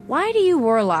Why do you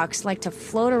warlocks like to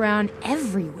float around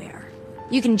everywhere?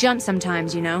 You can jump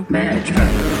sometimes, you know.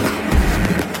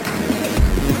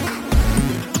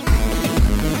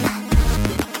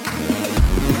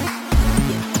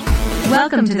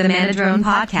 Welcome to the Manadrone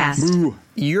Podcast. Moo.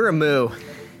 You're a moo.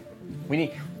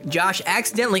 Josh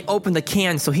accidentally opened the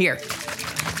can, so here.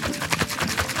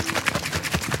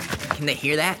 Can they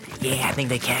hear that? Yeah, I think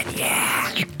they can,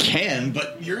 yeah. You can,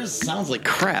 but yours sounds like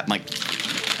crap. Like,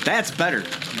 that's better.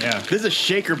 Yeah. This is a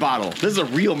shaker bottle. This is a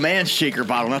real man shaker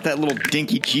bottle, not that little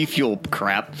dinky G Fuel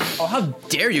crap. Oh, how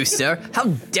dare you, sir? How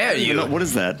dare you? What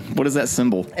is that? What is that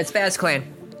symbol? It's Fast Clan.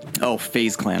 Oh,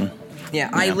 FaZe Clan. Yeah,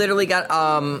 I literally got,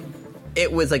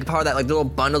 it was like part of that like little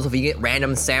bundles if you get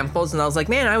random samples, and I was like,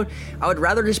 man, I would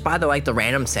rather just buy the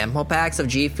random sample packs of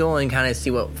G Fuel and kind of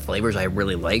see what flavors I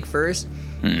really like first.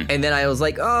 And then I was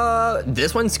like,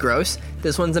 this one's gross.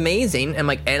 This one's amazing.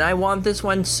 And I want this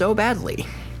one so badly.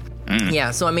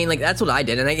 Yeah, so I mean, like that's what I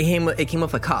did, and it came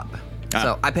with a cup.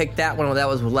 So I picked that one that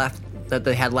was left that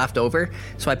they had left over.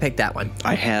 So I picked that one.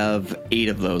 I have 8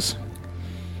 of those.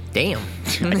 Damn.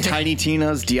 Tiny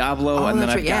Tina's, Diablo, and then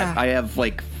I have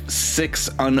like 6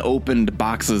 unopened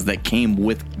boxes that came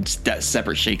with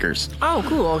separate shakers. Oh,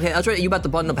 cool. Okay, that's right. You bought the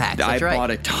bundle packs. That's right. I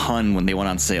bought a ton when they went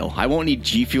on sale. I won't need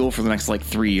G Fuel for the next like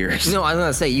 3 years. No, I was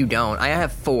gonna say you don't. I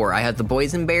have 4. I have the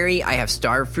boysenberry. I have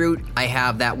starfruit. I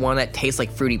have that one that tastes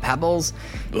like fruity pebbles.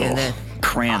 Ugh, and then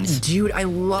crayons. Dude, I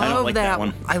love don't like that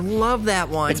one. I love that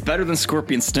one. It's better than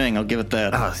Scorpion Sting. I'll give it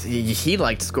that. Oh, he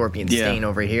liked Scorpion Stain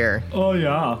over here. Oh,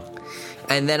 yeah.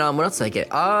 And then what else did I get?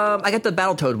 I got the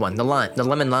Battletoad one, the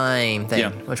lemon lime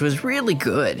thing, which was really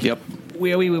good. Yep.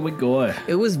 We good.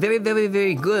 It was very, very,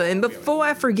 very good. And before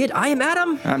I forget, I am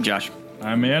Adam. I'm Josh.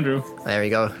 I'm Andrew. There we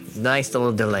go. Nice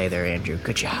little delay there, Andrew.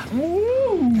 Good job.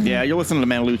 Yeah, you're listening to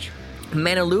Manaluch.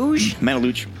 Manaluch?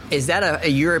 Manaluch. Is that a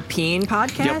European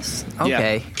podcast? Yep.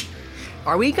 Okay. Yeah.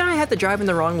 Are we gonna have to drive in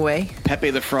the wrong way? Pepe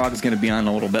the Frog is gonna be on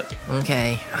a little bit.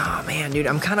 Okay. Oh man, dude,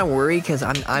 I'm kind of worried because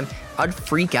I'd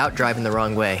freak out driving the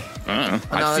wrong way. On the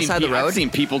other side of the road. I've seen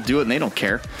people do it and they don't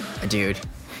care. Dude.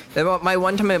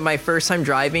 My first time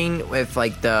driving with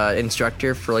like the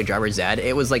instructor for like driver's ed,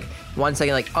 it was like 1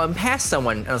 second like, I'm past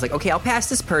someone. And I was like, okay, I'll pass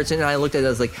this person. And I looked at it, I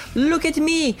was like, look at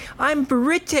me, I'm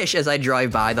British as I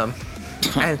drive by them.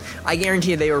 And I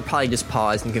guarantee they were probably just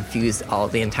paused and confused all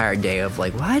the entire day of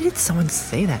like, why did someone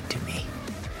say that to me?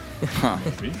 Huh.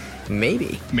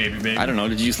 Maybe. I don't know.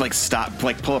 Did you just like stop,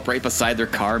 like pull up right beside their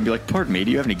car and be like, pardon me,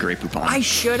 do you have any Grey Poupon? I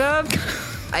should have.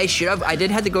 I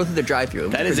did have to go through the drive-thru.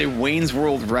 That is a Wayne's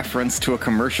World reference to a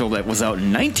commercial that was out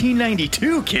in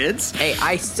 1992, kids. Hey,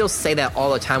 I still say that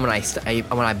all the time when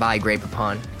I buy Grey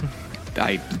Poupon.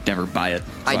 I never buy it, so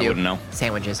I do. wouldn't know.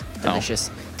 Sandwiches. Delicious.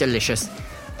 Delicious.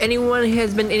 Anyone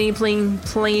has been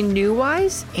playing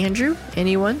new-wise? Andrew?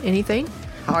 Anyone? Anything?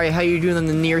 How are you doing in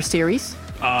the Nier series?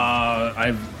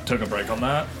 I took a break on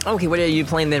that. Okay, what are you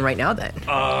playing then right now then?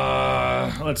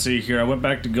 Let's see here. I went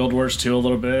back to Guild Wars 2 a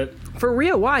little bit. For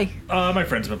real? Why? My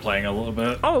friend's been playing a little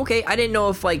bit. Oh, okay. I didn't know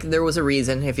if like there was a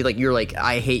reason. If you're like,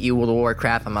 I hate you, World of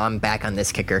Warcraft. I'm back on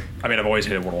this kicker. I mean, I've always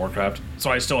hated World of Warcraft, so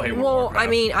I still hate World of Warcraft. Well, I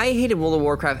mean, I hated World of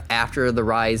Warcraft after the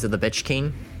rise of the Bitch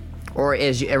King, or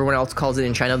as everyone else calls it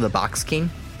in China, the Box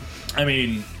King. I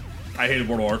mean, I hated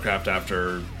World of Warcraft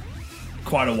after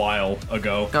quite a while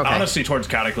ago. Okay. Honestly, towards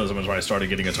Cataclysm is where I started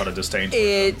getting a ton of disdain.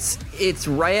 It's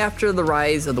right after the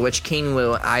rise of the Witch King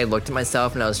where I looked at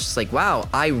myself and I was just like, wow,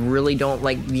 I really don't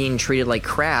like being treated like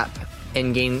crap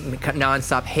and getting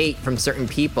nonstop hate from certain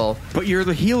people. But you're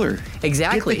the healer.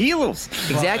 Exactly. Get the heals.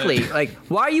 Exactly. Like,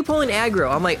 why are you pulling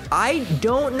aggro? I'm like, I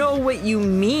don't know what you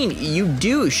mean, you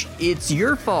douche. It's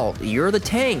your fault. You're the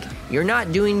tank. You're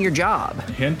not doing your job.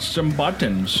 Hint some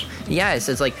buttons. Yes,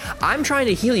 it's like, I'm trying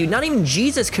to heal you. Not even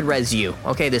Jesus could res you.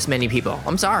 Okay, this many people.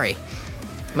 I'm sorry.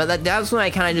 But that was when I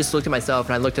kind of just looked at myself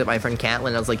and I looked at my friend Catelyn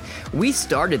and I was like, we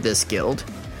started this guild.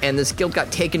 And this guild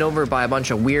got taken over by a bunch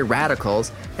of weird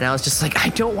radicals. And I was just like, I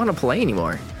don't want to play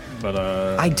anymore. But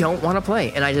I don't want to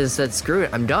play. And I just said, screw it,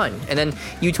 I'm done. And then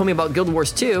you told me about Guild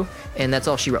Wars 2, and that's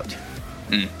all she wrote.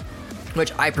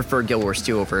 Which I prefer Guild Wars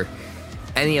 2 over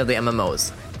any of the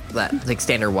MMOs, that like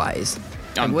standard-wise.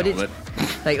 I'm like, done with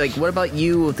it. Like, what about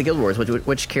you with the Guild Wars?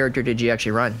 Which character did you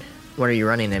actually run? What are you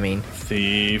running, I mean?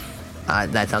 Thief.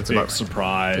 That sounds Big about...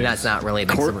 surprise. That's not really a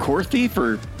big surprise. Core Thief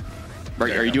or...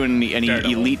 Are you doing any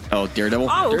elite? Oh, Daredevil.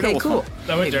 Oh, okay, Daredevil's cool.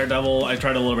 fun. I went Daredevil. I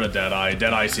tried a little bit of Deadeye.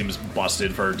 Deadeye seems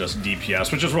busted for just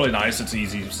DPS, which is really nice. It's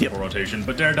easy, simple rotation.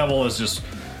 But Daredevil is just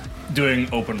doing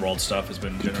open world stuff. Has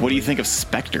been. What do you think of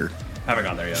Spectre? Haven't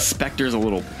gotten there yet. Spectre's a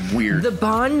little weird. The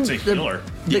Bond, It's a healer.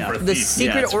 the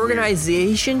secret it's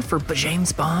organization for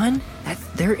James Bond.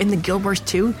 They're in the Guild Wars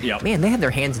too. Yep. Man, they have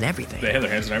their hands in everything. They have their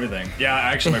hands in everything. Yeah,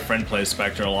 actually, my friend plays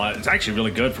Spectre a lot. It's actually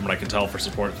really good from what I can tell for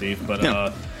support Thief, but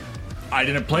I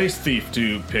didn't play Thief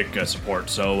to pick a support,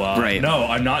 so no,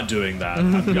 I'm not doing that.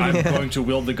 I'm going to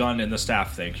wield the gun and the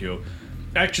staff, thank you.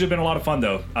 Actually, been a lot of fun,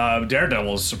 though.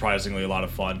 Daredevil is surprisingly a lot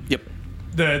of fun. Yep.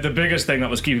 The biggest thing that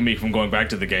was keeping me from going back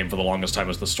to the game for the longest time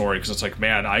was the story, because it's like,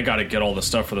 man, I got to get all the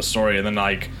stuff for the story, and then,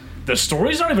 like, the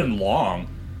story's not even long.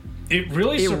 It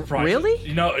really surprised me. Really?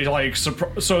 You know, like, so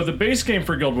the base game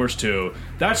for Guild Wars 2,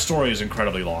 that story is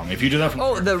incredibly long. If you do that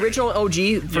from... the original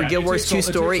OG for Guild Wars 2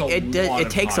 story, it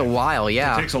takes a while,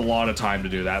 yeah. It takes a lot of time to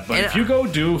do that. But if you go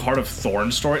do Heart of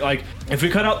Thorns story, like, if we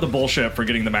cut out the bullshit for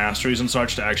getting the masteries and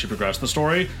such to actually progress the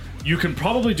story, you can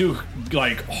probably do,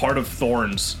 like, Heart of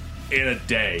Thorns in a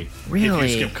day really?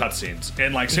 If you skip cutscenes.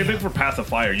 And like same thing for Path of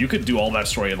Fire. You could do all that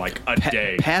story in like a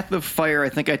day. Path of Fire, I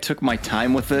think I took my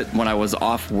time with it when I was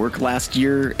off work last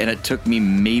year, and it took me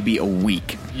maybe a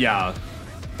week. Yeah.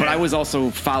 But I was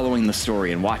also following the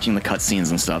story and watching the cutscenes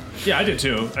and stuff. Yeah, I did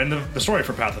too. And the story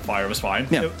for Path of Fire was fine.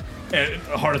 Yeah. And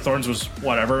Heart of Thorns was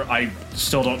whatever. I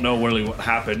still don't know really what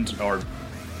happened, or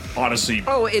honestly.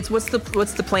 Oh, it's what's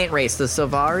the plant race? The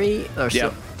Silvari?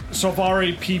 Yeah.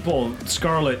 Silvari people,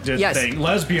 Scarlet did thing.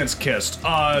 Lesbians kissed.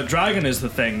 Dragon is the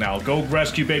thing now. Go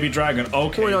rescue baby dragon.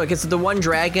 Okay. Well, no, because the one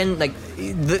dragon, like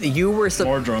you were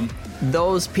Mordrum.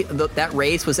 That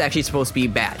race was actually supposed to be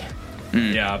bad.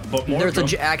 Yeah, but Mordrum,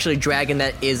 there's actually a dragon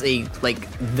that is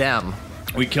them.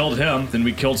 We killed him, then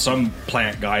we killed some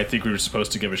plant guy I think we were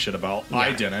supposed to give a shit about. Yeah.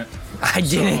 I didn't.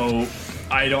 So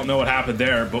I don't know what happened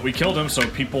there, but we killed him, so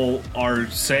people are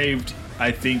saved,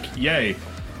 I think, yay.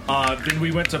 Then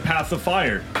we went to Path of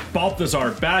Fire.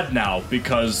 Balthazar, bad now,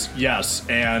 because, yes,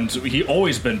 and he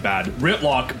always been bad.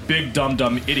 Ritlock, big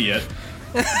dumb idiot.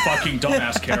 Fucking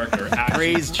dumbass character.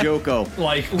 Praise Joko.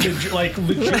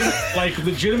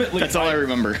 Legitimately. That's all I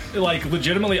remember. Like,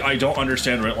 legitimately, I don't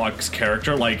understand Ritlock's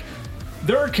character. Like,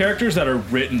 there are characters that are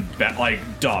written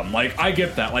dumb. Like, I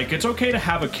get that. Like, it's okay to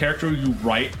have a character you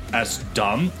write as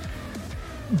dumb,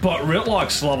 but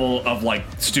Ritlock's level of, like,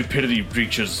 stupidity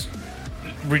reaches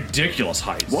ridiculous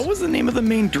heights. What was the name of the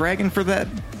main dragon for that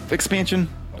expansion?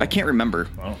 I can't remember.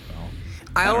 Oh.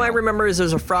 All I remember is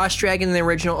there's a frost dragon in the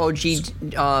original OG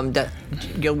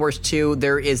Guild Wars 2.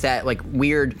 There is that like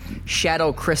weird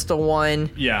shadow crystal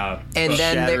one. Yeah. And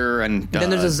then then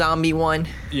there's a zombie one.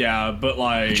 Yeah, but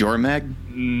like Jormag?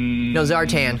 No,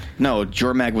 Zartan. No,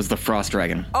 Jormag was the frost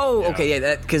dragon. Oh, okay,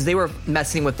 yeah, because they were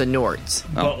messing with the Nords.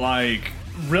 But like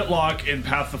Ritlock in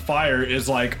Path of Fire is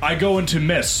like, I go into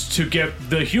mist to get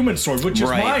the human sword, which is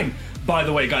mine. By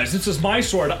the way, guys, this is my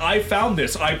sword. I found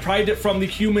this. I pried it from the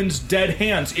human's dead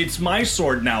hands. It's my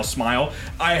sword now, Smile.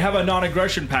 I have a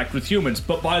non-aggression pact with humans.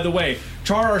 But by the way,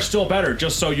 Char are still better,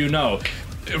 just so you know.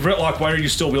 Ritlock, why are you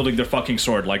still wielding their fucking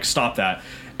sword? Like, stop that.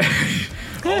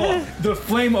 Oh, the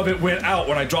flame of it went out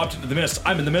when I dropped into the mist.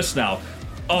 I'm in the mist now.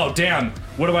 Oh, damn.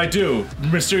 What do?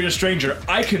 Mysterious stranger,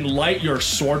 I can light your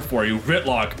sword for you.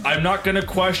 Ritlock, I'm not going to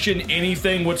question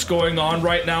anything what's going on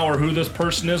right now or who this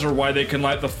person is or why they can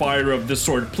light the fire of this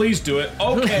sword. Please do it.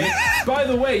 Okay. By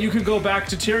the way, you can go back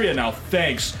to Tyria now.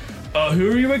 Thanks.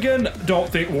 Who are you again?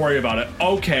 Don't worry about it.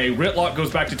 Okay, Ritlock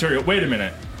goes back to Tyria. Wait a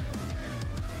minute.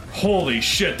 Holy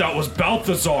shit, that was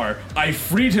Balthazar. I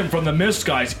freed him from the mist,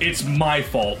 guys. It's my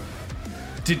fault.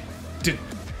 Did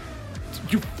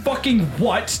you fucking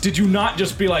what? Did you not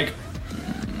just be like,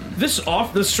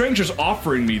 the stranger's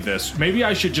offering me this. Maybe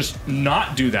I should just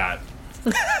not do that.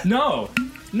 No,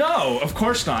 of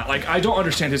course not. Like, I don't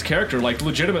understand his character. Like,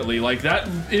 legitimately, like, that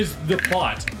is the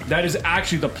plot. That is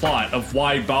actually the plot of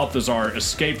why Balthazar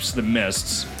escapes the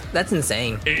mists. That's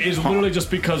insane. It is literally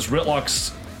just because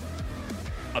Ritlock's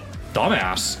a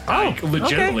dumbass. Like,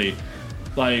 legitimately. Okay.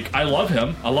 Like, I love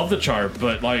him. I love the Char,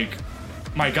 but, like,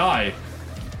 my guy,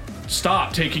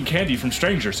 stop taking candy from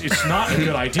strangers. It's not a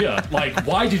good idea. Like,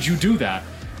 why did you do that?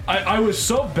 I was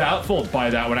so baffled by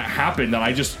that when it happened that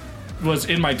I just was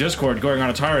in my Discord going on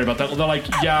a tirade about that. They're like,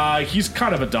 yeah, he's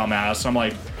kind of a dumbass. I'm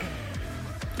like,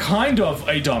 kind of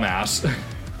a dumbass.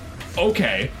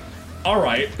 Okay.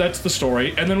 Alright, that's the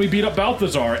story. And then we beat up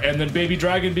Balthazar, and then Baby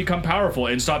Dragon become powerful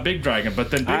and stop Big Dragon. But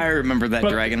then I remember that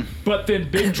dragon. But then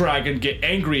Big Dragon get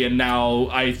angry, and now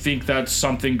I think that's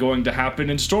something going to happen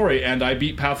in story, and I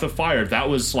beat Path of Fire. That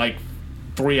was like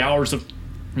 3 hours of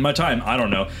my time. I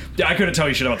don't know. I couldn't tell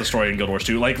you shit about the story in Guild Wars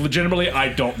 2. Like, legitimately, I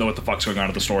don't know what the fuck's going on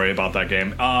with the story about that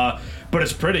game. But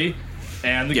it's pretty,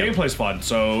 and the gameplay's fun.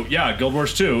 So, yeah, Guild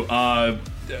Wars 2.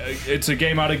 It's a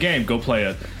game out of game. Go play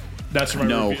it. That's my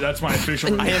review. That's my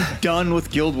official review. I am done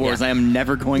with Guild Wars. I am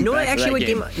never going back to that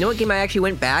game. You know what game I actually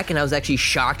went back and I was actually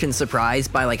shocked and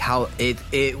surprised by like how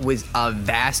it was a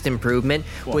vast improvement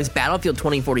was Battlefield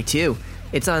 2042.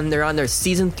 They're on their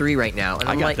season 3 right now. And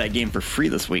I got that game for free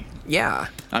this week. Yeah.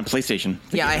 On PlayStation.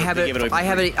 I have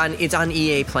it. It's on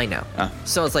EA Play now.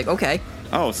 So it's like, okay.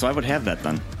 Oh, so I would have that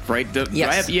then, right? Do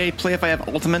I have EA Play if I have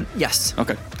Ultimate? Yes.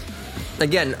 Okay.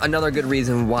 Again, another good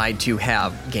reason why to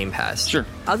have Game Pass. Sure.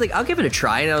 I was like, I'll give it a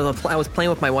try, and I was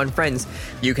playing with my one friends.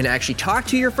 You can actually talk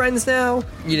to your friends now.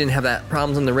 You didn't have that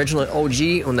problems on the original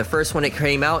OG. When the first one it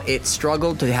came out, it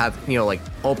struggled to have like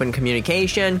open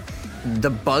communication.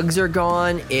 The bugs are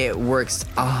gone. It works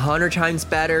 100 times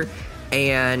better,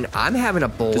 and I'm having a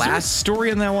blast. Is there a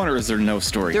story in that one, or is there no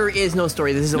story? There is no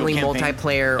story. This is only campaign?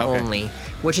 multiplayer only,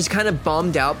 which is kind of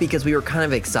bummed out because we were kind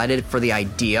of excited for the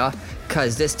idea,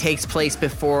 because this takes place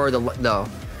before the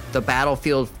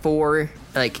Battlefield 4,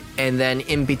 and then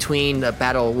in between the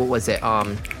battle. What was it?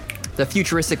 The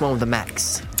futuristic one with the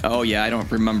mechs. Oh, yeah, I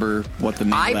don't remember what the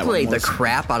name of that one was. I played the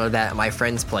crap out of that at my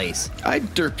friend's place. I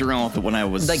derped around with it when I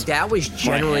was... that was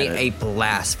generally a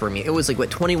blast for me. It was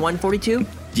 2142?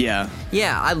 Yeah.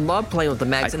 Yeah, I love playing with the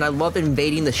mechs, and I love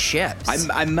invading the ships.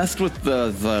 I messed with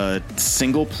the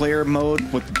single-player mode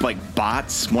with,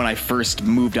 bots when I first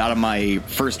moved out of my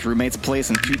first roommate's place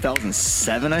in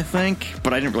 2007, I think.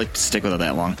 But I didn't really stick with it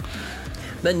that long.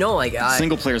 But no,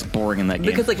 single player's boring in that game.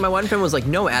 Because my one friend was like,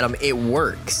 "No, Adam, it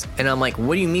works," and I'm like,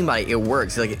 "What do you mean by it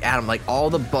works?" He's like, "Adam, all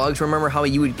the bugs. Remember how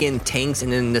you would get in tanks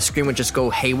and then the screen would just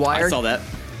go haywire?" I saw that.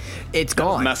 It's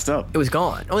gone. Was messed up. It was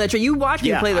gone. Oh, that's right. You watched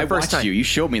me play the first time. You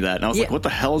showed me that, and I was like, "What the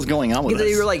hell is going on with this?"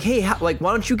 You were like, "Hey, why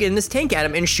don't you get in this tank,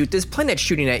 Adam, and shoot this plane that's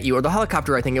shooting at you, or the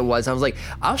helicopter?" I think it was. I was like,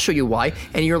 "I'll show you why,"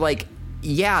 and you're like,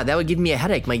 "Yeah, that would give me a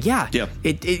headache." I'm like, "Yeah,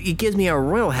 it gives me a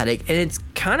royal headache," and it's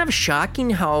kind of shocking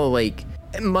how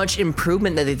much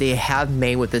improvement that they have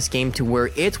made with this game to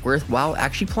where it's worthwhile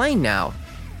actually playing now.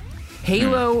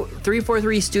 Halo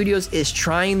 343 Studios is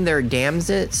trying their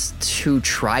damnedest to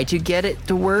try to get it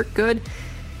to work good,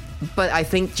 but I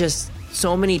think just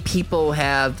so many people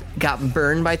have gotten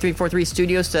burned by 343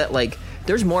 Studios that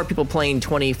there's more people playing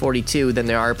 2042 than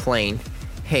there are playing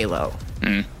Halo.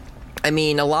 I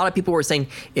mean, a lot of people were saying,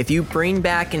 if you bring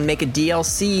back and make a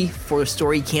DLC for a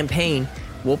story campaign,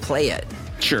 we'll play it.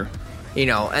 Sure.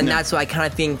 That's what I kind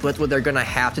of think what they're going to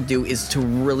have to do is to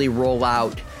really roll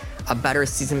out a better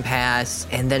season pass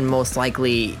and then most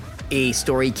likely a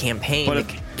story campaign. But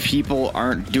if people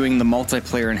aren't doing the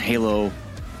multiplayer in Halo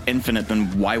Infinite,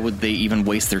 then why would they even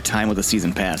waste their time with a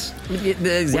season pass?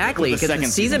 Exactly, because the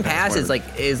season pass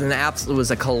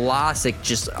was a colossal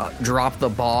just drop the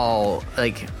ball.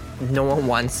 No one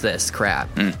wants this crap.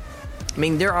 I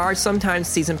mean, there are sometimes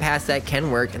season pass that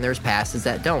can work, and there's passes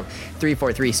that don't.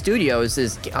 343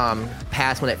 Studios'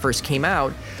 pass when it first came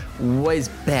out was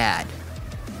bad.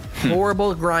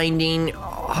 Horrible grinding.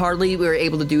 Hardly we were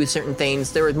able to do certain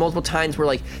things. There were multiple times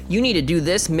where you need to do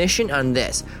this mission on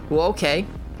this. Well, okay,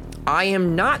 I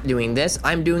am not doing this.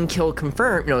 I'm doing kill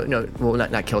confirm. No. Well,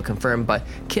 not kill confirm, but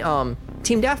team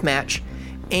deathmatch,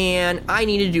 and I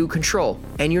need to do control.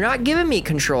 And you're not giving me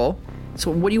control. So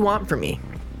what do you want from me?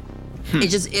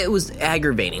 It was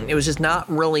aggravating. It was just not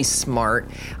really smart.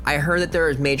 I heard that there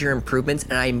was major improvements,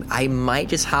 and I might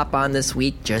just hop on this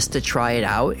week just to try it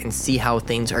out and see how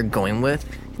things are going with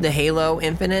the Halo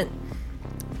Infinite.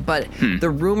 But the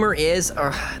rumor is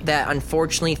that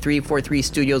unfortunately 343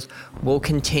 Studios will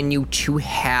continue to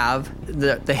have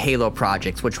the Halo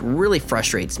projects, which really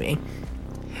frustrates me.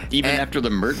 Even after the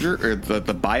merger, or the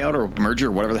buyout, or merger,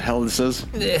 or whatever the hell this is?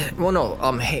 Well, no.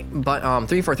 But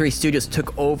 343 Studios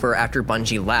took over after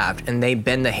Bungie left, and they've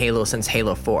been the Halo since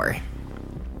Halo 4.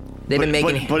 They've been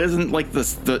making... But isn't,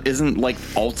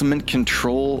 isn't Ultimate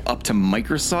Control up to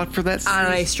Microsoft for that series?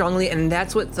 I strongly... And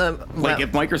that's what the...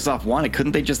 if Microsoft wanted,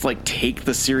 couldn't they just, take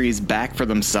the series back for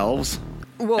themselves?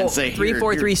 Well, and say,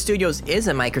 343 Studios is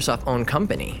a Microsoft-owned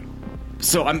company.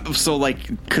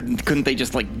 Couldn't they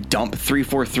just dump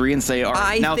 343 and say, all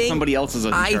right, now somebody else is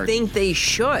in charge? I think they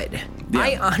should. Yeah.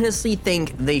 I honestly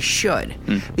think they should.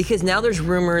 Because now there's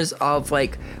rumors of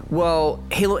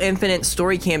Halo Infinite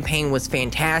story campaign was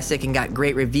fantastic and got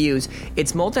great reviews.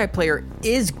 Its multiplayer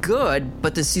is good,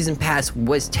 but the season pass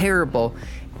was terrible.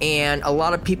 And a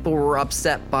lot of people were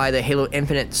upset by the Halo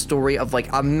Infinite story of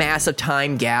a massive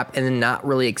time gap and then not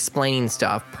really explaining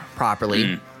stuff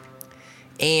properly.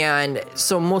 And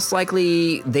so most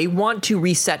likely they want to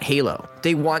reset Halo.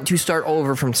 They want to start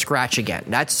over from scratch again.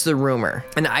 That's the rumor.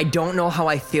 And I don't know how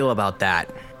I feel about that.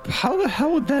 How the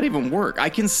hell would that even work? I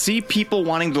can see people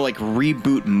wanting to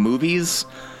reboot movies.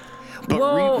 But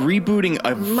rebooting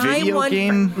a video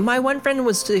game? My one friend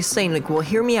was saying, like, well,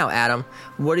 hear me out, Adam.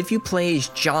 What if you play as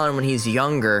John when he's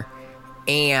younger,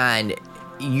 and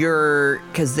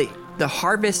because the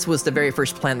Harvest was the very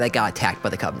first planet that got attacked by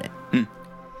the Covenant.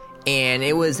 And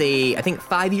it was I think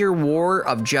 5-year war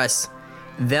of just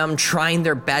them trying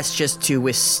their best just to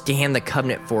withstand the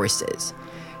Covenant forces,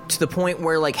 to the point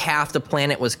where like half the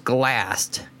planet was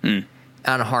glassed on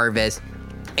Harvest,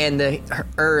 and the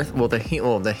Earth,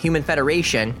 the Human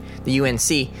Federation, the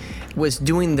UNC, was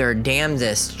doing their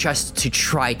damnedest just to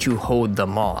try to hold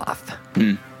them off.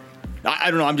 I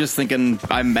don't know. I'm just thinking.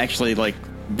 I'm actually like.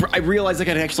 I realized I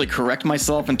could actually correct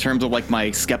myself in terms of like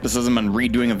my skepticism on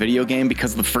redoing a video game,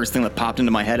 because the first thing that popped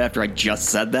into my head after I just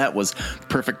said that was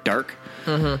Perfect Dark.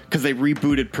 Because they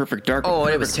rebooted Perfect Dark. Oh,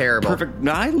 it was terrible.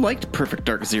 I liked Perfect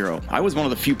Dark Zero. I was one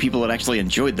of the few people that actually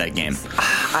enjoyed that game.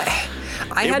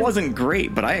 It wasn't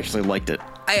great, but I actually liked it.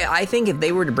 I think if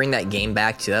they were to bring that game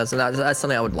back to that's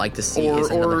something I would like to see.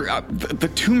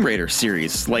 The Tomb Raider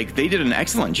series, like they did an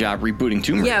excellent job rebooting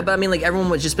Tomb Raider. Yeah, but I mean, like everyone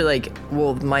would just be like,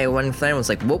 well, my one friend was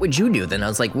like, what would you do then? I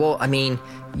was like, well, I mean,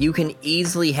 you can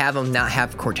easily have them not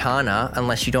have Cortana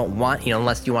unless you don't want,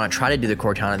 unless you want to try to do the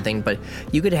Cortana thing, but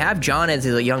you could have John as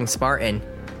a young Spartan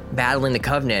battling the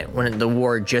Covenant when the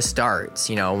war just starts,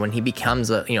 when he becomes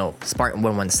a, Spartan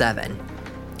 117.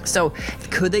 So,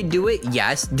 could they do it?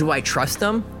 Yes. Do I trust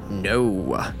them?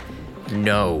 No,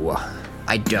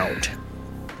 I don't.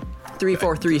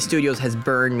 343 Studios has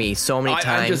burned me so many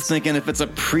times. I'm just thinking, if it's a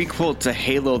prequel to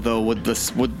Halo, though, would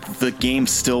the game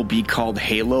still be called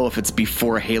Halo if it's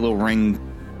before Halo Ring?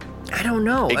 I don't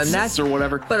know. Exists or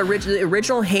whatever. But the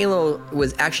original Halo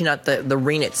was actually not the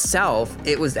ring itself.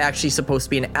 It was actually supposed to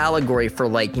be an allegory for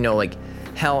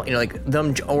hell, like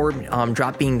them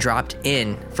being dropped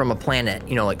in from a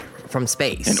planet, like from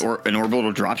space. An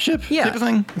orbital dropship? Yeah. Type of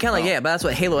thing? Kind of but that's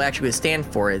what Halo actually would stand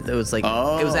for. It was like,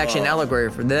 it was actually an allegory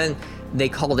for, then they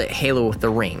called it Halo with the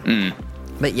ring.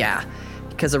 But yeah,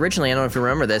 because originally, I don't know if you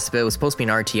remember this, but it was supposed to be an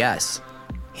RTS.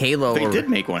 Halo. They did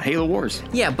make one, Halo Wars.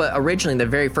 Yeah, but originally the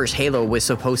very first Halo was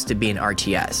supposed to be an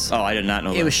RTS. Oh, I did not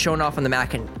know that. It was shown off on the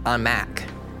Mac on Mac.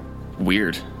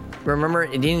 Weird. Remember?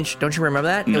 Don't you remember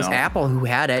that? No. It was Apple who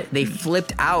had it. They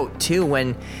flipped out too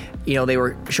when, they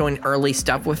were showing early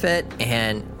stuff with it,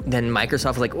 and then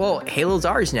Microsoft was like, "Well, Halo's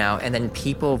ours now," and then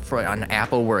people on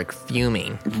Apple were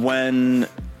fuming. When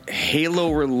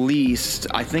Halo released,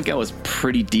 I think I was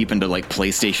pretty deep into like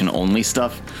PlayStation only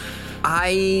stuff.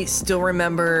 I still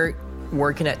remember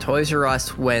working at Toys R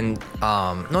Us when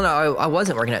I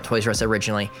wasn't working at Toys R Us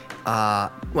originally.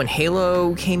 When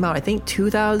Halo came out, I think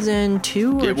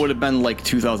 2002. It would have been like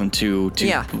 2002.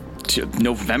 To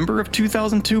November of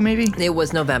 2002, maybe. It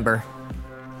was November.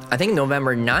 I think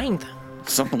November 9th.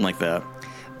 Something like that.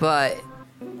 But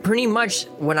pretty much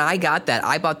when I got that,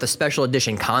 I bought the special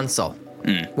edition console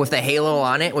with the Halo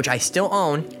on it, which I still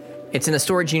own. It's in a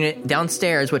storage unit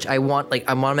downstairs, which I want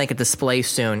to make a display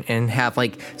soon and have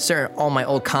all my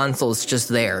old consoles just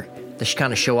there to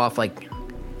kind of show off like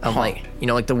the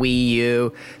Wii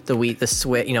U, the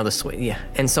Switch, the Switch, yeah,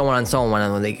 and so on and so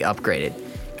on when they upgraded.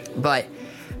 But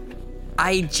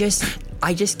I just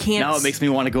can't. Now it makes me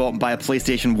want to go out and buy a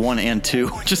PlayStation 1 and 2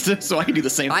 just so I can do the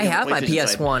same thing. I have my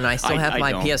PS1. I still have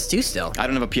my PS2 still. I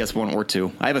don't have a PS1 or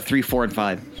 2. I have a 3, 4, and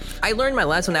 5. I learned my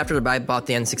lesson after I bought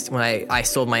the N60. When I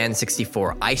sold my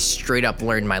N64, I straight up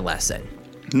learned my lesson.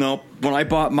 Nope. When I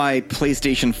bought my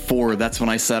PlayStation 4, that's when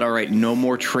I said, all right, no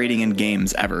more trading in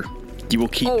games ever. You will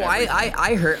keep everything.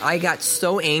 I got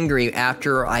so angry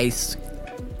after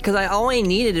because all I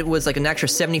needed was like an extra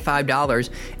 $75,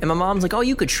 and my mom's like, "Oh,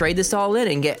 you could trade this all in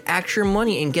and get extra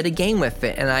money and get a game with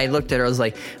it." And I looked at her, I was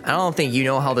like, "I don't think you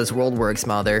know how this world works,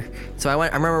 mother." So I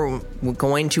remember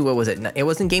going to, what was it? It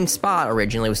wasn't GameSpot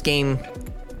originally. It was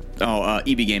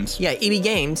EB Games. Yeah, EB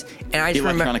Games. And I just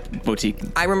Electronic boutique.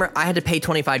 I remember I had to pay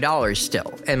 $25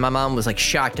 still, and my mom was like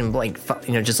shocked and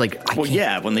just like. Well,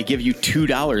 yeah, when they give you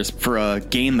 $2 for a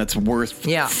game that's worth.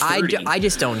 Yeah, $30. I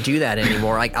just don't do that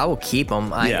anymore. I will keep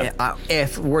them.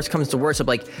 If worst comes to worst, I'm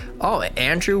like, oh,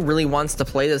 Andrew really wants to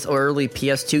play this early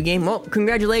PS2 game. Well,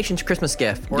 congratulations, Christmas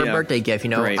gift or a birthday gift.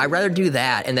 Right. I'd rather do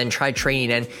that and then try trading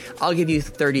in. I'll give you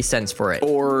 30 cents for it.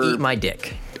 Or eat my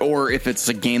dick. Or if it's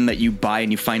a game that you buy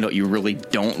and you find out you really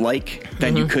don't like,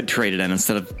 then you could trade it in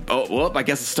instead of, I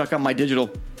guess it's stuck on my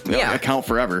digital account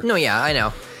forever. No, yeah, I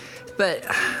know. But,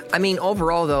 I mean,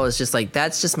 overall, though, it's just like,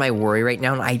 that's just my worry right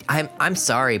now. And I'm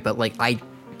sorry, but, I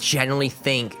generally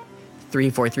think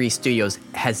 343 Studios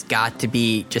has got to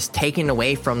be just taken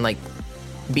away from,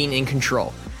 being in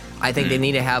control. I think they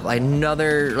need to have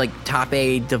another, top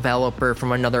A developer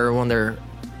from another one of their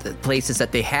places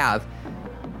that they have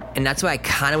And that's why I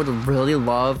kind of would really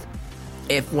love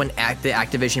if when the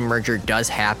Activision merger does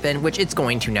happen, which it's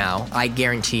going to now, I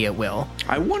guarantee it will.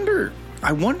 I wonder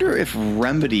if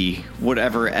Remedy would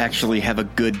ever actually have a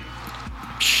good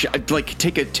like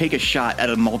take a shot at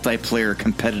a multiplayer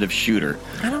competitive shooter.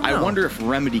 I don't know. I wonder if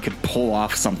Remedy could pull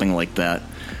off something like that.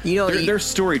 You know, they're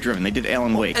story driven. They did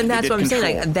Alan Wake, and that's they did what I'm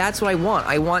saying. Control. That's what I want.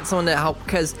 I want someone to help,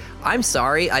 because I'm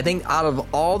sorry, I think out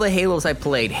of all the Halos I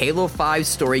played, Halo 5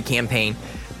 story campaign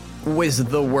was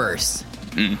the worst.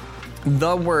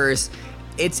 The worst.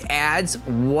 Its ads,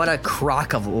 what a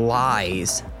crock of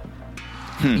lies.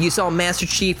 You saw Master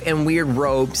Chief in weird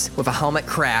robes with a helmet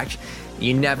cracked.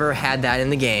 You never had that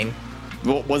in the game.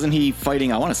 Well, wasn't he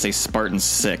fighting? I want to say Spartan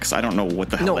 6. I don't know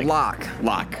what the hell. No, like, Locke.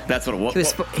 Locke. That's what it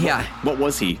was. Yeah. What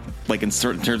was he? Like in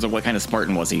certain terms of what kind of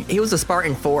Spartan was he? He was a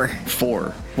Spartan 4. 4.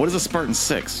 What is a Spartan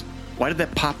 6? Why did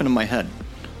that pop into my head?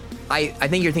 I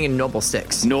think you're thinking Noble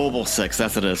 6. Noble 6.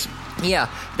 That's what it is. Yeah.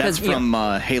 That's from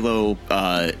Halo.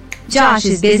 Josh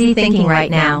is busy thinking right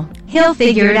now. He'll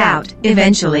figure it out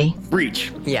eventually.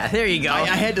 Reach. Yeah, there you go. I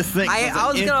had to think.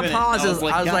 I was gonna pause. I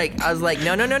was like,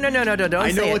 no, don't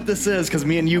I say know it. what this is because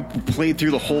me and you played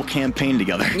through the whole campaign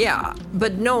together. Yeah,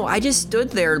 but no, I just stood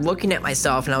there looking at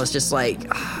myself, and I was just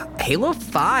like, Halo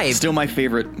 5. Still my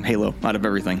favorite Halo out of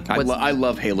everything. I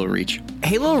love Halo Reach.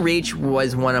 Halo Reach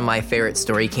was one of my favorite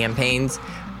story campaigns,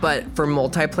 but for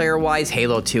multiplayer-wise,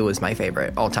 Halo 2 was my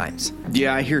favorite all times.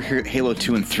 Yeah, I hear Halo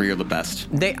 2 and 3 are the best.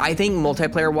 I think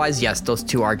multiplayer-wise, yes, those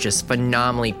two are just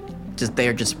phenomenally.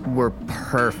 Were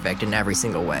perfect in every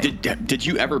single way. Did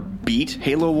you ever beat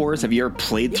Halo Wars? Have you ever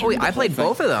played through? I played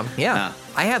both of them. Yeah,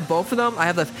 I have both of them. I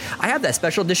have that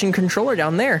special edition controller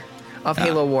down there of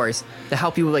Halo Wars to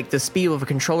help you with like the speed of a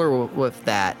controller with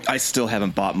that. I still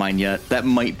haven't bought mine yet. That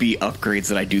might be upgrades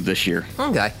that I do this year.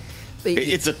 Okay.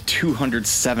 It's a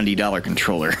 $270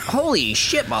 controller. Holy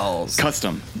shitballs!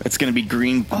 Custom. It's going to be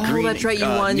green. Oh, that's right. You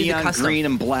wanted the neon custom. Green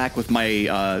and black with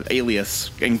my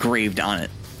alias engraved on it.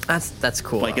 That's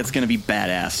cool. Like it's going to be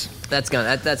badass.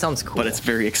 That sounds cool. But it's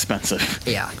very expensive.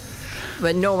 Yeah.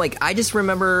 But no, like I just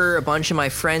remember a bunch of my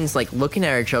friends like looking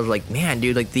at each other like, man,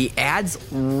 dude, like the ads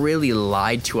really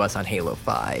lied to us on Halo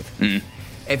 5.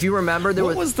 If you remember,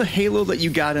 What was the Halo that you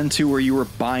got into where you were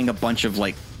buying a bunch of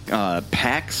like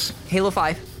packs? Halo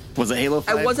 5. Was it Halo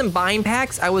 5? I wasn't buying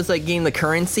packs. I was like getting the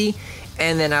currency,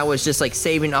 and then I was just like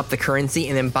saving up the currency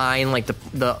and then buying like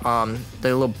the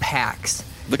little packs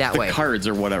that way. The cards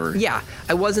or whatever. Yeah,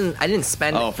 I didn't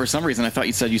spend. Oh, for some reason I thought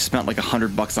you said you spent like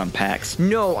 $100 on packs.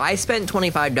 No, I spent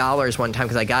 $25 one time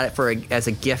because I got it as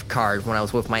a gift card when I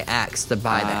was with my ex to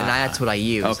buy that, and that's what I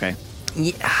used. Okay.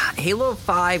 Yeah, Halo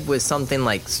 5 was something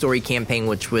like story campaign,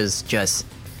 which was just,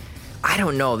 I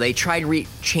don't know. They tried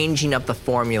changing up the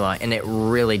formula, and it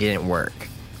really didn't work.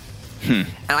 And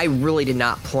I really did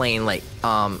not play like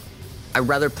I'd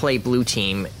rather play Blue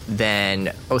Team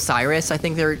than Osiris, I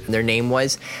think their name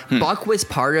was. Buck was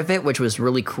part of it, which was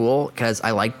really cool because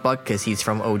I like Buck because he's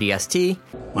from ODST.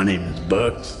 My name is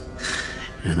Buck,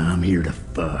 and I'm here to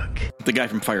fuck. The guy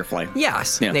from Firefly.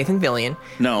 Yes, Yeah. Nathan Fillion.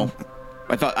 No.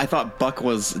 I thought Buck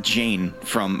was Jane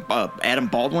from Adam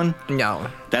Baldwin. No.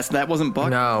 That wasn't Buck?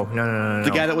 No.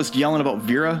 The guy that was yelling about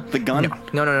Vera, the gun?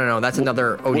 No. That's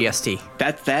another ODST.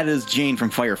 That is Jane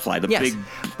from Firefly, the Yes, big...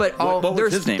 but what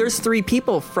was his name? there's 3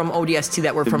 people from ODST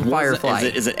that were from Firefly.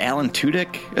 Is it Alan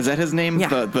Tudyk? Is that his name?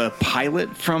 Yeah. The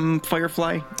pilot from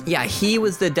Firefly? Yeah, he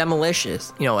was the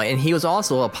Demolicious, and he was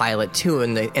also a pilot too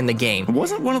in the game.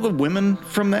 Wasn't one of the women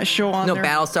from that show on there? No,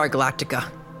 Battlestar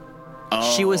Galactica.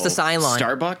 Oh, She was the Cylon.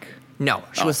 Starbuck? No,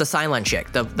 she was the Cylon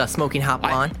chick, the smoking hot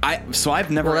blonde. So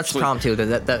I've never Well, that's the actually...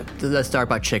 problem too. The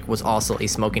Starbuck chick was also a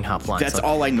smoking hot blonde. That's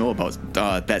all I know about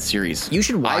that series. You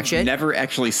should watch I've it. Never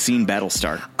actually seen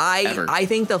Battlestar. Ever. I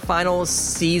think the final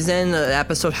season, the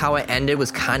episode, how it ended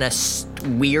was kind of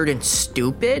weird and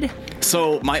stupid.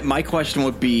 So my question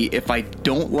would be, if I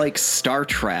don't like Star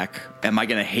Trek, am I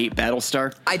going to hate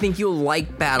Battlestar? I think you'll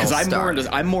like Battlestar. Because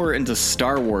I'm more into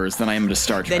Star Wars than I am into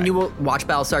Star Trek. Then you will watch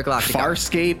Battlestar Galactica.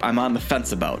 Farscape, I'm on the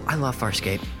fence about. I love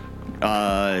Farscape.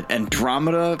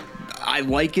 Andromeda, I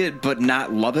like it, but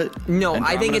not love it. No,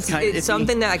 I think Andromeda's kinda it's iffy.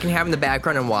 something that I can have in the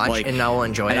background and watch, and I will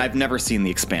enjoy it. And I've never seen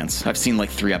The Expanse. I've seen like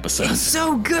 3 episodes.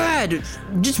 So good.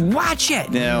 Just watch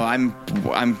it. No,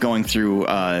 I'm going through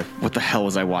what the hell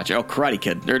was I watching? Oh, Karate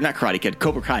Kid. Or not Karate Kid,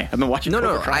 Cobra Kai. I've been watching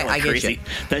Cobra Kai. I get crazy. you.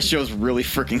 That show's really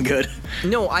freaking good.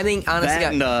 No, I think honestly,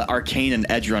 That and Arcane and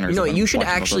Edge Runners. no, I've been you should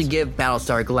watching both actually those. give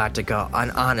Battlestar Galactica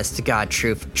an honest to God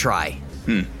truth try.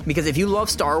 Because if you love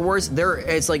Star Wars,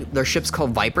 it's like their ship's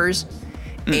called Vipers.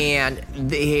 And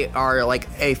they are like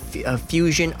a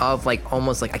fusion of like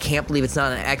almost like, I can't believe it's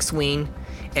not an X-wing.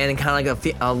 and kind of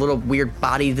like a little weird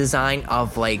body design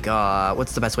of like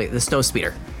what's the best way? The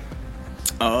snowspeeder.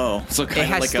 Oh, so kind It of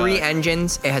has like three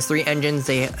engines. It has 3 engines.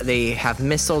 They have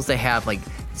missiles. They have like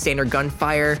standard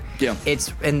gunfire. Yeah.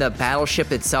 It's and the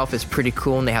battleship itself is pretty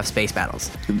cool, and they have space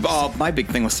battles. My big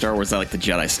thing with Star Wars, I like the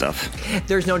Jedi stuff.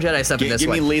 There's no Jedi stuff in this Give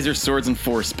one. me laser swords and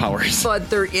force powers.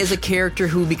 But there is a character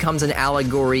who becomes an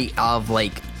allegory of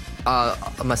like a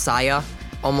Messiah,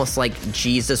 almost like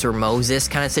Jesus or Moses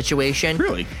kind of situation.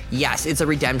 Really? Yes, it's a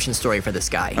redemption story for this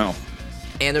guy. Oh.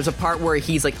 And there's a part where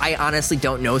he's like, I honestly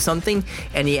don't know something,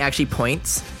 and he actually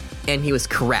points, and he was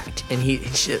correct. And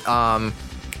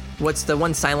what's the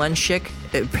one Cylon chick?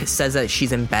 It says that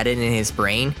she's embedded in his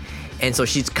brain, and so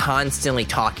she's constantly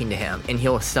talking to him, and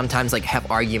he'll sometimes like have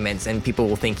arguments, and people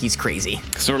will think he's crazy.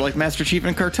 Sort of like Master Chief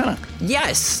and Cortana.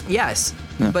 Yes, Yeah.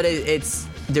 but it's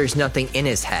there's nothing in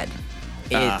his head.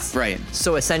 It's right.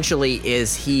 So essentially,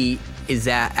 is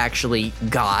that actually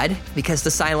God? Because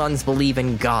the Cylons believe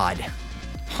in God.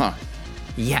 Huh.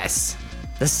 Yes,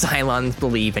 the Cylons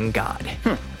believe in God.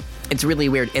 It's really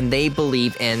weird, and they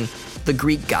believe in the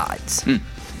Greek gods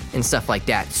and stuff like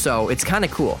that. So it's kind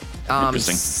of cool.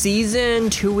 Interesting. Season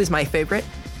 2 is my favorite.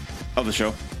 Of the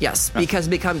show? Yes, because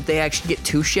they actually get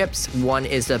 2 ships. One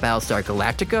is the Battlestar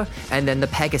Galactica, and then the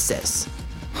Pegasus.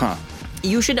 Huh.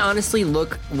 You should honestly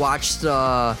watch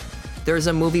there's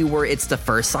a movie where it's the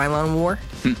first Cylon War.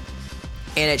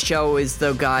 And it shows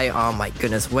the guy, oh my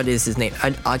goodness, what is his name?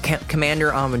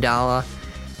 Commander Amidala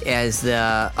as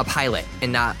a pilot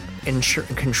and not in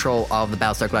control of the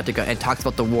Battlestar Galactica, and talks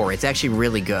about the war. It's actually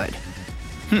really good.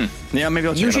 Yeah, maybe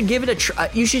I'll check You it should out. give it a try.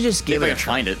 You should just give If I it a can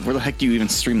try. find it. Where the heck do you even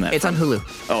stream that It's on from?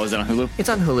 Hulu. Oh, is it on Hulu? It's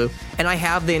on Hulu. And I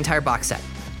have the entire box set.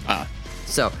 Ah.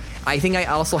 So I think I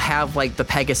also have like the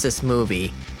Pegasus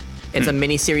movie. It's a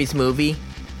miniseries movie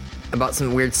about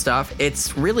some weird stuff.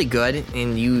 It's really good,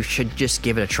 and you should just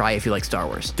give it a try if you like Star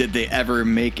Wars. Did they ever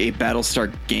make a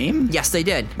Battlestar game? Yes, they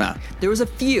did. Ah. There was a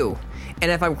few. And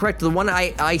if I'm correct, the one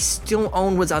I still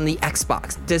own was on the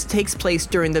Xbox. This takes place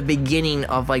during the beginning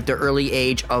of like the early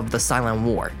age of the Cylon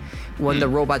War, when the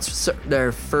robots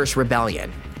their first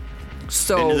rebellion.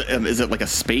 So And is it like a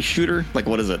space shooter? Like,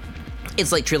 what is it?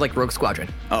 it's like treated like Rogue Squadron.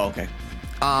 Oh, okay.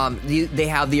 They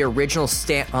have the original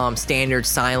standard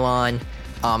Cylon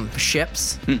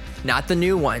ships, not the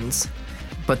new ones,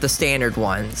 but the standard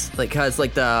ones. Like, cause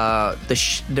like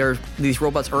these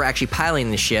robots are actually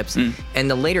piloting the ships. And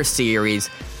the later series,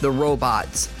 the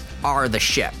robots are the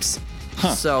ships.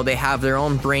 So they have their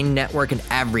own brain network and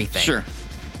everything. Sure.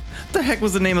 What the heck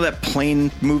was the name of that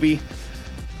plane movie?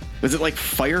 Was it like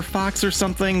Firefox or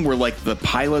something, where like the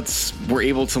pilots were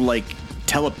able to like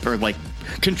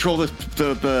control the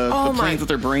planes with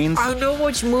their brains? I know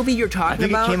which movie you're I talking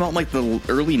think about. it came out in like the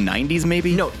early 90s,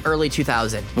 maybe? No, early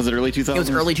 2000. Was it early 2000? It was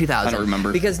early 2000. I don't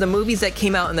remember. Because the movies that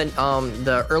came out in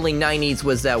the early 90s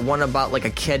was that one about like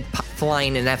a kid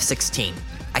flying an F-16.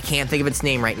 I can't think of its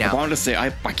name right I now. wanted to say, I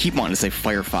keep wanting to say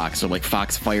Firefox or like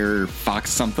Foxfire,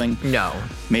 Fox something. No.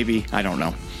 Maybe, I don't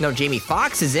know. No, Jamie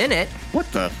Foxx is in it.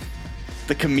 What the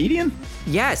comedian?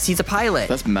 Yes, he's a pilot.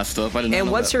 That's messed up. I didn't know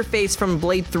And what's that. her face from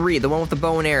Blade 3, the one with the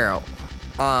bow and arrow?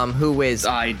 Who is...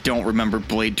 I don't remember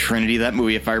Blade Trinity. That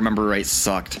movie, if I remember right,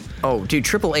 sucked. Oh, dude,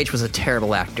 Triple H was a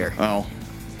terrible actor. Oh.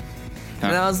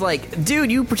 And I was like, dude,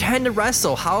 you pretend to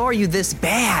wrestle. How are you this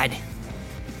bad?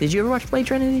 Did you ever watch Blade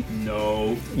Trinity?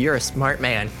 No. You're a smart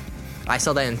man. I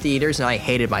saw that in theaters and I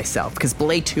hated myself because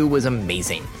Blade 2 was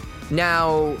amazing.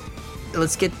 Now,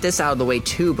 let's get this out of the way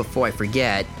too before I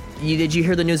forget. Did you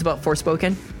hear the news about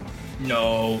Forspoken?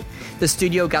 No. The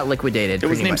studio got liquidated. It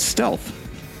was pretty named much. Stealth.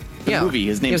 The Yeah. movie,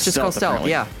 his name It was just called Stealth,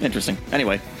 apparently. yeah. Interesting.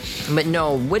 Anyway. But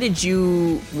no,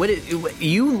 you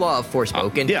love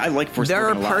Forspoken? Yeah, I like Forspoken There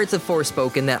are a lot. parts of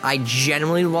Forspoken that I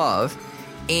genuinely love,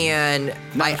 and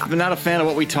I'm not a fan of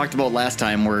what we talked about last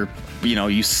time where,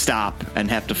 you stop and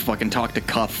have to fucking talk to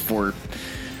Cuff for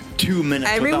 2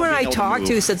 minutes. everyone without I being able talk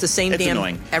to move. says the same It's damn.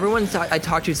 annoying. Everyone I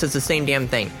talk to says the same damn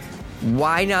thing.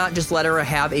 Why not just let her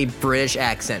have a British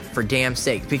accent, for damn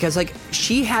sake? Because like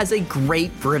she has a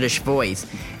great British voice,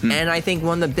 and I think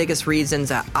one of the biggest reasons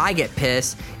that I get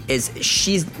pissed is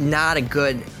she's not a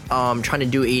good trying to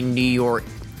do a New York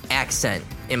accent,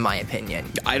 in my opinion.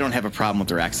 I don't have a problem with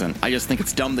their accent. I just think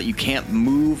it's dumb that you can't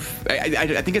move.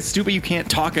 I think it's stupid you can't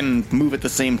talk and move at the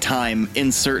same time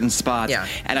in certain spots. Yeah.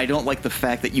 And I don't like the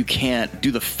fact that you can't do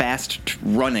the fast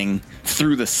running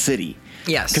through the city.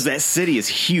 Yes. Because that city is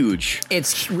huge.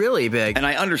 It's really big. And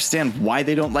I understand why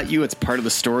they don't let you. It's part of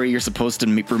the story. You're supposed to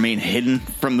remain hidden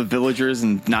from the villagers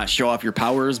and not show off your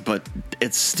powers, but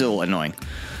it's still annoying.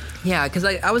 Yeah, because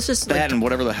I was just That like, and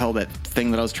whatever the hell that thing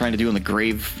that I was trying to do in the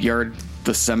graveyard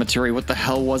the cemetery. What the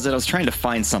hell was it? I was trying to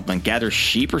find something. Gather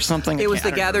sheep or something? It was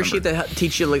the gather sheep that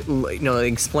teach you,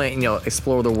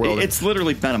 explore the world. It's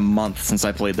literally been a month since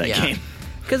I played that game.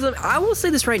 Because I will say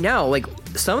this right now, like,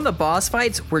 some of the boss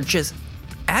fights were just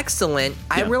excellent. Yeah.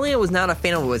 I really was not a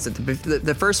fan of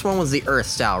the first one was the Earth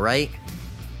style, right?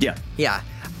 Yeah. Yeah.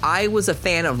 I was a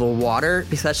fan of the water,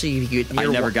 especially if you get near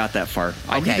I never got that far.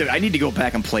 Okay. I need to go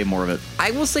back and play more of it.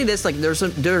 I will say this, like,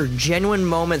 there are genuine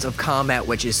moments of combat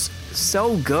which is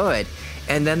so good,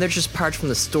 and then there's just parts from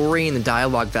the story and the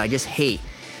dialogue that I just hate.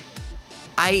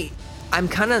 I'm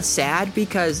kind of sad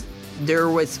because there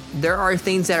are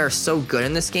things that are so good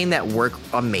in this game that work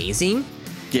amazing.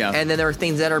 Yeah. And then there are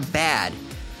things that are bad.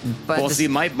 But see,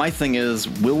 my thing is,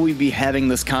 will we be having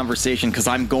this conversation? Because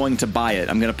I'm going to buy it.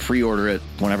 I'm going to pre-order it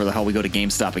whenever the hell we go to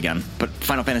GameStop again. But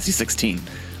Final Fantasy 16.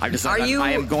 I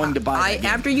am going to buy it.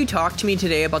 After you talked to me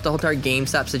today about the whole entire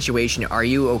GameStop situation, are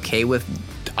you okay with...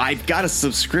 I've got a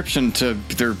subscription to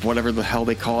their whatever the hell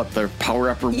they call it, their Power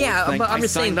Up Rewards thing. But I'm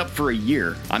just saying, signed up for a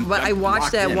year. I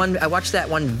watched that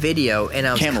one video, and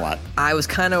I was Camelot. I was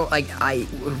kind of like,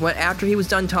 after he was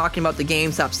done talking about the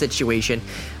GameStop situation,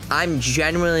 I'm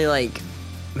genuinely like,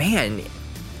 man,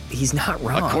 he's not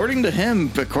wrong. According to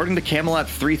Camelot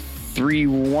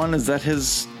 331, is that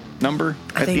his number?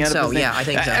 I think so. Yeah, I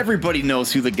think so. Everybody knows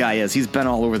who the guy is. He's been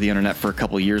all over the internet for a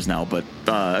couple of years now. But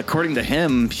according to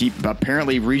him,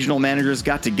 apparently regional managers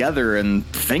got together and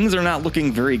things are not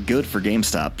looking very good for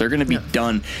GameStop. They're going to be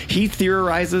done. He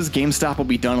theorizes GameStop will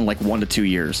be done in like 1 to 2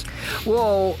 years.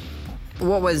 Well,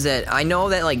 what was it? I know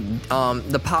that like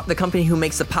the company who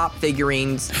makes the pop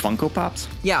figurines, Funko Pops.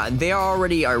 Yeah, they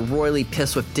already are royally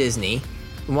pissed with Disney.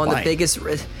 One of the biggest.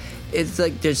 It's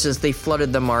like there's just they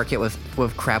flooded the market with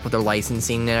crap with their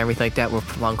licensing and everything like that with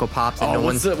Funko Pops.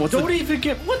 And even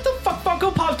get what the fuck.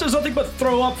 Funko Pops does nothing but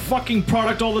throw up fucking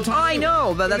product all the time. I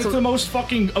know, but that's the most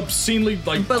fucking obscenely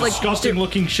disgusting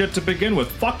looking shit to begin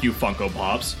with. Fuck you, Funko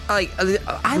Pops. I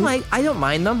don't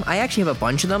mind them. I actually have a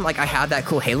bunch of them. Like I have that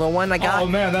cool Halo one I got. Oh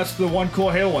man, that's the one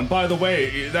cool Halo one. By the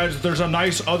way, there's a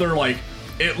nice other like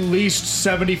at least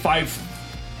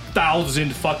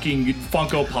 75,000 fucking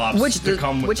Funko Pops which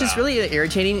is really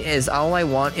irritating. Is all I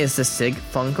want is the SIG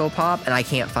Funko Pop, and I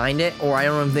can't find it, or I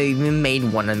don't know if they even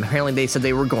made one. And apparently they said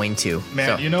they were going to.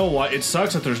 Man, you know what? It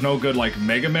sucks that there's no good like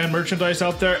Mega Man merchandise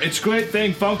out there. It's a great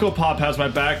thing Funko Pop has my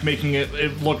back, making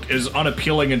it look as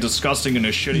unappealing and disgusting and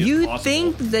as shitty as possible. You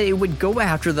think they would go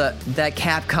after that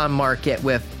Capcom market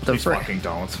with the fucking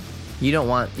don't. You don't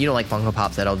like Funko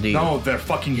Pops at all, do you? No, they're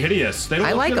fucking hideous. They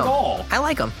don't look good at all. I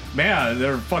like them. Man,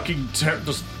 they're fucking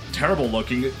just terrible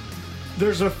looking.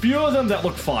 There's a few of them that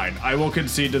look fine. I will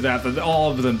concede to that all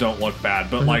of them don't look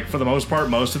bad. But like for the most part,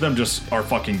 most of them just are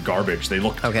fucking garbage. They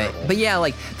look terrible. But yeah,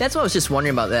 like that's what I was just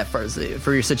wondering about that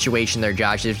for your situation there,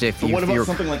 Josh. What about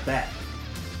something like that?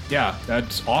 Yeah,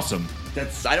 that's awesome.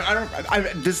 This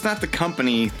is not the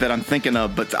company that I'm thinking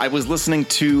of, but I was listening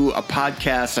to a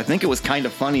podcast, I think it was Kind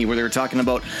of Funny, where they were talking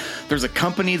about there's a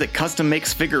company that custom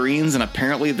makes figurines, and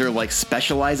apparently they're like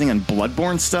specializing in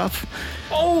Bloodborne stuff.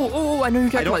 Oh, I know you're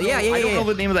talking about. Yeah. I don't know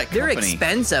the name of that company. They're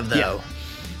expensive, though.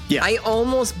 Yeah. I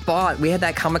almost bought, we had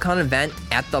that Comic-Con event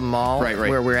at the mall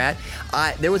where we're at.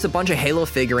 There was a bunch of Halo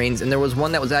figurines, and there was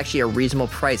one that was actually a reasonable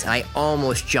price, and I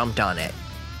almost jumped on it.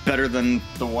 Better than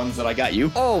the ones that I got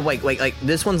you? Oh, like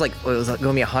this one's like, it was going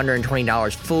to be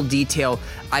 $120. Full detail.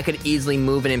 I could easily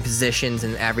move it in positions,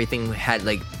 and everything had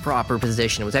like proper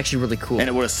position. It was actually really cool. And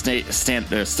it would have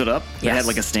stood up? Yes. It had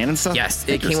like a stand and stuff? Yes.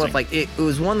 It came with like, it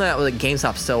was one that like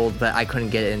GameStop sold, but I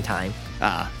couldn't get it in time.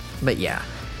 But yeah,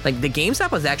 like the GameStop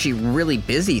was actually really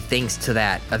busy thanks to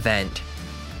that event.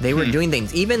 They were doing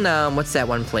things. Even, what's that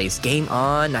one place? Game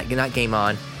On? Not Game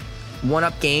On.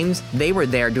 1UP Games, they were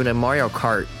there doing a Mario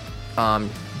Kart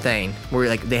thing where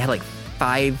like they had like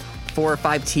 4 or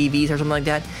 5 TVs or something like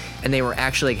that, and they were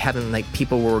actually like having like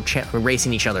people were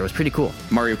racing each other. It was pretty cool.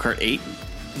 Mario Kart 8?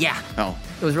 Yeah. Oh.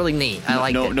 It was really neat. I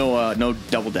liked it. No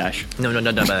Double Dash. No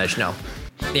Double Dash, no.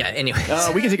 Yeah, anyways.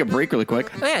 We can take a break really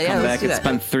quick. Oh, yeah, Come let's back. do that. It's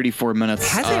been 34 minutes.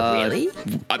 Has it really?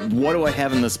 What do I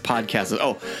have in this podcast?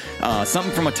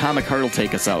 Something from Atomic Heart will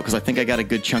take us out, because I think I got a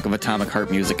good chunk of Atomic Heart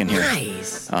music in here.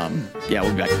 Nice. Yeah,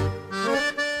 we'll be back.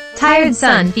 Tired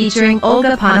Sun featuring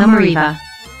Olga Ponomareва.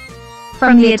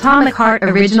 From the Atomic Heart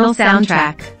original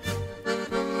soundtrack.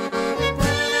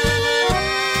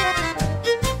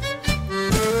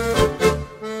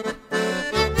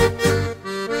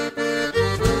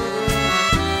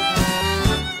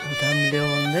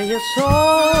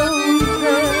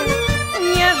 Солнце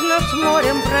нежно с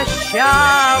морем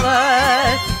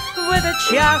прощалось. В этот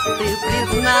час ты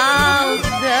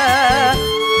признался,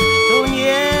 что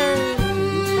не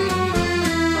любишь.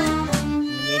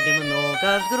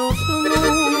 нас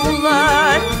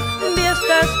грустнула, без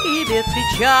тоски, без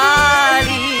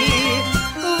печали.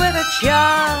 В этот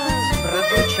час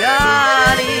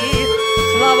прозвучали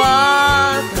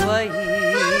слова твои.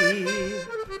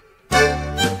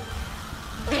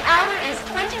 The hour is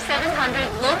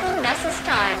 2700 local Nessus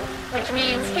time, which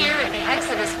means here at the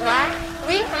Exodus Black,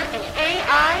 we put the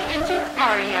AI into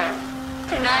Aria.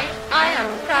 Tonight, I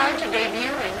am proud to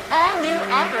debut an all-new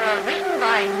opera written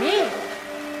by me.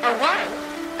 A one,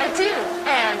 a two,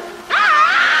 and...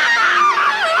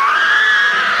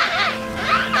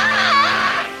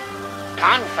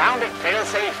 Confound it,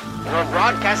 failsafe. You're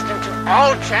broadcasting to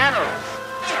all channels.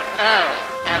 Oh,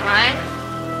 am I?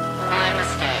 My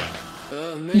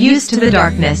mistake. Used to the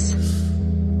Darkness.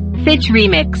 Fitch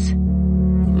Remix.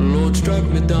 Lord struck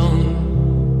me down.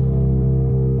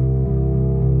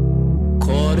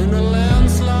 Caught in a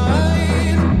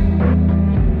landslide.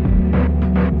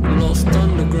 Lost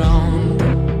underground.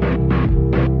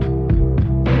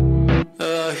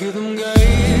 I hear them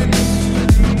gates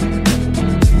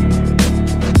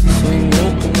swing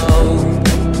open out.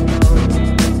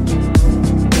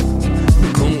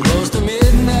 Come close to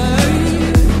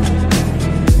midnight.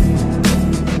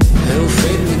 Hell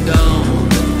fade me down.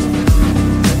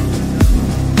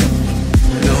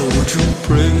 Now would you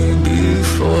pray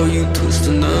before you twist a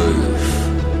knife?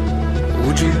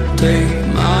 Would you take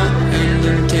my hand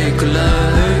and take a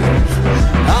life?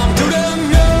 I'm too damn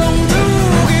young to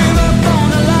give up on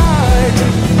the light.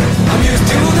 I'm used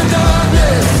to the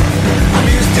darkness. I'm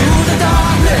used to the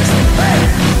darkness. Hey!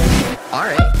 All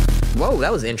right. Whoa,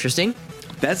 that was interesting.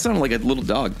 That sounded like a little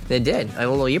dog. It did. A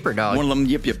little yipper dog. One of them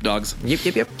yip yip dogs. Yip,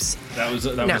 yip, yips. That was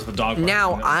the dog.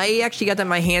 Now, I actually got that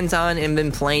my hands on and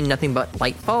been playing nothing but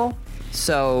Lightfall.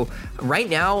 So, right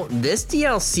now, this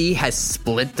DLC has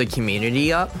split the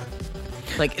community up.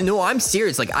 Like, no, I'm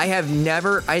serious. Like, I have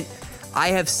never... I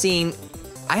have seen...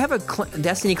 I have a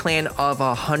Destiny clan of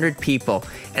 100 people,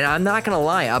 and I'm not gonna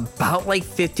lie, about like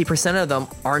 50% of them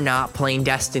are not playing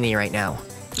Destiny right now,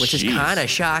 which is Jeez. kind of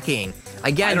shocking.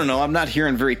 Again, I don't know. I'm not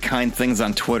hearing very kind things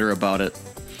on Twitter about it.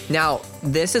 now,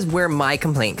 this is where my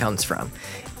complaint comes from.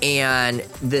 And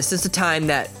this is the time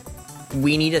that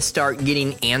we need to start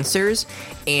getting answers.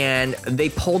 And they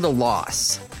pulled a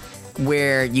loss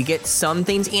where you get some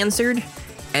things answered,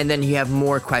 and then you have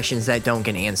more questions that don't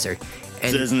get answered.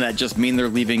 And So doesn't that just mean they're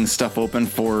leaving stuff open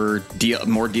for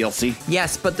more DLC?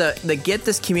 yes, but the get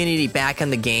this community back in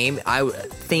the game,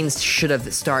 things should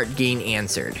have started getting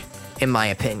answered, in my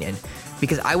opinion.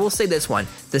 Because I will say this one,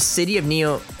 the city of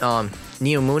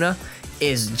Neomuna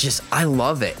is just, I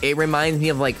love it. It reminds me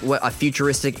of like what a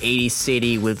futuristic 80s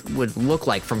city would look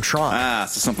like from Tron. Ah,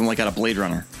 so something like out of Blade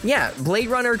Runner. Yeah, Blade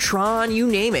Runner, Tron, you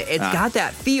name it. It's got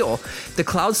that feel. The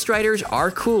Cloud Striders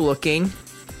are cool looking.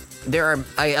 There are.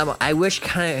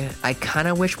 I kind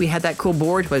of wish we had that cool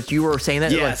board, but you were saying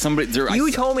that. Yeah, like, somebody.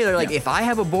 You told me they're like, if I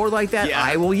have a board like that,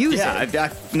 I will use it.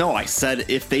 I said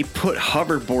if they put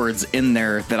hoverboards in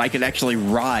there that I could actually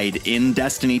ride in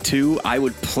Destiny 2, I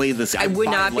would play this. I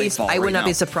would not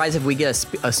be surprised if we get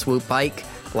a swoop bike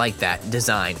like that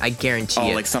design. I guarantee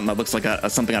it. Oh, like something that looks like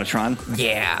something out of Tron.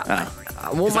 Yeah.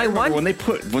 Well, when they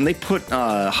put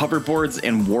hoverboards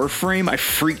in Warframe, I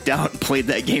freaked out and played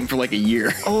that game for like a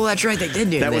year. Oh, that's right, they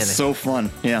did do that. That was so fun.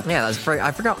 Yeah. Yeah,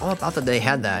 I forgot all about that they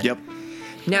had that. Yep.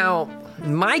 Now,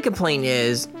 my complaint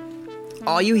is,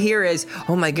 all you hear is,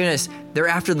 oh my goodness, they're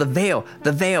after the veil,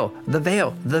 the veil, the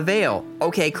veil, the veil.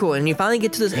 Okay, cool. And you finally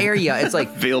get to this area, it's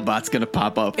like Veilbot's gonna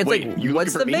pop up. It's Wait, like, you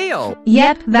what's the looking for me? veil?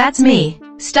 Yep, that's me.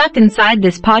 Stuck inside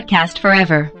this podcast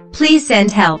forever. Please send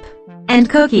help. And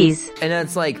cookies. And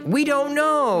it's like, we don't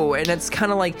know. And it's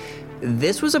kind of like,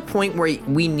 this was a point where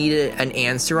we needed an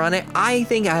answer on it. I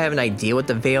think I have an idea what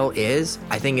the veil is.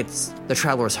 I think it's the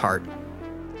Traveler's Heart.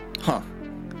 Huh.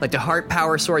 Like the heart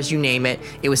power source, you name it,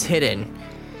 it was hidden.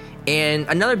 And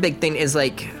another big thing is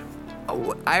like,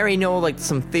 I already know like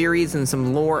some theories and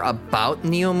some lore about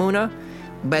Neomuna,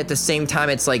 but at the same time,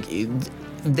 it's like,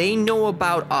 they know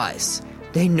about us.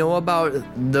 They know about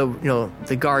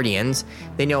the Guardians.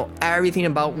 They know everything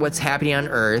about what's happening on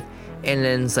Earth. And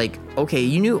then it's like, okay,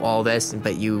 you knew all this,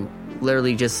 but you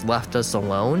literally just left us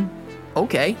alone?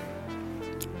 Okay.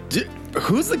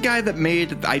 Who's the guy that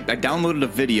made... I downloaded a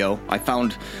video. I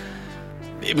found...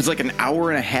 It was like an hour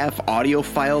and a half audio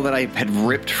file that I had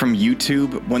ripped from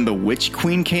YouTube when The Witch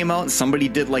Queen came out. Somebody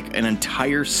did like an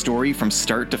entire story from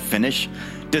start to finish.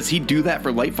 Does he do that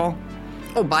for Lightfall?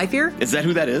 Oh, Bifear? Is that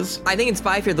who that is? I think it's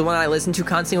Bifear, the one I listen to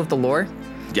constantly with the lore.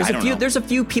 Yeah, I don't know. There's a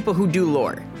few people who do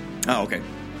lore. Oh, okay.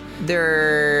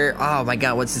 Oh my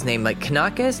god, what's his name? Like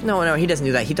Kanakas? No, he doesn't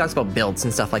do that. He talks about builds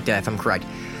and stuff like that, if I'm correct.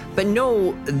 But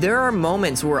no, there are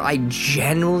moments where I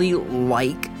genuinely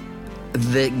like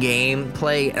the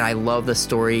gameplay and I love the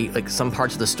story, like some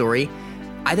parts of the story.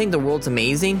 I think the world's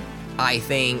amazing. I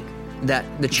think that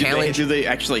the challenge... Do they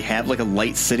actually have like a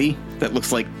light city that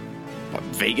looks like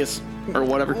Vegas or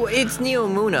whatever? Well, it's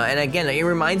Neomuna, and again, it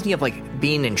reminds me of like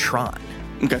being in Tron.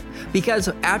 Okay. Because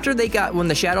when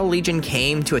the Shadow Legion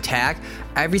came to attack,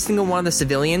 every single one of the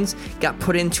civilians got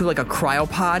put into like a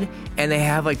cryopod, and they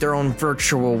have like their own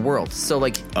virtual world. So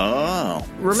like,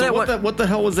 remember that what the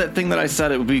hell was that thing that I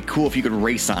said it would be cool if you could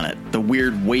race on it? The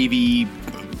weird wavy,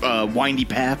 windy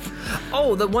path.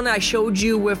 Oh, the one I showed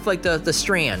you with like the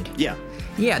strand.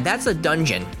 Yeah, that's a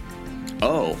dungeon.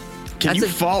 Oh. Can you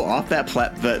fall off that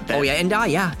Oh yeah, and die.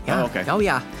 Yeah. Oh, okay. Oh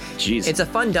yeah. Jeez. It's a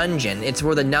fun dungeon. It's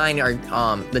where the nine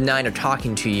are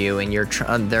talking to you,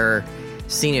 and they're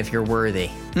seeing if you're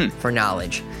worthy for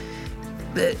knowledge.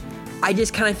 But I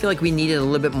just kind of feel like we needed a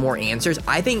little bit more answers.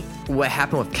 I think what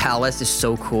happened with Callus is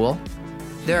so cool.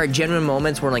 There are genuine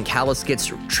moments where like Callus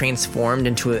gets transformed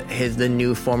into the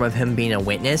new form of him being a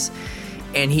witness,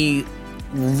 and he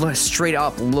straight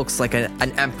up looks like an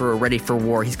emperor ready for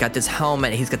war. He's got this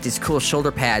helmet, he's got these cool shoulder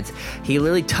pads. He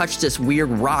literally touched this weird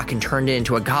rock and turned it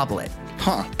into a goblet.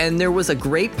 And there was a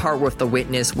great part with the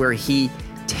witness where he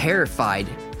terrified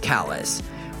Callus,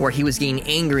 where he was getting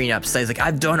angry and upset. He's like,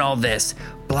 I've done all this,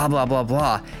 blah, blah, blah,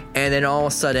 blah. And then all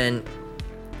of a sudden,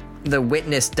 the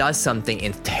witness does something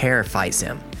and terrifies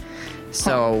him.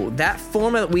 So that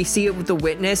form that we see it with the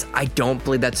witness, I don't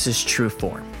believe that's his true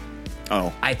form.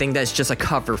 Oh. I think that's just a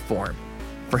cover form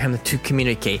for him to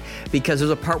communicate. Because there's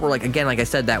a part where, like, again, like I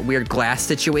said, that weird glass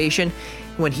situation,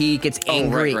 when he gets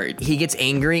angry, right. He gets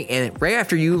angry, and right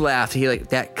after you laughed,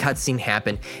 that cutscene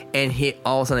happened, and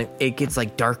all of a sudden it gets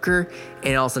like darker,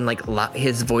 and all of a sudden like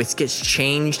his voice gets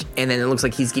changed, and then it looks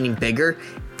like he's getting bigger,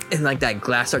 and like that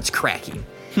glass starts cracking,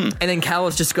 and then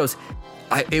Callus just goes,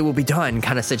 "It will be done,"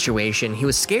 kind of situation. He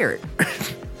was scared.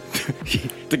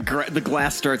 The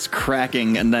glass starts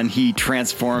cracking, and then he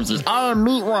transforms as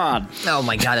Meat Rod. Oh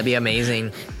my god, that'd be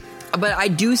amazing. But I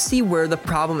do see where the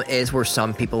problem is, where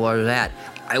some people are at.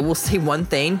 I will say one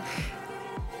thing.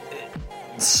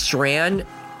 Strand,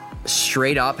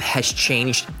 straight up, has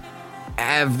changed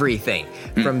everything.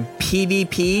 From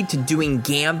PvP to doing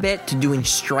Gambit to doing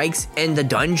strikes in the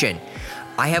dungeon.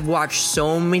 I have watched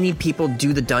so many people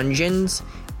do the dungeons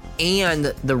and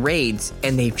the raids,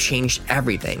 and they've changed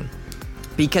everything.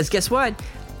 Because guess what?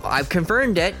 I've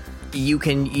confirmed it. You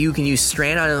can use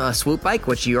Strand on a swoop bike,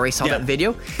 which you already saw that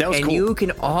video. That was cool. You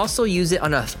can also use it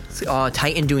on a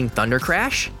Titan doing Thunder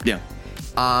Crash. Yeah.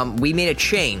 We made a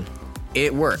chain.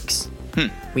 It works.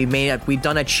 We've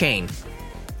done a chain.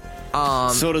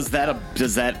 So does that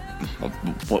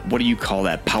what do you call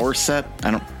that? Power set?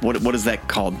 What is that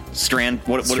called? Strand?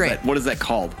 What is that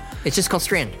called? It's just called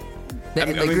Strand.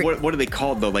 What are they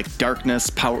called though? Like darkness,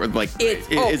 power, like it's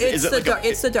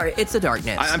the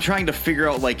darkness. I'm trying to figure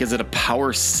out, like, is it a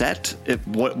power set?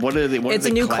 What are they? It's a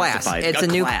new class. It's a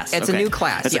new class.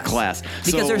 It's a class.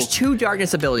 Because there's two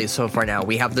darkness abilities so far now.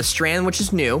 We have the Strand, which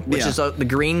is new, which is the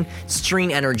green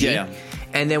string energy,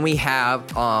 and then we have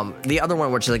the other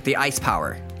one, which is like the ice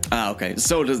power. Okay.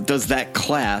 So does that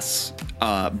class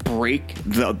break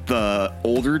the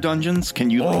older dungeons? Can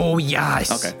you? Oh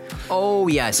yes. Okay. Oh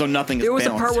yes. So nothing is There was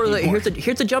a balanced part where anymore.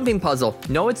 here's a jumping puzzle.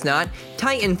 No, it's not.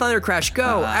 Titan Thunder Crash,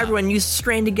 go! Everyone use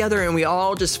Strand together, and we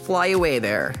all just fly away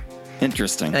there.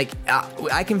 Interesting. Like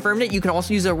I confirmed it. You can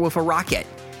also use it with a rocket.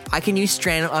 I can use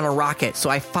Strand on a rocket. So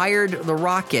I fired the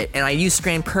rocket, and I used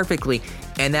Strand perfectly,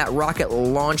 and that rocket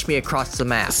launched me across the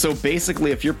map. So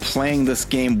basically, if you're playing this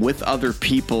game with other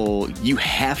people, you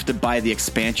have to buy the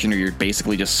expansion, or you're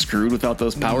basically just screwed without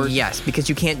those powers? Yes, because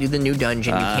you can't do the new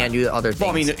dungeon. You can't do the other things.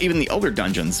 Well, I mean, even the older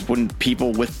dungeons, wouldn't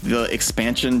people with the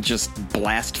expansion just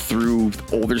blast through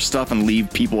older stuff and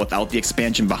leave people without the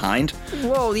expansion behind?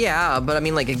 Well, yeah, but I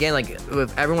mean, like, again, like,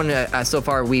 with everyone so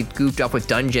far we've goofed up with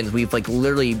dungeons, we've, like,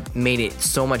 literally made it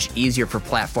so much easier for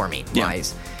platforming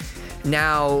wise.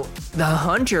 Now, the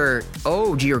Hunter,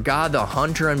 oh dear God, the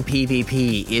Hunter on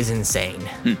PvP is insane.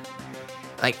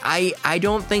 Like, I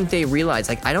don't think they realize,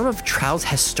 like, I don't know if Trials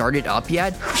has started up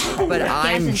yet, but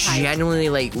I'm genuinely,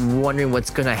 like, wondering what's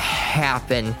gonna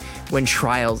happen when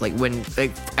Trials, like, when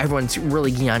everyone's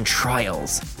really getting on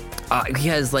Trials.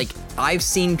 Because, like, I've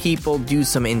seen people do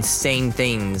some insane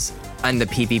things on the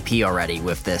PvP already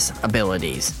with this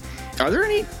abilities. Are there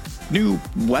any new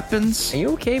weapons? Are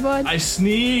you okay, bud? I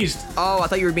sneezed. Oh, I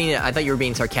thought you were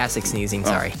being sarcastic sneezing.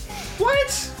 Sorry.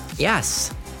 What?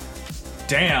 Yes.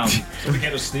 Damn. We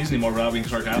can't just sneeze anymore without being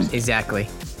sarcastic. Exactly.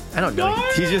 I don't know.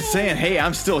 He's just saying, "Hey,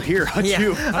 I'm still here.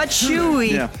 Achoo. Achoo.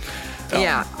 Yeah.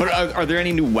 Yeah. But are there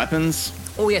any new weapons?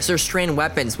 Oh, yes, there's strand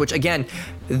weapons, which, again,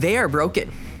 they are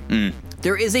broken.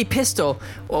 There is a pistol,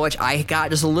 which I got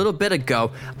just a little bit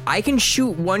ago. I can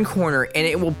shoot one corner, and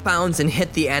it will bounce and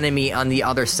hit the enemy on the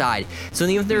other side. So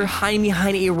even if they're hiding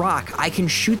behind a rock, I can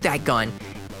shoot that gun,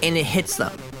 and it hits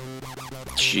them.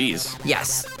 Jeez.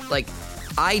 Yes. Like,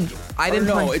 I've been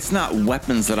No, playing... it's not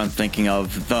weapons that I'm thinking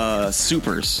of. The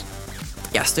supers.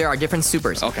 Yes, there are different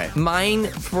supers. Okay. Mine,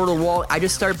 for the wall, I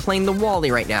just started playing the Wally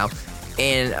right now,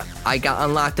 and I got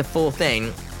unlocked the full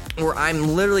thing, where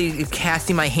I'm literally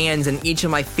casting my hands and each of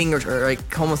my fingers are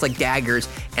like almost like daggers,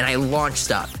 and I launch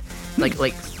stuff.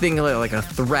 Like think of it like a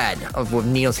thread of with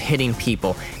needles hitting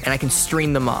people, and I can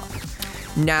string them up.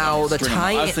 Now the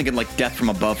tie... I was thinking like Death from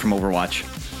Above from Overwatch.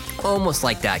 Almost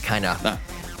like that, kind of.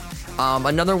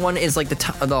 Another one is like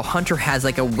the hunter has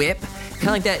like a whip, kind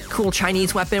of like that cool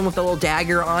Chinese weapon with a little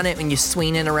dagger on it, and you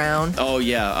swing it around. Oh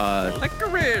yeah.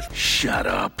 Shut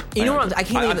up. You know what?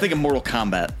 I'm thinking Mortal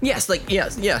Kombat. Yes,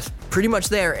 yes, pretty much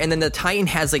there. And then the Titan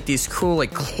has like these cool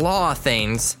like claw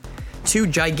things, 2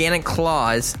 gigantic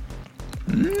claws,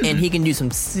 and he can do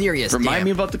some serious Remind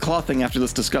me about the claw thing after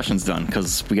this discussion's done,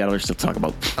 because we got other stuff to talk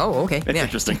about. Oh, okay. It's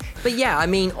interesting. But yeah, I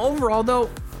mean, overall though,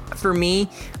 for me,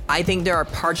 I think there are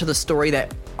parts of the story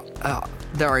that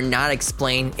are not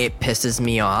explained. It pisses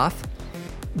me off.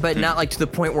 But not like to the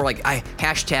point where like I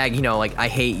hashtag, like I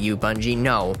hate you, Bungie.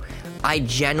 No, I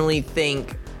genuinely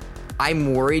think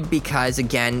I'm worried because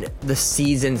again, the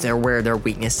seasons are where their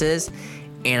weaknesses,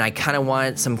 and I kind of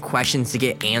wanted some questions to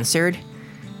get answered.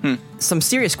 Some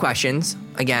serious questions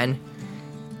again,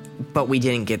 but we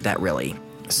didn't get that really.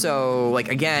 So like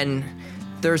again,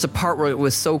 there's a part where it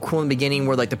was so cool in the beginning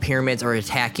where like the pyramids are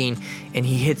attacking and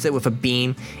he hits it with a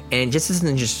beam, and it just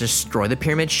doesn't just destroy the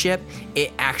pyramid ship.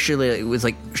 It actually was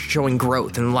like showing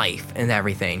growth and life and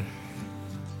everything.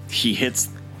 He hits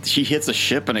a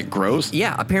ship and it grows?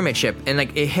 Yeah, a pyramid ship, and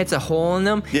like it hits a hole in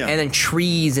them, and then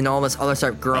trees and all this other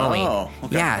start growing. Oh,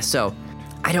 okay. Yeah, so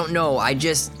I don't know.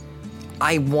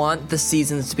 I want the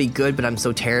seasons to be good, but I'm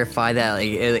so terrified that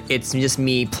like, it's just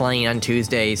me playing on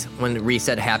Tuesdays when the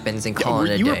reset happens and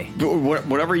calling it a day.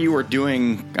 Whatever you were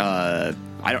doing, I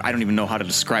don't even know how to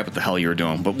describe what the hell you were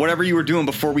doing, but whatever you were doing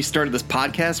before we started this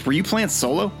podcast, were you playing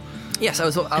solo? Yes, I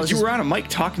was. You were on a mic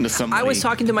talking to somebody. I was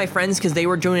talking to my friends because they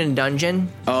were doing a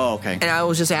dungeon. Oh, okay. And I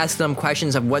was just asking them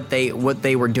questions of what they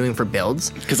were doing for builds.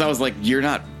 Because I was like,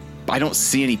 I don't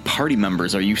see any party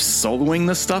members. Are you soloing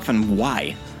this stuff, and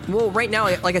why? Well, right now,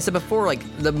 like I said before, like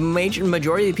the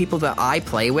majority of the people that I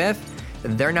play with,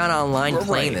 they're not online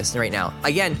playing this right now.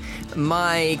 Again,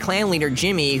 my clan leader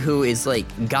Jimmy, who is like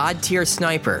god tier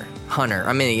sniper hunter.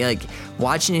 I mean, like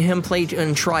watching him play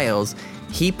in trials,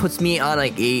 he puts me on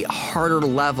like a harder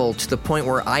level to the point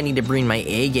where I need to bring my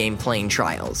A game playing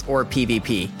trials or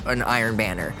PvP, an Iron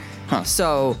Banner.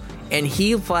 So, and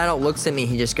he flat out looks at me.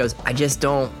 He just goes, "I just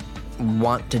don't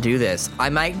want to do this. I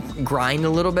might grind a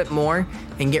little bit more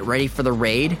and get ready for the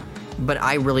raid, but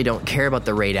I really don't care about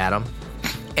the raid, Adam."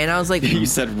 And I was like, you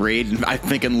said raid, and I'm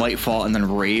thinking Lightfall and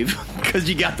then rave because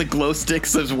you got the glow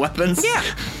sticks as weapons. Yeah.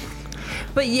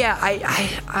 But yeah,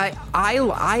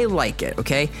 I like it.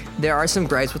 Okay, there are some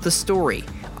gripes with the story.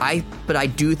 But I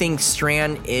do think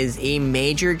Strand is a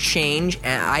major change,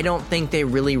 and I don't think they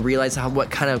really realize what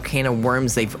kind of can of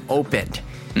worms they've opened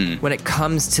when it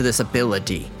comes to this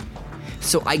ability.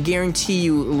 So I guarantee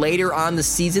you, later on the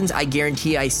seasons, I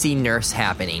guarantee I see nerfs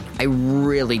happening. I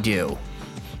really do.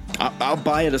 I'll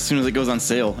buy it as soon as it goes on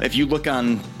sale. If you look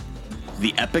on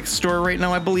the Epic store right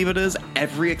now, I believe it is,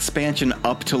 every expansion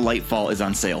up to Lightfall is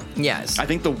on sale. Yes. I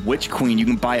think the Witch Queen, you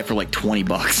can buy it for like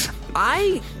 $20.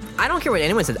 I don't care what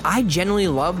anyone says. I genuinely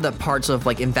love the parts of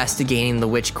like investigating the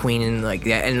Witch Queen and like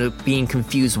that, and being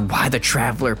confused why the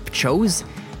Traveler chose,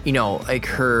 like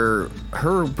her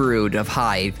brood of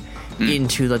Hive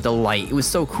into the light. It was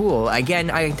so cool.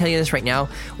 Again, I can tell you this right now,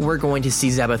 we're going to see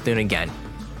Zebethune again.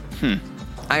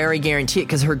 I already guarantee it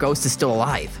because her ghost is still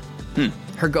alive.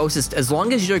 Her ghost is as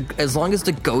long as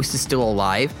the ghost is still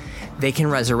alive, they can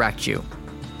resurrect you.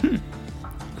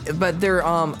 But there,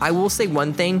 I will say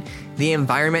one thing: the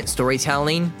environment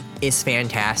storytelling is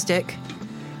fantastic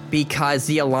because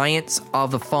the Alliance of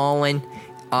the Fallen,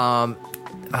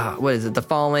 the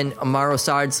Fallen,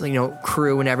 Marosard's,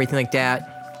 crew and everything like that,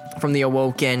 from the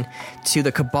Awoken to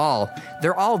the Cabal,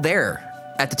 they're all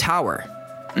there at the tower.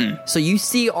 So you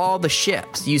see all the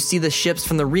ships. You see the ships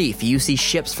from the Reef. You see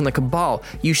ships from the Cabal.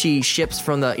 You see ships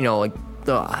from the,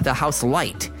 the House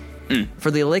Light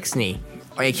for the Elixni.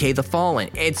 aka The Fallen.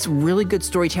 It's really good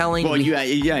storytelling. Well,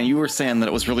 you were saying that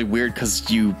it was really weird because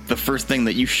the first thing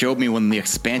that you showed me when the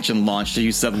expansion launched,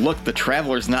 you said, look, the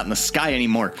Traveler's not in the sky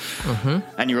anymore. Mm-hmm.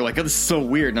 And you were like, oh, this is so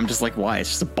weird. And I'm just like, why? It's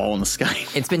just a ball in the sky.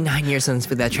 It's been 9 years since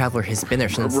that Traveler has been there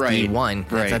since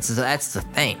D1. Right. That's the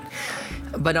thing.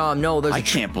 But no, I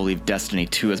can't believe Destiny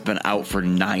 2 has been out for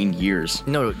 9 years.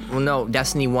 No,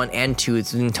 Destiny 1 and 2,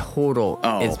 it's in total,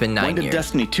 it's been 9 years. When did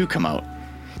Destiny 2 come out?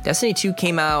 Destiny 2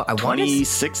 came out,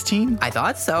 2016? I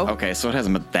thought so. Okay, so it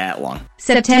hasn't been that long.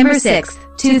 September 6th,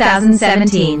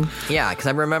 2017. Yeah, because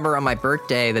I remember on my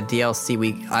birthday, the DLC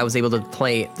week, I was able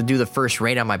to do the first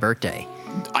raid on my birthday.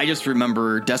 I just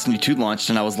remember Destiny 2 launched,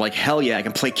 and I was like, hell yeah, I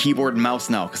can play keyboard and mouse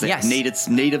now, because it's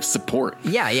native support.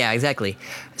 Yeah, exactly.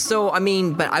 So, I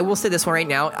mean, but I will say this one right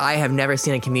now, I have never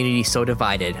seen a community so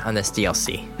divided on this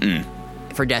DLC.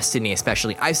 For Destiny,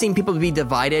 especially. I've seen people be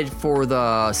divided for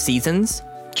the seasons.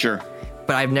 Sure.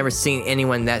 But I've never seen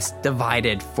anyone that's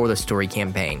divided for the story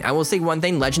campaign. I will say one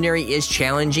thing, Legendary is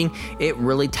challenging. It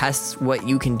really tests what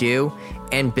you can do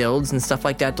and builds and stuff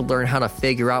like that to learn how to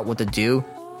figure out what to do.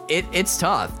 It's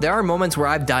tough. There are moments where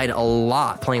I've died a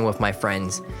lot playing with my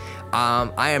friends.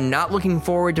 I am not looking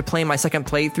forward to playing my second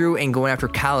playthrough and going after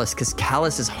Callus, because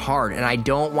Callus is hard, and I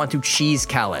don't want to cheese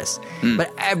Callus.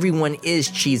 But everyone is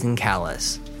cheesing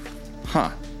Callus.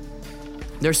 Huh.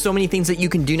 There's so many things that you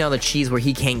can do now to cheese where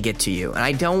he can't get to you, and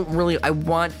I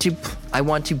want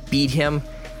to beat him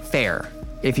fair,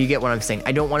 if you get what I'm saying.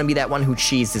 I don't want to be that one who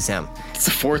cheeses him. It's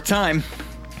the fourth time.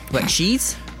 What,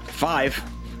 cheese? 5.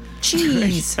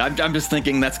 Cheese. I'm just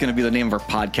thinking that's going to be the name of our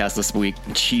podcast this week.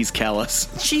 Cheese Callus.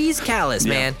 Cheese Callus,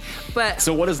 man. But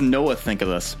so what does Noah think of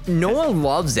this? Noah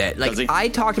loves it. Like, I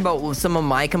talked about some of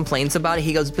my complaints about it.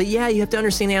 He goes, but yeah, you have to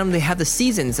understand they have the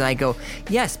seasons. And I go,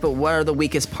 yes, but what are the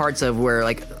weakest parts of where,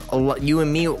 like, you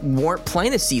and me weren't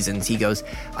playing the seasons? He goes,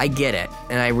 I get it.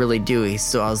 And I really do.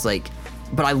 So I was like,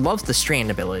 but I love the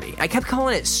Strand ability. I kept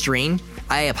calling it String.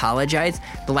 I apologize.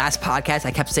 The last podcast,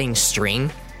 I kept saying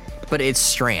String. But it's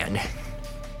Strand.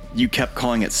 You kept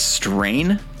calling it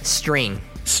Strain? String.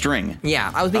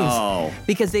 Yeah, I was being...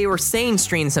 because they were saying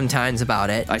Strain sometimes about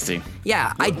it. I see.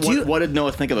 Yeah, What did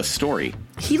Noah think of the story?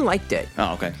 He liked it.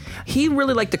 Oh, okay. He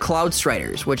really liked the Cloud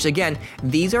Striders, which, again,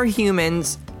 these are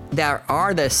humans that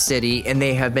are the city, and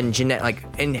they have been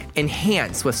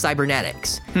enhanced with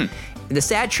cybernetics. The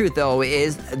sad truth, though,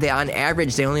 is that on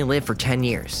average, they only live for 10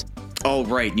 years. Oh,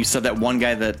 right. You said that one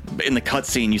guy that in the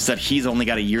cutscene, you said he's only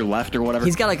got a year left or whatever?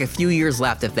 He's got like a few years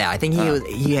left of that. I think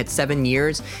he had 7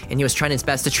 years, and he was trying his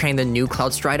best to train the new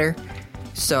Cloud Strider.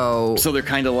 So they're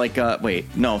kind of like, So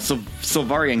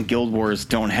Sylvaria and Guild Wars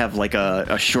don't have like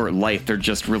a short life. They're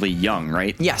just really young,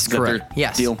 right? Yes, correct.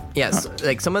 Yes. Deal? Yes. Huh.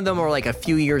 Like some of them are like a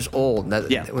few years old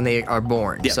when they are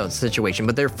born. Yeah. So it's a situation,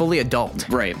 but they're fully adult.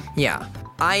 Right. Yeah.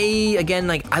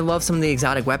 I love some of the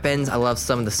exotic weapons. I love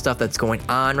some of the stuff that's going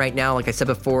on right now. Like I said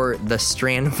before, the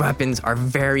Strand weapons are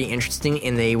very interesting,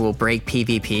 and they will break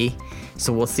PvP.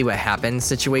 So we'll see what happens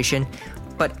situation.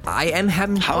 But I am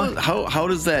having fun. How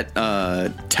does that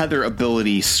tether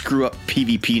ability screw up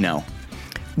PvP now?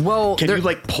 Well, can you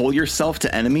like pull yourself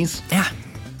to enemies? Yeah.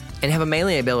 And have a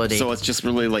melee ability. So it's just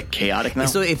really like chaotic now?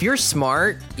 So if you're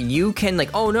smart, you can like,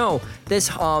 oh no, this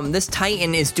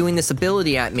Titan is doing this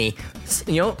ability at me.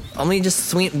 You know,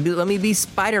 let me be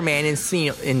Spider-Man and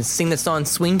sing the song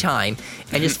Swing Time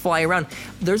and just fly around.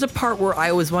 There's a part where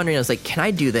I was wondering, I was like, can I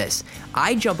do this?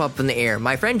 I jump up in the air,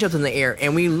 my friend jumps in the air,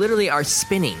 and we literally are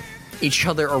spinning each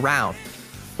other around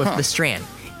with the Strand.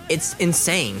 It's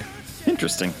insane.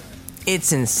 Interesting.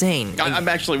 It's insane. I'm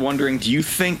actually wondering, do you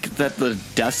think that the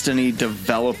Destiny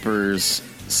developers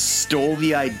stole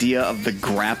the idea of the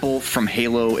grapple from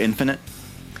Halo Infinite?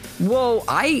 Well,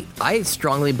 I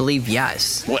strongly believe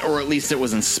yes. Or at least it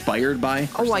was inspired by?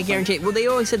 Oh, I guarantee it. Well, they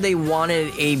always said they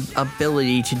wanted a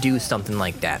ability to do something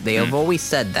like that. They have always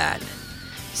said that.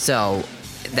 So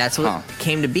that's what it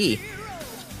came to be.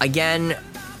 Again,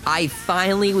 I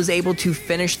finally was able to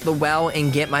finish the well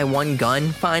and get my one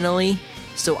gun finally.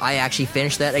 So I actually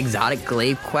finished that exotic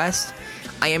glaive quest.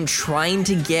 I am trying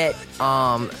to get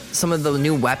some of the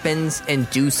new weapons and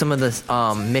do some of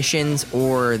the missions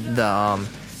or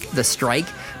the strike,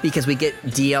 because we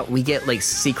get like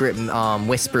secret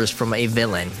whispers from a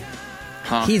villain.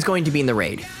 He's going to be in the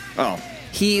raid. Oh.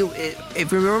 If you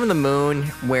remember the moon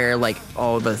where like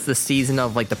the season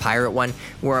of like the pirate one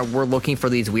where we're looking for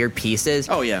these weird pieces.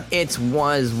 Oh yeah. It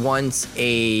was once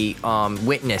a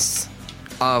witness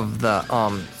of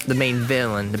the main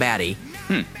villain, the baddie.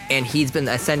 And he's been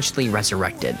essentially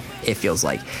resurrected, it feels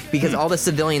like. Because all the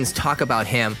civilians talk about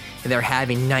him, and they're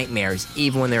having nightmares,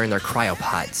 even when they're in their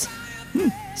cryopods.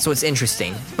 So it's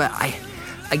interesting. But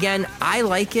Again, I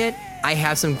like it. I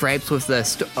have some gripes with the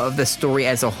story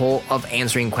as a whole of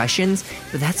answering questions,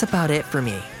 but that's about it for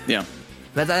me. Yeah.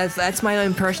 That's my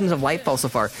impressions of Lightfall so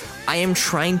far. I am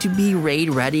trying to be raid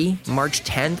ready March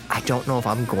 10th. I don't know if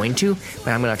I'm going to, but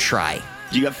I'm going to try.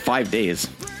 You got 5 days.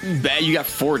 You got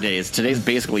 4 days. Today's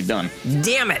basically done.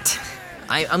 Damn it!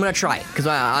 I'm going to try, because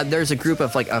there's a group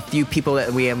of like a few people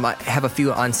that we have a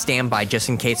few on standby just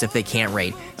in case if they can't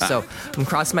raid. So I'm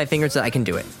crossing my fingers that I can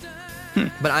do it.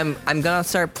 But I'm gonna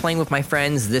start playing with my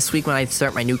friends this week when I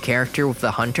start my new character with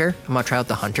the Hunter. I'm gonna try out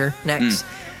the Hunter next.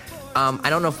 I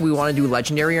don't know if we want to do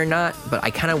Legendary or not, but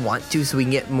I kind of want to so we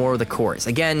can get more of the cores.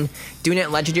 Again, doing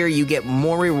it Legendary, you get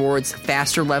more rewards,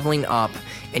 faster leveling up,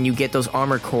 and you get those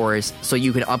armor cores so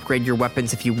you can upgrade your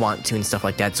weapons if you want to and stuff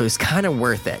like that. So it's kind of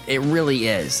worth it. It really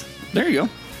is. There you go.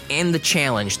 And the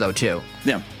challenge, though, too.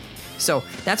 Yeah. So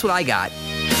that's what I got.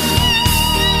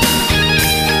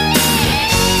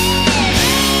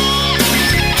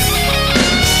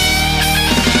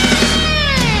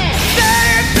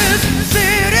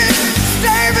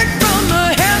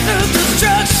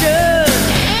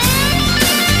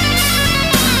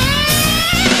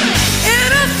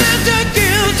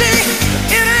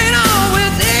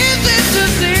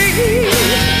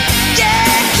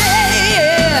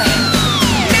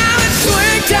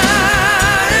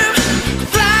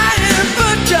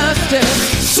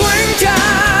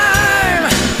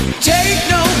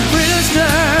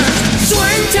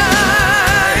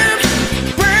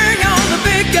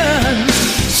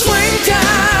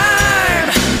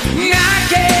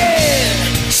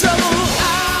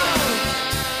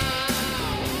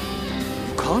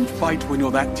 When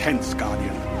you're that tense,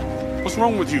 Guardian. What's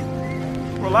wrong with you?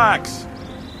 Relax.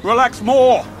 Relax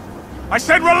more. I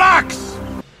said relax!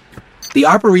 The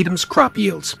Arboretum's crop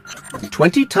yields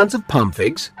 20 tons of palm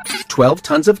figs, 12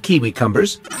 tons of kiwi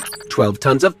cumbers, 12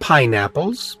 tons of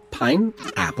pineapples.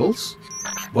 Pineapples?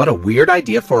 What a weird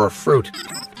idea for a fruit.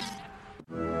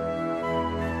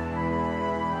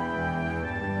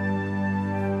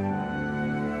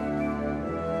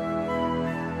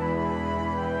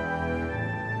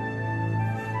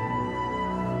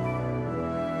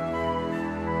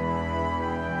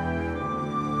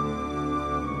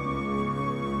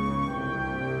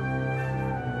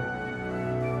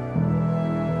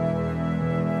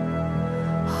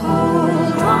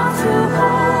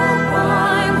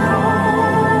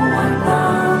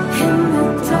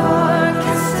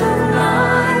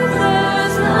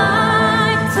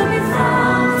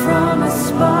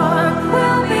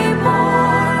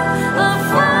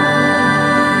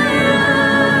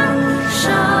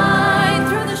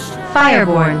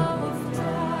 Fireborn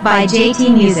by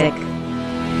JT Music.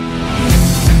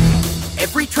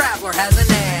 Every traveler has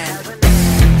an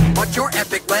end, but your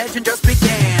epic legend just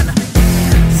began.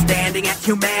 Standing at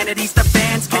humanity's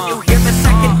defense, can you hear the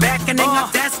second beckoning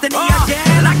of destiny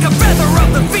again? Like a feather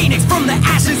of the phoenix from the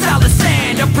ashes out of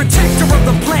sand, a protector of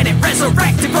the planet,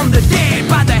 resurrected from the dead.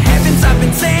 By the heavens I've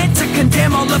been sent to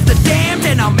condemn all of the damned,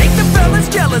 and I'll make the fellas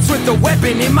jealous with the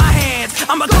weapon in my hands.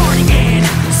 I'm a guardian,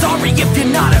 sorry if you're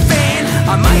not a fan.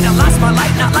 I might have lost my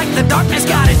light, not like the darkness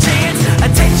got a chance.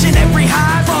 Attention every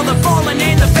hive, all the fallen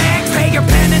and the bags. Pay your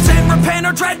penance and repent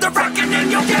or dread the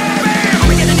reckoning you'll get.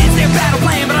 We get an instant battle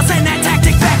plan, but I'll send that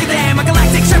tactic back at them. A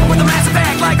galactic ship with a massive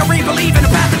act, like a re-believe in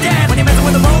a path of death. When you're messing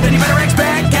with a mold, then you better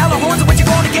expect Gallahorns are what you're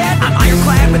going to get. I'm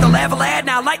ironclad with a level ad,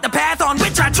 now light the path on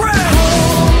which I tread.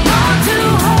 Hold on to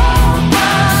hold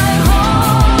my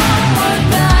homeward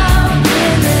bound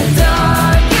in the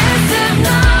darkest of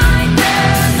night.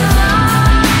 There's a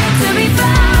light to be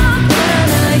found when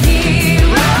a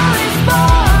hero is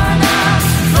born. I'm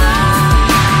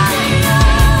flying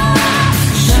up,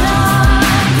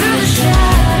 shine through the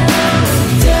shadow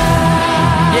of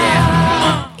death.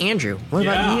 Yeah. Andrew, what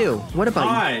about you? What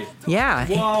about you? Yeah.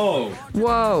 Whoa.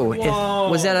 Whoa.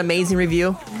 Was that an amazing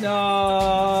review? Yeah.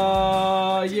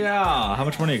 How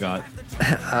much money you got?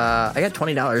 I got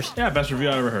 $20. Yeah, best review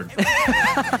I ever heard.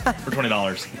 For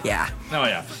 $20. Yeah. Oh,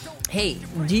 yeah. Hey,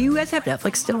 do you guys have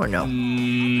Netflix still or no?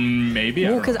 Maybe.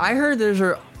 Well, because I heard there's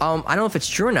a, I don't know if it's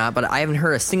true or not, but I haven't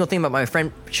heard a single thing about. My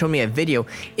friend showed me a video.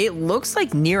 It looks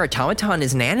like Nier Automaton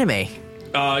is an anime.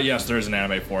 Yes, there is an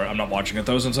anime for it. I'm not watching it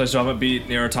though, since I still haven't beat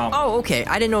Nier Automata. Oh, okay.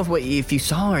 I didn't know if you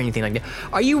saw or anything like that.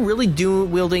 Are you really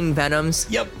dual-wielding Venoms?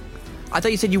 Yep. I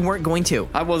thought you said you weren't going to.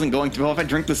 I wasn't going to. Well, if I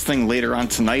drink this thing later on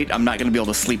tonight, I'm not going to be able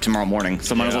to sleep tomorrow morning.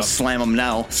 So I might as well slam them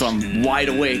now, so I'm wide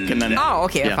awake. And then. Oh,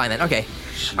 okay. Yeah. Fine then. Okay.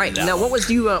 All right. Now, what was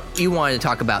you wanted to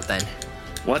talk about then?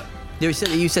 What? You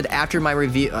said after my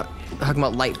review, talking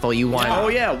about Lightfall, you wanted. Oh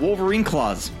yeah, Wolverine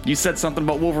Claws. You said something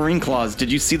about Wolverine Claws.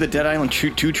 Did you see the Dead Island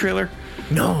 2 trailer?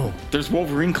 No. There's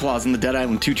Wolverine claws in the Dead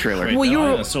Island 2 trailer. Wait, Well, Dead you were-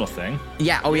 Island's still a thing.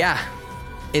 Yeah. Oh yeah.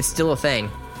 It's still a thing.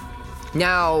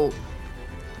 Now,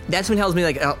 that's what tells me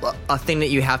like a thing that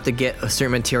you have to get a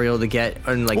certain material to get,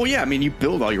 and like. Well, yeah, I mean, you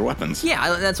build all your weapons.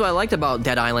 Yeah, that's what I liked about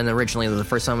Dead Island originally. The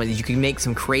first time is you could make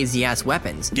some crazy ass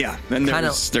weapons. Yeah, and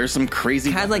there's some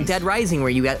crazy. Kind of like Dead Rising, where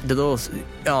you got the little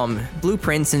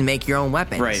blueprints and make your own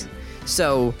weapons. Right.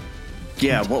 So.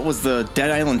 Yeah, what was the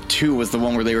Dead Island 2 was the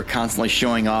one where they were constantly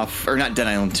showing off, or not Dead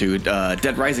Island 2,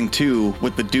 Dead Rising 2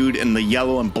 with the dude in the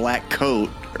yellow and black coat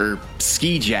or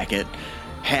ski jacket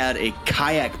had a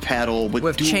kayak paddle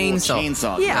with dual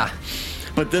chainsaws. Yeah.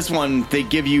 But this one, they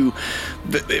give you,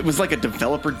 it was like a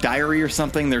developer diary or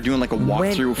something. They're doing like a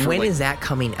walkthrough for when is that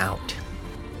coming out?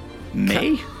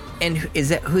 May? And who's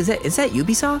that? Is that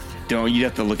Ubisoft? Don't, you'd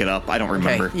have to look it up. I don't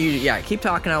remember. Okay, keep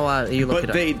talking while you look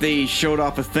it up. But they showed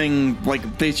off a thing,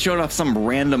 like they showed off some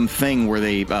random thing where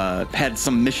they had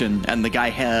some mission and the guy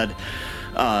had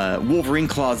Wolverine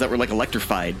claws that were like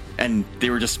electrified, and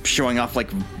they were just showing off like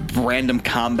random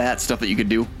combat stuff that you could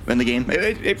do in the game.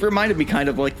 It reminded me kind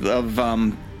of like of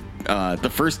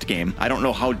the first game. I don't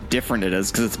know how different it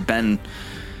is because it's been.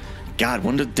 God,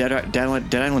 when did Dead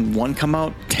Island 1 come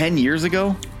out? 10 years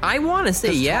ago? I want to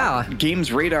say, yeah.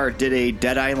 Games Radar did a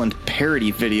Dead Island parody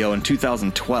video in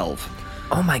 2012.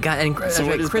 Oh my God, and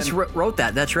Chris wrote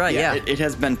that. That's right, yeah. It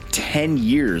has been 10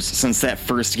 years since that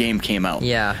first game came out.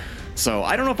 Yeah. So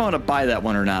I don't know if I want to buy that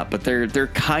one or not, but they're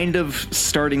kind of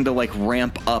starting to like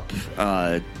ramp up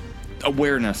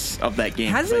awareness of that game.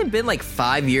 Hasn't it been like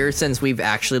 5 years since we've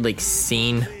actually like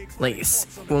seen... Like,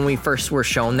 when we first were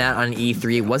shown that on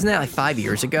E3, wasn't that like 5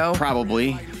 years ago?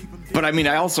 Probably. But I mean,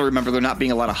 I also remember there not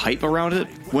being a lot of hype around it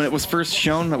when it was first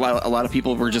shown. A lot of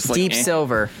people were just like... Deep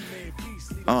Silver.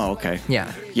 Oh, okay.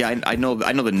 Yeah. Yeah, I know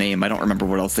the name. I don't remember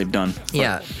what else they've done.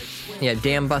 But. Yeah.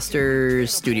 Dam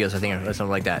Busters Studios, I think, or something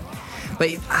like that.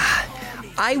 But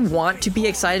I want to be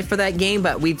excited for that game,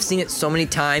 but we've seen it so many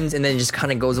times, and then it just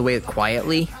kind of goes away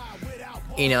quietly.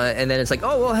 You know, and then it's like,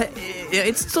 oh, well,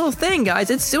 it's still a thing, guys.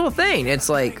 It's still a thing. It's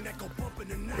like,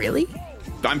 really?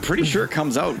 I'm pretty sure it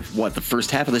comes out, what, the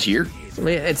first half of this year?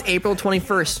 It's April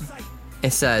 21st,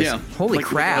 it says. Yeah. Holy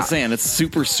crap. Like I was saying, it's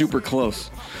super, super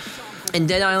close. And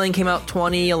Dead Island came out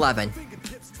 2011.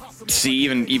 See,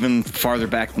 even farther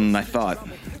back than I thought.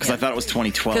 Because I thought it was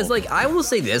 2012. Because, like, I will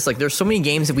say this, like, there's so many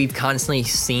games that we've constantly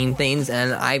seen things,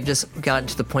 and I've just gotten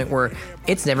to the point where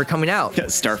it's never coming out.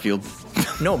 Starfield.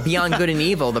 No, Beyond Good and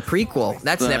Evil, the prequel.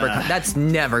 That's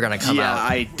never gonna come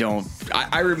out. Yeah,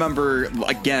 I remember,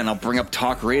 again, I'll bring up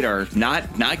Talk Radar.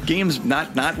 Not games,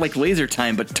 not like Laser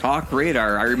Time, but Talk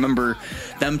Radar. I remember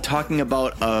them talking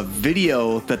about a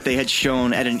video that they had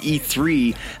shown at an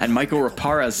E3, and Michael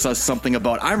Raparez says something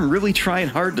about, I'm really trying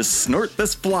hard to snort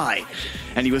this fly.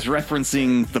 And he was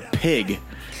referencing the pig.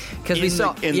 Because we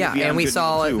saw, and we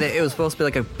saw that it was supposed to be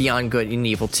like a Beyond Good and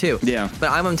Evil 2. Yeah. But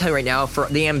I'm going to tell you right now, for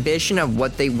the ambition of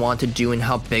what they want to do and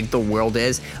how big the world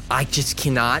is, I just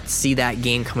cannot see that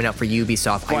game coming out for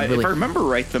Ubisoft. Well, if I remember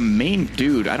right, the main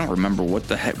dude, I don't remember what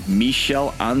the heck,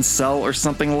 Michel Ancel or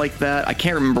something like that. I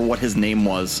can't remember what his name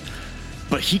was,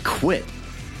 but he quit.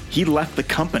 He left the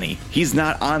company. He's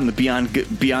not on the Beyond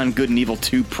Good and Evil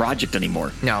 2 project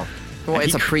anymore. No. Well,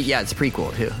 it's a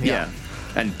prequel too. Yeah.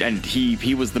 And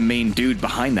he was the main dude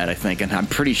behind that, I think, and I'm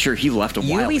pretty sure he left a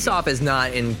while Ubisoft is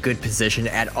not in good position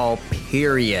at all,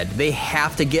 period. They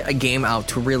have to get a game out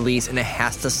to release, and it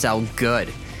has to sell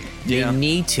good. They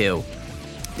need to.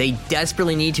 They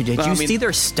desperately need to. Did you see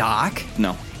their stock?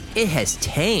 No. It has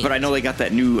tanked. But I know they got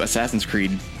that new Assassin's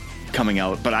Creed coming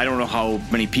out, but I don't know how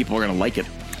many people are going to like it.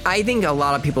 I think a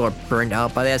lot of people are burned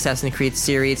out by the Assassin's Creed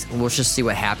series. We'll just see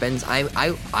what happens.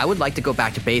 I would like to go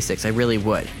back to basics. I really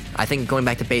would. I think going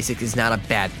back to basics is not a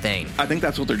bad thing. I think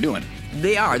that's what they're doing.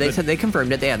 They are. They said they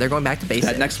confirmed it. They're going back to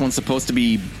basics. That next one's supposed to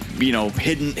be,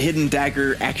 hidden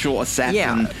dagger, actual assassin.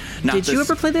 Yeah. Did you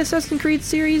ever play the Assassin's Creed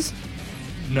series?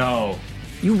 No.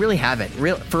 You really haven't.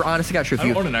 For honest to God truth, I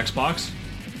don't own an Xbox.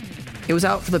 It was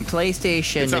out for the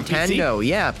PlayStation, Nintendo,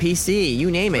 PC, you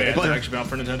name it. Wait, it's actually out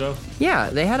for Nintendo? Yeah,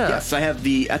 they had a... Yes, I have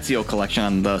the Ezio collection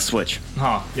on the Switch.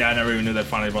 Huh. Yeah, I never even knew they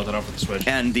finally brought that out for the Switch.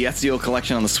 And the Ezio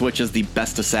collection on the Switch is the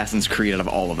best Assassin's Creed out of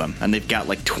all of them. And they've got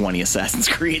like 20 Assassin's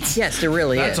Creeds. Yes, there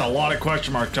really is. That's a lot of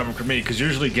question marks coming from me, because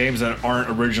usually games that aren't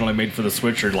originally made for the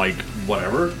Switch are like,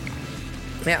 whatever.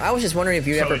 Man, I was just wondering if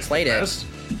you ever played it.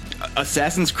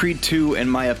 Assassin's Creed 2, in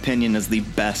my opinion, is the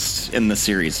best in the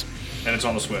series. And it's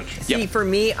on the Switch. See, for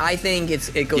me, I think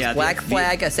it goes Black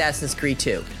Flag, Assassin's Creed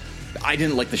 2. I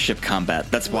didn't like the ship combat.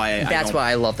 That's why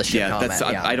I love the ship combat.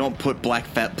 I don't put Black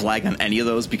Flag on any of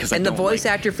those because the voice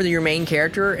actor for your main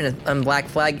character on Black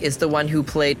Flag is the one who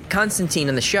played Constantine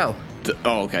in the show.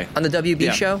 Okay. On the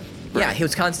WB show? Right. Yeah, he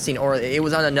was Constantine, or it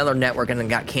was on another network and then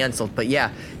got canceled. But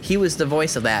yeah, he was the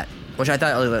voice of that, which I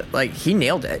thought, like, he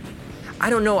nailed it. I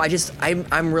don't know.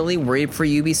 I'm really worried for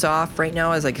Ubisoft right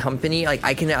now as a company. Like,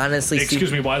 I can honestly see...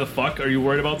 Excuse me, why the fuck are you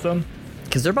worried about them?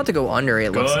 Because they're about to go under,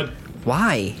 it looks. Good.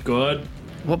 Why? Good.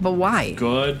 What? But why?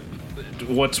 Good.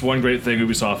 What's one great thing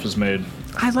Ubisoft has made?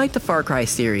 I like the Far Cry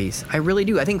series. I really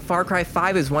do. I think Far Cry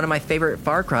 5 is one of my favorite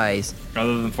Far Cries.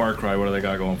 Other than Far Cry, what do they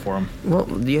got going for them? Well,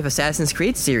 you have Assassin's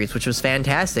Creed series, which was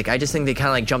fantastic. I just think they kind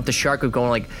of like jumped the shark of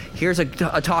going like, here's a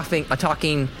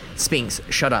talking Sphinx.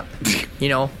 Shut up. You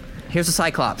know? Here's a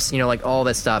Cyclops. You know, like all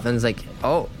that stuff. And it's like,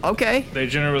 oh, okay. They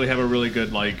generally have a really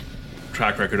good, like,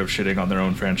 track record of shitting on their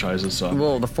own franchises, so...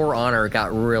 Well, the For Honor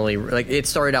got really... Like, it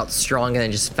started out strong and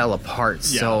then just fell apart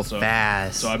so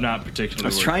fast. So I'm not particularly... I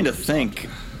was trying to think...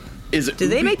 Did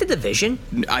they make The Division?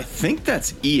 I think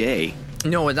that's EA.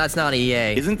 No, that's not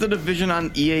EA. Isn't The Division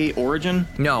on EA Origin?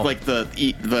 No. Like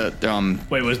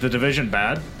Wait, was The Division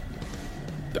bad?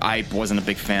 I wasn't a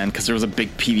big fan because there was a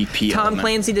big PvP Tom element.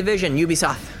 Clancy Division,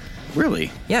 Ubisoft.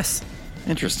 Really? Yes.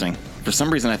 Interesting. For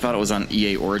some reason, I thought it was on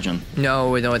EA Origin.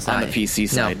 No, it's not. On the PC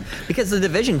side. No, because The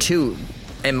Division 2,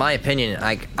 in my opinion,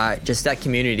 I just that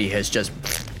community has just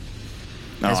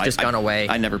gone away.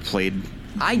 I never played.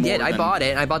 I did. I bought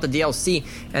it. I bought the DLC,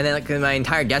 and then like my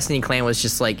entire Destiny clan was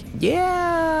just like,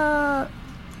 yeah,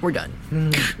 we're done.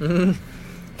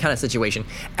 Kind of situation.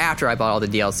 After I bought all the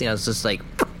DLC, I was just like,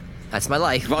 that's my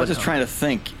life. Well, I was just trying to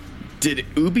think. Did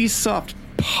Ubisoft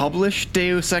publish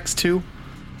Deus Ex 2?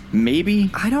 Maybe?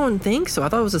 I don't think so. I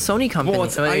thought it was a Sony company. Well,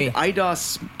 it's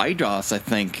Eidos, I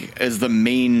think, is the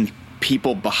main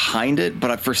people behind it,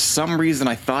 but for some reason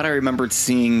I thought I remembered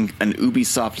seeing an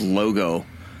Ubisoft logo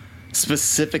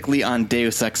specifically on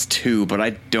Deus Ex 2, but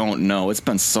I don't know. It's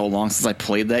been so long since I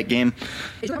played that game.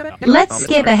 Let's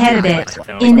skip ahead a bit.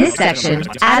 In this section,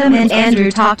 Adam and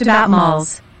Andrew talked about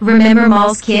malls. Remember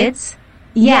malls, kids?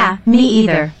 Yeah, me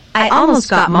either. I almost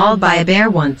got mauled by a bear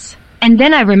once. And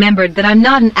then I remembered that I'm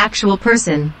not an actual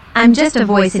person. I'm just a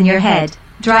voice in your head,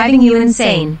 driving you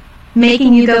insane,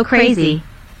 making you go crazy.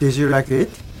 Did you like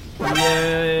it?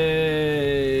 Yay.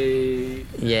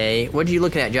 Yay. What are you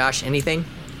looking at, Josh? Anything?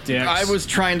 I was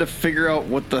trying to figure out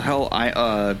what the hell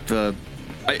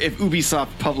if Ubisoft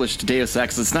published Deus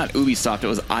Ex. It's not Ubisoft, it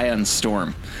was Ion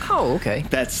Storm. Oh, okay.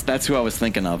 That's who I was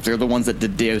thinking of. They're the ones that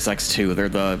did Deus Ex 2. They're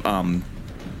the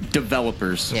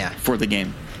developers for the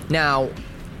game. Now,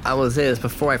 I will say this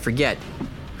before I forget.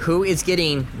 Who is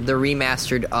getting the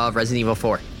remastered of Resident Evil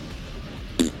 4?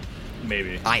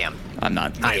 Maybe. I am. I'm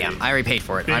not. I am. I already paid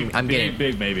for it. I'm getting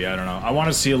big maybe. I don't know. I want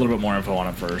to see a little bit more info on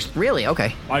it first. Really?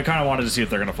 Okay. I kind of wanted to see if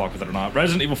they're gonna fuck with it or not.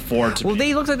 Resident Evil 4.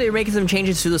 They look like they're making some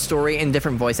changes to the story and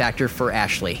different voice actor for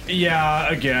Ashley. Yeah.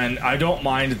 Again, I don't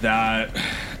mind that.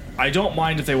 I don't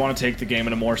mind if they want to take the game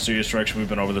in a more serious direction. We've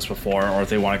been over this before, or if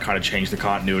they want to kind of change the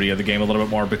continuity of the game a little bit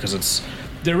more, because it's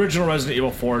the original Resident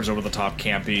Evil 4 is over the top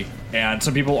campy, and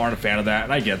some people aren't a fan of that,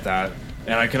 and I get that.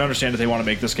 And I can understand if they want to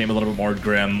make this game a little bit more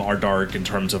grim or dark in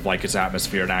terms of like its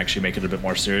atmosphere and actually make it a bit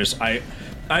more serious. I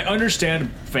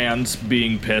understand fans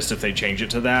being pissed if they change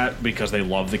it to that because they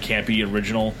love the campy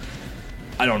original.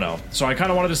 I don't know. So I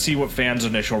kind of wanted to see what fans'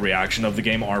 initial reaction of the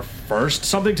game are first.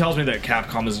 Something tells me that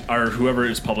Capcom is, or whoever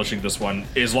is publishing this one,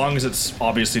 as long as it's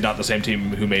obviously not the same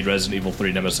team who made Resident Evil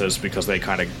 3 Nemesis, because they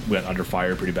kind of went under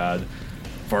fire pretty bad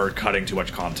for cutting too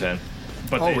much content.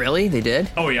 But really? They did?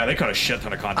 Oh, yeah, they cut a shit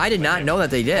ton of content. I did not know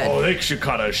that they did. Oh, they should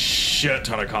cut a shit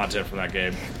ton of content from that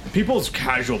game. People's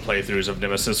casual playthroughs of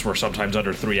Nemesis were sometimes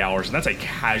under 3 hours, and that's a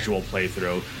casual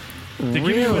playthrough.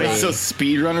 Really? So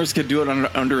speedrunners could do it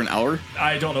under an hour?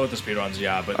 I don't know what the speedruns,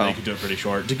 but they could do it pretty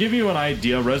short. To give you an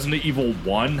idea, Resident Evil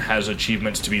 1 has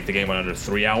achievements to beat the game in under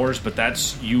 3 hours, but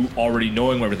that's you already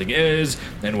knowing where everything is,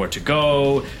 and where to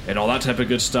go, and all that type of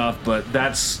good stuff, but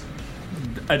that's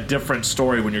a different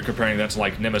story when you're comparing that to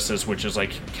like Nemesis, which is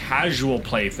like casual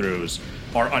playthroughs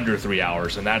are under 3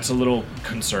 hours, and that's a little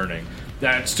concerning.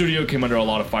 That studio came under a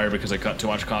lot of fire because they cut too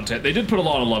much content. They did put a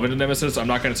lot of love into Nemesis. I'm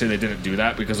not going to say they didn't do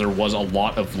that, because there was a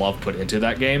lot of love put into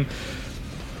that game.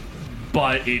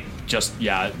 But it just,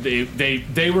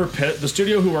 they were pissed. The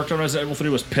studio who worked on Resident Evil 3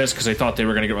 was pissed because they thought they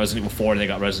were going to get Resident Evil 4 and they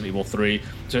got Resident Evil 3.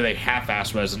 So they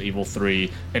half-assed Resident Evil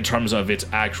 3 in terms of its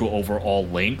actual overall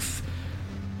length.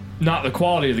 Not the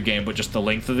quality of the game, but just the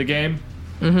length of the game.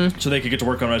 Mm-hmm. So they could get to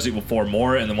work on Resident Evil 4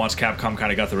 more, and then once Capcom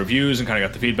kind of got the reviews and kind of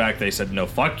got the feedback, they said, no,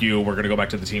 fuck you, we're going to go back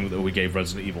to the team that we gave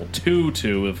Resident Evil 2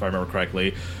 to, if I remember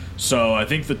correctly. So I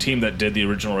think the team that did the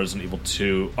original Resident Evil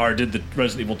 2, or did the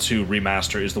Resident Evil 2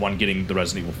 remaster, is the one getting the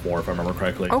Resident Evil 4, if I remember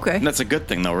correctly. Okay. And that's a good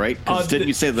thing, though, right? Because didn't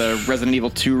you say the Resident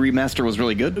Evil 2 remaster was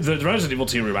really good? The Resident Evil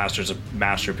 2 remaster is a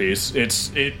masterpiece.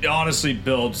 It honestly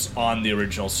builds on the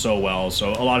original so well, so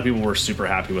a lot of people were super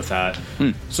happy with that.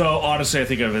 So honestly, I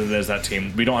think of it as that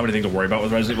team. We don't have anything to worry about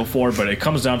with Resident Evil 4, but it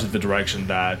comes down to the direction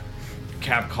that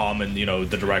Capcom and,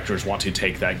 the directors want to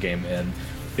take that game in.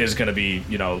 Is going to be,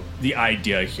 the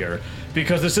idea here.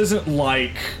 Because this isn't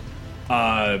like,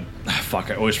 I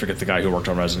always forget the guy who worked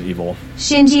on Resident Evil.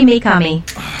 Shinji Mikami.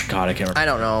 Oh, God, I can't remember. I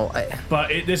don't know.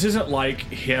 But this isn't like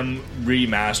him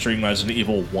remastering Resident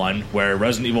Evil 1, where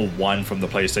Resident Evil 1 from the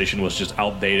PlayStation was just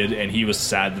outdated, and he was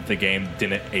sad that the game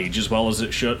didn't age as well as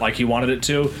it should, like he wanted it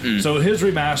to. So his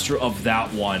remaster of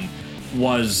that one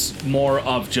was more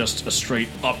of just a straight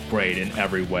upgrade in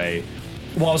every way,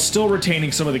 while still retaining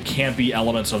some of the campy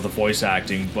elements of the voice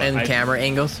acting. And camera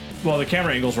angles? Well, the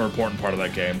camera angles were an important part of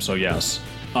that game, so yes.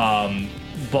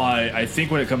 But I think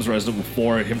when it comes to Resident Evil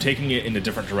 4, him taking it in a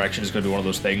different direction is going to be one of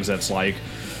those things that's like,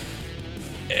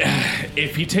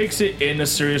 if he takes it in a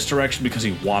serious direction because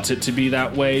he wants it to be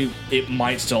that way, it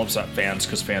might still upset fans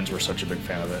because fans were such a big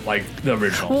fan of it, like the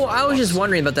original. Well, I was just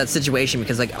wondering about that situation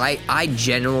because, like, I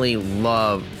genuinely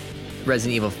love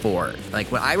Resident Evil 4.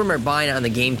 Like, when I remember buying it on the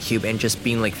GameCube and just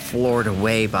being, like, floored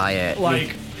away by it.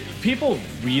 Like, people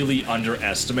really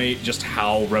underestimate just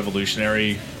how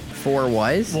revolutionary 4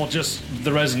 was? Well, just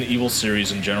the Resident Evil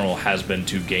series in general has been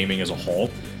to gaming as a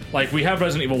whole. Like, we have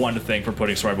Resident Evil 1 to thank for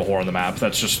putting survival horror on the map.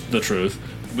 That's just the truth.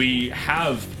 We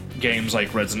have games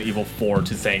like Resident Evil 4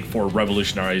 to thank for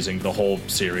revolutionizing the whole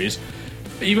series.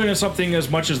 Even as something as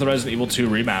much as the Resident Evil 2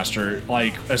 remaster,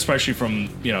 like, especially from,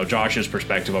 Josh's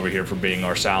perspective over here from being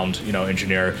our sound,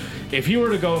 engineer, if you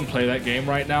were to go and play that game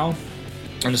right now,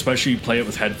 and especially play it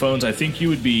with headphones, I think you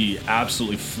would be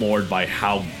absolutely floored by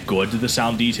how good the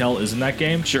sound detail is in that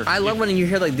game. Sure. I love when you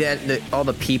hear, like, all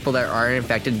the people that are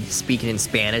infected speaking in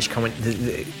Spanish, coming,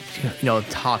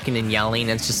 talking and yelling.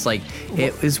 It's just like,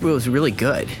 it was really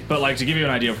good. But, like, to give you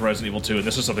an idea for Resident Evil 2, and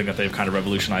this is something that they've kind of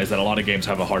revolutionized that a lot of games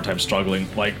have a hard time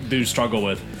struggle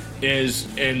with, is,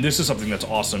 and this is something that's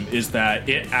awesome, is that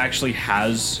it actually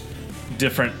has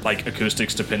different, like,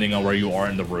 acoustics depending on where you are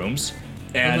in the rooms.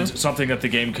 And something that the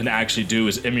game can actually do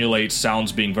is emulate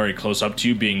sounds being very close up to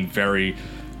you, being very,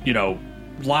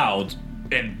 loud,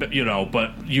 and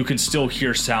but you can still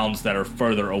hear sounds that are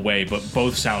further away, but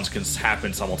both sounds can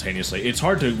happen simultaneously. It's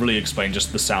hard to really explain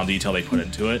just the sound detail they put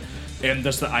into it. And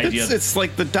that's the idea. It's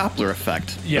like the Doppler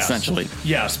effect, essentially.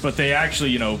 Yes, but they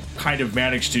actually, kind of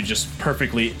managed to just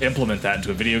perfectly implement that into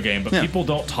a video game. But people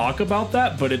don't talk about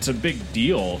that, but it's a big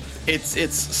deal.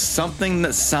 It's something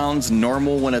that sounds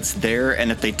normal when it's there,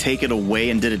 and if they take it away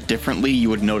and did it differently,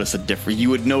 you would notice you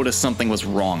would notice something was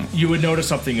wrong. You would notice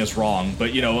something is wrong,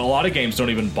 but a lot of games don't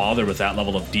even bother with that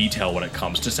level of detail when it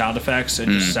comes to sound effects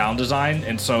and just sound design.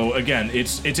 And so again,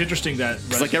 it's interesting that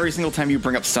it's like every single time you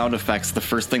bring up sound effects, the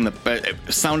first thing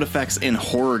sound effects in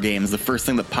horror games, the first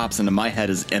thing that pops into my head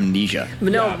is Amnesia.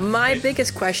 No, my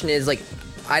biggest question is, like,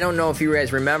 I don't know if you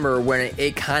guys remember when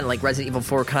it kind of, like, Resident Evil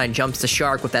 4 kind of jumps the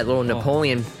shark with that little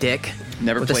Napoleon dick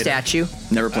with the statue.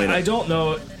 Never played it. I don't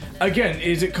know. Again,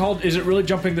 is it really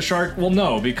jumping the shark? Well,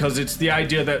 no, because it's the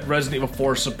idea that Resident Evil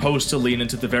 4 is supposed to lean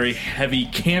into the very heavy,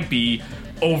 campy,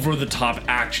 over-the-top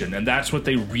action, and that's what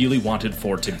they really wanted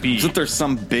for it to be. Isn't there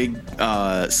some big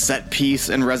set piece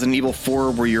in Resident Evil 4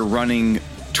 where you're running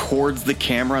towards the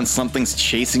camera and something's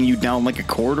chasing you down like a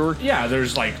corridor? Yeah,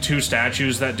 there's like 2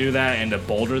 statues that do that and a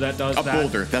boulder that does that. A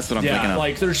boulder, that's what I'm thinking of.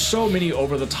 Like, there's so many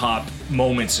over-the-top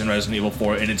moments in Resident Evil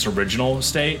 4 in its original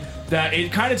state that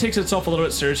it kind of takes itself a little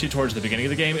bit seriously towards the beginning of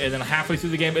the game, and then halfway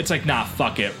through the game, it's like, nah,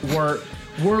 fuck it.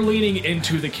 We're leaning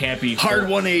into the campy. Hard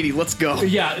 180, let's go.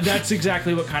 Yeah, that's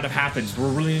exactly what kind of happens. We're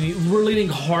leaning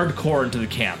hardcore into the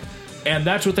camp, and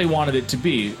that's what they wanted it to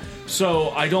be. So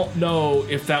I don't know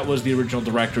if that was the original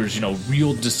director's,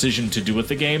 real decision to do with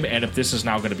the game, and if this is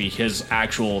now going to be his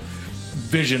actual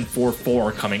vision for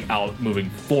 4 coming out moving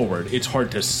forward. It's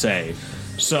hard to say.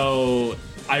 So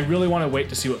I really want to wait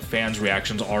to see what fans'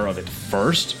 reactions are of it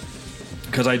first,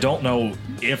 because I don't know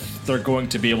if they're going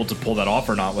to be able to pull that off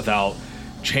or not without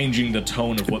changing the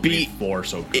tone of what made 4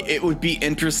 so good. It would be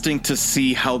interesting to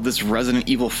see how this Resident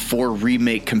Evil 4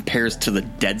 remake compares to the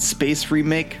Dead Space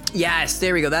remake. Yes,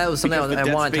 there we go. That was something I wanted to talk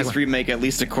about. The Dead Space remake, at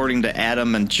least according to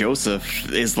Adam and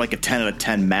Joseph, is like a 10 out of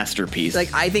 10 masterpiece.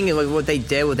 Like, I think what they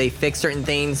did was they fixed certain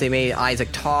things. They made Isaac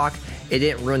talk. It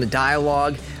didn't ruin the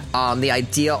dialogue. The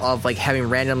idea of, like, having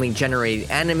randomly generated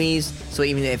enemies, so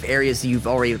even if areas you've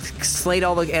already slayed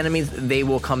all the enemies, they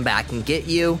will come back and get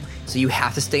you, so you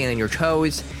have to stay on your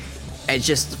toes. It's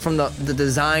just from the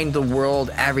design, the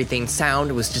world, everything,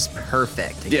 sound was just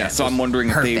perfect. Yeah, so I'm wondering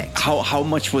if how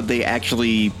much would they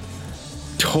actually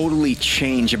totally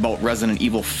change about Resident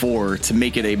Evil 4 to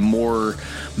make it a more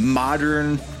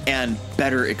modern and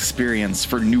better experience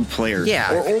for new players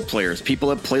or old players, people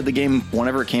that played the game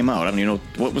whenever it came out. I mean,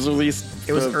 what was released?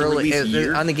 It was early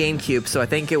on the GameCube, so I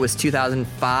think it was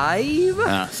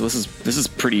 2005. So this is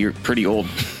pretty old.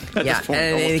 Yeah,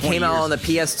 and it came out on the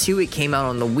PS2. It came out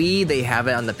on the Wii. They have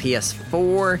it on the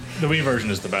PS4. The Wii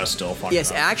version is the best still.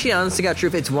 Yes, actually, honestly, got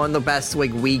truth. It's one of the best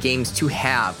Wii games to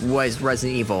have. Was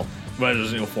Resident Evil.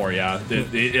 Resident Evil 4, yeah.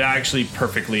 It actually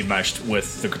perfectly meshed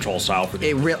with the control style for the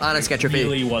game. It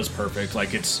really was perfect. Like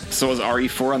So was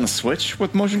RE4 on the Switch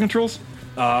with motion controls?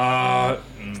 I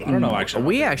don't know,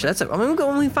 actually. Let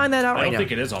me find that out right now. I don't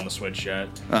think it is on the Switch yet.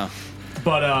 Oh.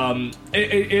 But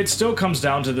it still comes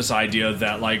down to this idea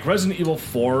that like Resident Evil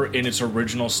 4 in its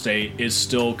original state is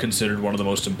still considered one of the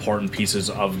most important pieces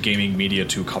of gaming media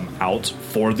to come out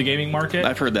for the gaming market.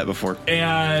 I've heard that before.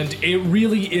 And it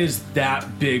really is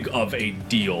that big of a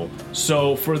deal.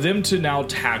 So for them to now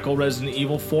tackle Resident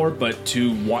Evil 4, but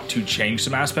to want to change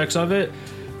some aspects of it,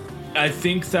 I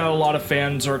think that a lot of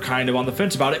fans are kind of on the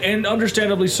fence about it, and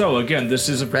understandably so. Again, this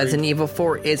is Resident Evil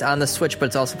 4 is on the Switch, but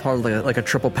it's also part of like a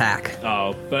triple pack.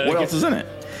 Oh, but what else is in it?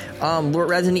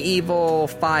 Resident Evil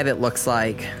 5, it looks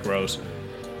like. Gross.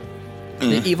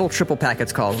 The Evil triple pack,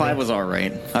 it's called. 5 was all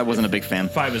right. I wasn't a big fan.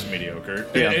 5 is mediocre.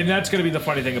 Yeah. And that's going to be the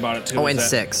funny thing about it, too. Oh, and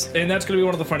 6. And that's going to be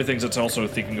one of the funny things that's also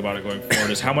thinking about it going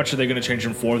forward is how much are they going to change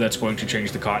in 4 that's going to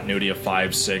change the continuity of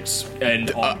 5, 6,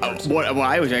 and onwards. Well,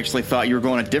 I actually thought you were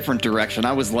going a different direction.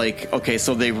 I was like, okay,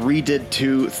 so they redid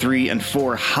 2, 3, and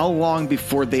 4. How long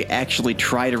before they actually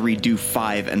try to redo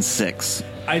 5 and 6?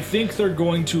 I think they're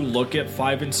going to look at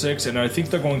 5 and 6, and I think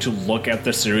they're going to look at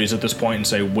the series at this point and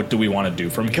say, what do we want to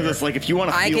do from here? Because it's like, if you want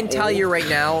to I can tell you right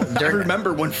now... I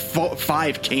remember when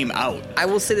 5 came out. I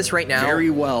will say this right now.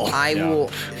 Very well.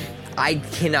 I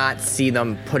cannot see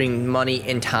them putting money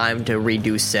and time to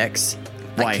redo 6.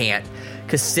 Why? I can't.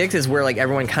 Because 6 is where like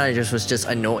everyone kind of was just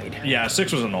annoyed. Yeah,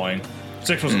 6 was annoying.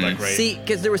 6 wasn't that great. See,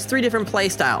 because there was 3 different play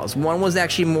styles. One was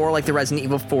actually more like the Resident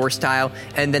Evil 4 style,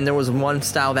 and then there was one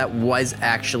style that was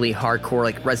actually hardcore,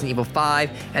 like Resident Evil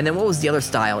 5. And then what was the other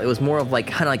style? It was more of like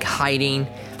kind of like hiding,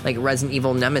 like Resident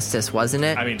Evil Nemesis, wasn't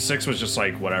it? I mean, 6 was just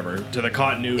like whatever to the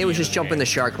continuity. It was just jumping the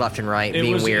shark left and right,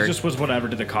 being weird. It just was whatever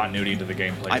to the continuity to the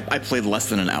gameplay. I played less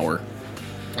than an hour.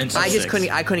 And so I just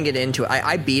couldn't get into it.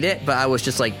 I beat it, but I was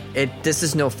just like, this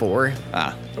is no 4.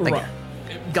 Right.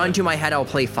 Gun to my head, I'll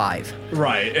play 5.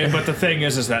 Right, but the thing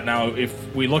is that now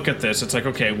if we look at this, it's like,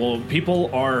 okay, well, people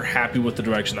are happy with the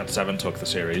direction that 7 took the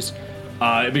series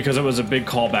because it was a big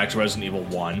callback to Resident Evil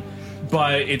 1,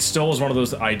 but it still is one of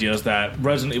those ideas that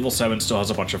Resident Evil 7 still has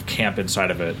a bunch of camp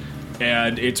inside of it,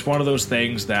 and it's one of those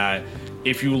things that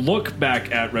if you look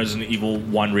back at Resident Evil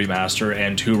 1 Remaster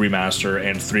and 2 Remaster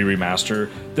and 3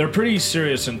 Remaster, they're pretty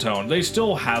serious in tone. They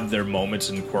still have their moments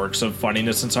and quirks of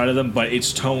funniness inside of them, but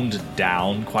it's toned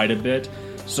down quite a bit.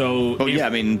 So, I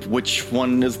mean, which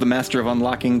one is the master of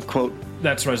unlocking quote?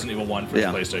 That's Resident Evil 1 for the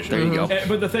PlayStation. There you go.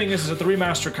 But the thing is that the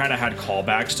remaster kind of had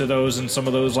callbacks to those and some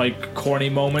of those like corny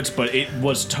moments, but it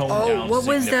was toned down. What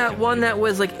was that one that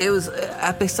was like, it was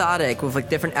episodic with like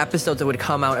different episodes that would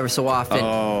come out every so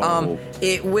often?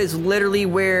 It was literally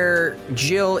where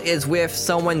Jill is with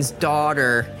someone's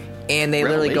daughter and they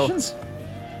literally go...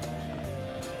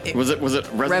 Was it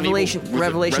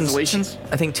Revelations?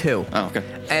 I think 2. Oh, okay.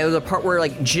 And it was a part where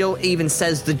like Jill even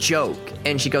says the joke,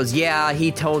 and she goes, "Yeah,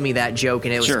 he told me that joke,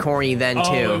 and it was corny then too."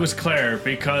 Oh, it was Claire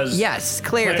because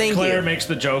Claire. Thank you. Claire makes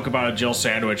the joke about a Jill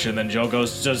sandwich, and then Jill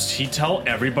goes, "Does he tell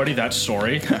everybody that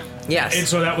story?" Yes. And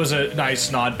so that was a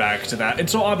nice nod back to that. And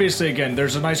so obviously, again,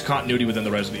 there's a nice continuity within the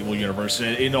Resident Evil universe,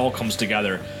 and it all comes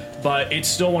together. But it's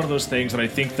still one of those things that I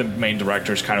think the main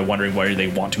director is kind of wondering where they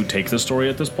want to take the story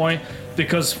at this point,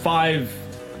 because 5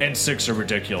 and 6 are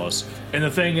ridiculous. And the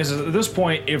thing is, at this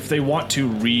point, if they want to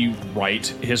rewrite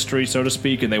history, so to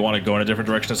speak, and they want to go in a different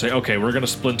direction and say, okay, we're going to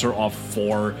splinter off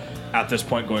 4 at this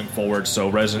point going forward, so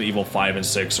Resident Evil 5 and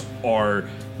 6 are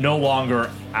no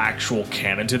longer actual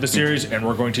canon to the series, and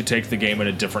we're going to take the game in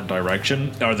a different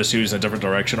direction, or the series in a different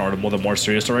direction, or the more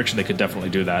serious direction, they could definitely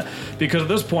do that. Because at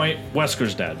this point,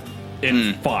 Wesker's dead.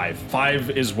 In 5.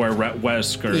 5 is where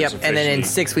Wesker's Yep, and then in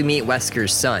 6 we meet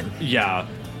Wesker's son. Yeah.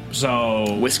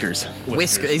 So Whiskers.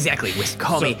 Exactly.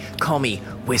 Call me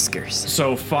Whiskers.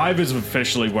 So 5 is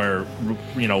officially where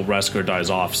Wesker dies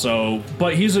off. So,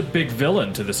 but he's a big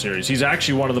villain to the series. He's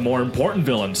actually one of the more important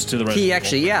villains to the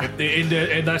Resident Evil.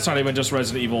 And that's not even just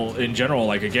Resident Evil in general.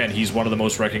 Like again, he's one of the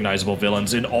most recognizable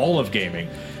villains in all of gaming.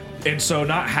 And so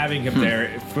not having him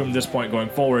there from this point going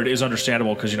forward is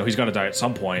understandable because, he's got to die at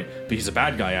some point, but he's a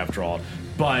bad guy after all.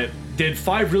 But did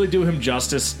 5 really do him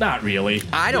justice? Not really.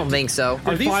 I don't think so.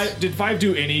 Did 5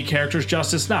 do any characters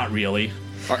justice? Not really.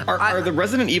 Are the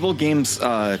Resident Evil games,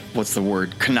 what's the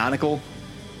word, canonical?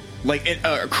 Like,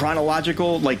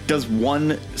 chronological? Like, does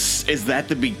 1, is that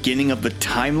the beginning of the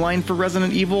timeline for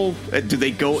Resident Evil? Do they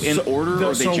go in order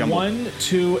or they jump? So 1,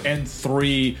 2, and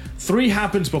 3. 3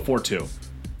 happens before 2.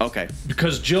 Okay.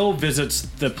 Because Jill visits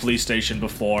the police station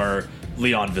before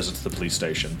Leon visits the police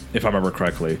station, if I remember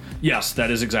correctly. Yes,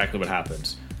 that is exactly what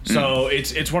happens. So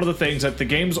it's one of the things that the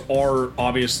games are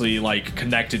obviously like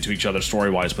connected to each other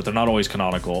story wise, but they're not always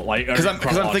canonical. Like because I'm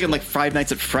thinking like Five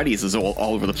Nights at Freddy's is all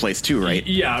over the place too, right?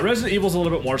 Yeah, Resident Evil's a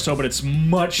little bit more so, but it's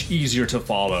much easier to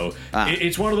follow.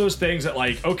 It's one of those things that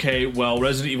like, okay, well,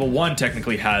 Resident Evil 1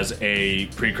 technically has a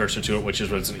precursor to it, which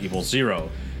is Resident Evil 0.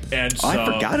 And so, I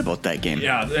forgot about that game.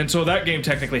 Yeah, and so that game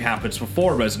technically happens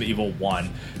before Resident Evil 1,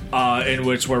 in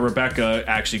which where Rebecca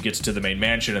actually gets to the main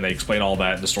mansion, and they explain all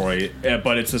that in the story.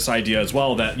 But it's this idea as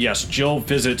well that yes, Jill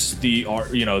visits the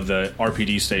the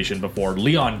RPD station before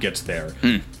Leon gets there,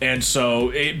 and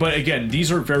so. But again,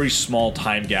 these are very small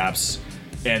time gaps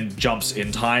and jumps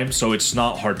in time, so it's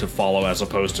not hard to follow as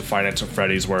opposed to Five Nights at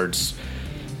Freddy's, where it's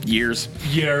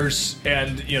years,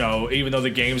 and even though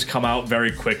the games come out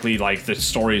very quickly, like the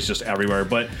story is just everywhere,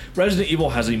 but Resident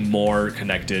Evil has a more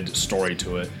connected story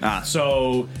to it.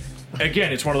 So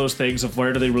again, it's one of those things of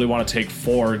where do they really want to take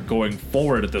 4 going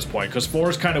forward at this point, because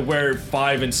 4 is kind of where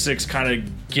 5 and 6 kind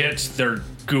of gets their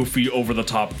goofy over the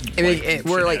top.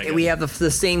 We're like we have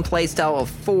the same play style of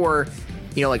 4,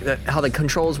 how the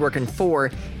controls work in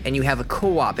 4, and you have a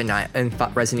co-op in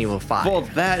Resident Evil 5. Well,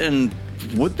 that, and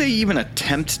would they even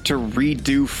attempt to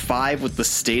redo 5 with the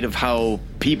state of how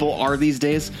people are these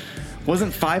days?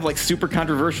 Wasn't 5 like super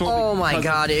controversial? Oh my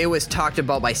god, it was talked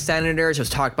about by senators, it was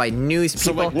talked by news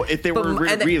people. So like, if they were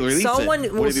re-released, someone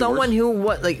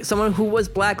who was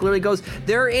black literally goes,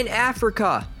 they're in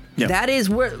Africa. Yeah. That is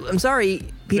where, I'm sorry,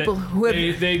 people who have...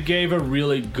 They gave a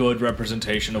really good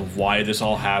representation of why this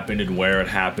all happened and where it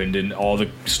happened and all the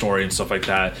story and stuff like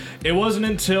that. It wasn't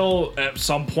until at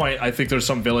some point, I think there's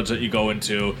some village that you go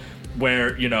into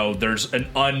where, there's an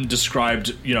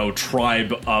undescribed,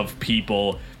 tribe of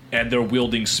people and they're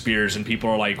wielding spears and people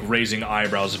are like raising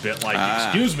eyebrows a bit like,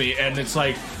 excuse me, and it's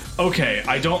like, okay,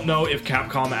 I don't know if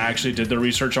Capcom actually did the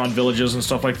research on villages and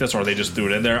stuff like this, or they just threw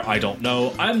it in there. I don't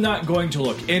know. I'm not going to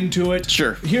look into it.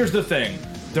 Sure. Here's the thing.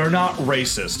 They're not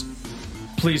racist.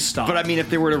 Please stop. But I mean, if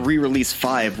they were to re-release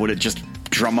 5, would it just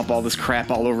drum up all this crap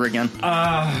all over again?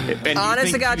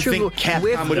 Honest to God, true. With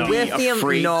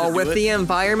the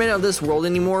environment of this world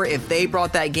anymore, if they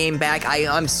brought that game back,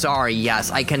 I'm sorry,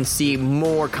 yes, I can see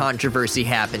more controversy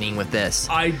happening with this.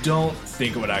 I don't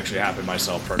think it would actually happen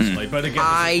myself personally, but again,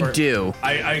 I do.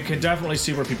 I can definitely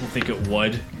see where people think it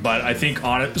would, but I think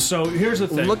on it. So here's the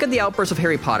thing. Look at the outburst of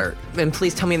Harry Potter, and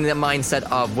please tell me the mindset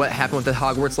of what happened with the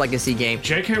Hogwarts Legacy game.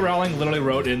 J.K. Rowling literally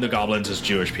wrote in the goblins as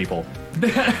Jewish people.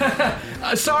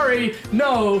 Sorry,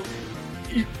 no.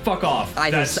 Fuck off.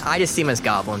 I just see them as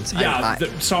goblins. Yeah,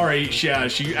 sorry. Yeah,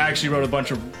 she actually wrote a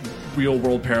bunch of real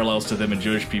world parallels to them and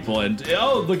Jewish people, and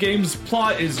the game's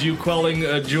plot is you quelling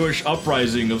a Jewish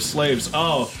uprising of slaves.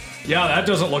 Oh, yeah, that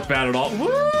doesn't look bad at all.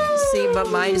 Woo! See, but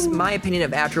my opinion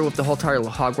of after with the whole entire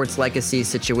Hogwarts Legacy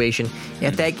situation,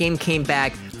 if that game came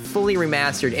back fully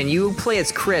remastered and you play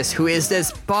as Chris, who is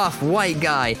this buff white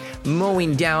guy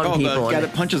mowing down people. The guy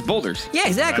that punches boulders. Yeah,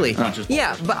 exactly.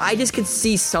 Yeah, but I just could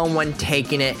see someone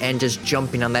taking it and just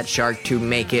jumping on that shark to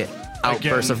make it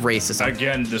outburst of racism.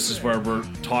 Again, this is where we're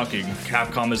talking.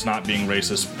 Capcom is not being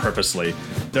racist purposely.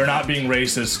 They're not being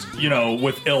racist,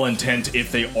 with ill intent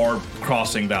if they are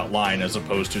crossing that line, as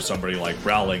opposed to somebody like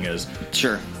Rowling is.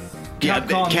 Sure.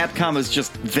 Capcom is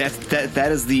just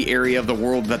that is the area of the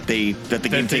world that the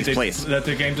game takes place. That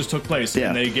the game just took place. Yeah.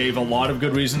 And they gave a lot of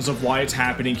good reasons of why it's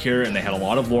happening here, and they had a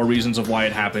lot of lore reasons of why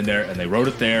it happened there, and they wrote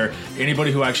it there.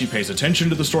 Anybody who actually pays attention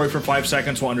to the story for 5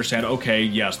 seconds will understand, okay,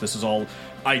 yes, this is all...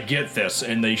 I get this,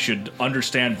 and they should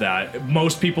understand that.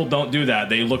 Most people don't do that.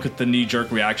 They look at the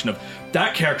knee-jerk reaction of,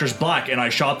 that character's black, and I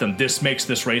shot them. This makes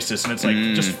this racist. And it's like,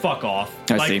 just fuck off.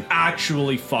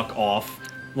 Actually fuck off.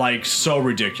 Like, so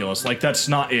ridiculous. Like, that's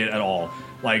not it at all.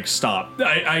 Like, stop.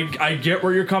 I get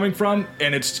where you're coming from,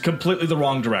 and it's completely the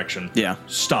wrong direction. Yeah.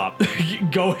 Stop.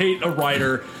 Go hate a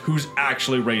writer who's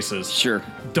actually racist. Sure.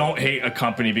 Don't hate a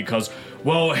company because,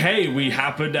 well, hey, we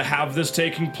happen to have this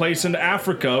taking place in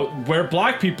Africa where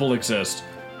black people exist.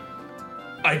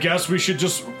 I guess we should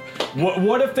just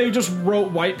What if they just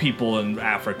wrote white people in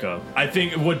Africa? I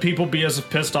think, would people be as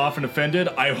pissed off and offended?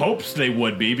 I hope they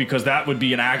would be, because that would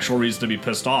be an actual reason to be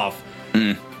pissed off.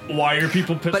 Why are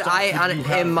people pissed off? But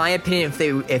in my opinion,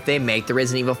 if they make the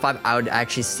Resident Evil 5, I would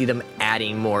actually see them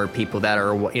adding more people that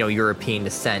are, European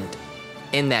descent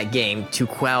in that game to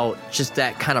quell just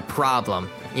that kind of problem.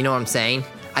 You know what I'm saying?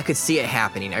 I could see it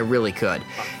happening. I really could.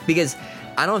 Because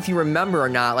I don't know if you remember or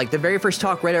not, like the very first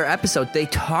Talk Radar episode, they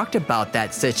talked about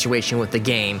that situation with the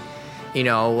game,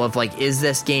 of like, is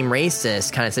this game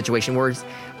racist kind of situation where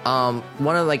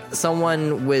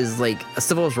someone was like a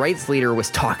civil rights leader was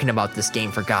talking about this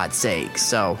game, for God's sake.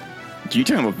 So, are you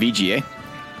talking about VGA?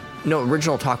 No,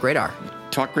 original Talk Radar.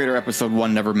 Talk Radar episode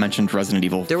 1 never mentioned Resident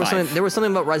Evil 5. There was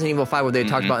something about Resident Evil 5 where they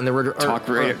talked about in the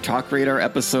Talk Radar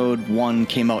episode 1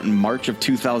 came out in March of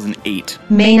 2008.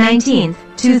 May 19th,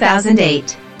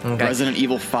 2008. Okay. Resident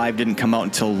Evil 5 didn't come out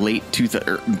until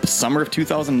summer of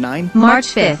 2009. March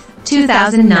 5th,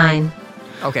 2009.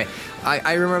 Okay,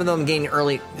 I remember them getting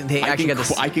early.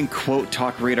 I can quote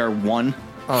Talk Radar 1.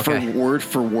 Okay.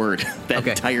 For word, that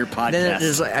entire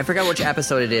podcast. Then I forgot which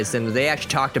episode it is, and they actually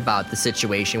talked about the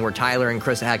situation where Tyler and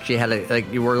Chris actually had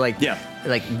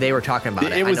they were talking about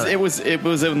it. It was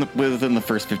within the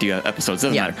first 50 episodes.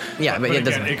 Doesn't matter. Yeah, but it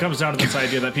doesn't. It comes down to this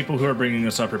idea that people who are bringing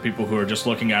this up are people who are just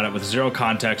looking at it with zero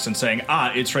context and saying,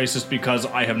 it's racist because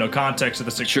I have no context of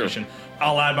the situation. Sure.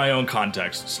 I'll add my own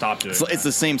context. Stop doing it. It's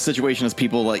the same situation as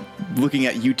people like looking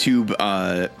at YouTube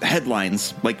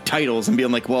headlines, like titles, and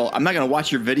being like, well, I'm not going to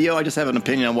watch your video. I just have an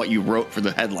opinion on what you wrote for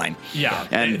the headline. Yeah.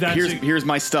 And here's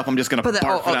my stuff. I'm just going to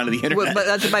barf it onto the internet. But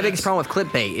that's my biggest problem with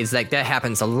clickbait is like that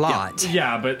happens a lot.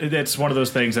 Yeah, but it's one of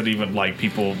those things that even like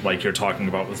people like you're talking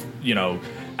about with,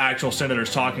 actual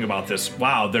senators talking about this.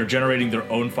 Wow, they're generating their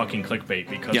own fucking clickbait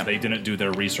because they didn't do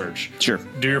their research. Sure.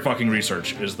 Do your fucking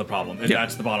research is the problem. And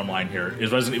that's the bottom line here.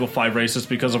 Is Resident Evil 5 racist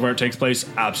because of where it takes place?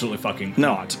 Absolutely fucking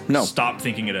not. No. Stop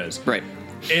thinking it is. Right.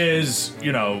 Is,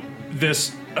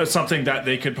 this something that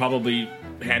they could probably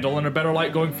handle in a better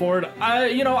light going forward?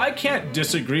 I can't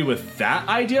disagree with that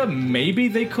idea. Maybe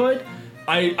they could.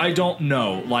 I don't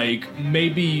know. Like,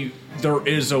 maybe there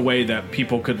is a way that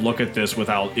people could look at this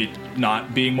without it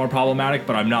not being more problematic,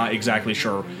 but I'm not exactly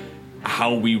sure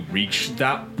how we reach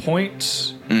that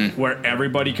point where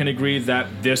everybody can agree that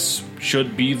this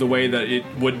should be the way that it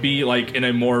would be, like in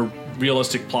a more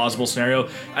realistic, plausible scenario.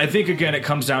 I think, again, it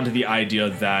comes down to the idea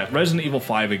that Resident Evil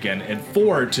 5, again, and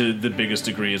 4 to the biggest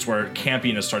degree is where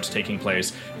campiness starts taking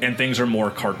place and things are more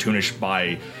cartoonish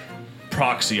by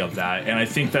proxy of that. And I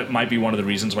think that might be one of the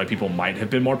reasons why people might have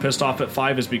been more pissed off at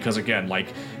 5 is because, again, like,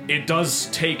 it does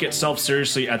take itself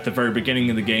seriously at the very beginning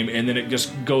of the game and then it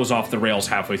just goes off the rails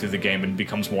halfway through the game and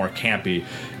becomes more campy.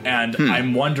 And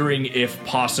I'm wondering if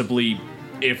possibly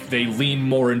if they lean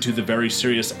more into the very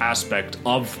serious aspect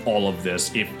of all of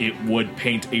this, if it would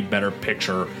paint a better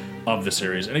picture of the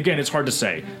series. And again, it's hard to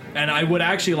say. And I would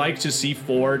actually like to see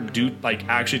 4 do, like,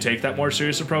 actually take that more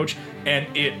serious approach, and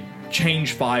it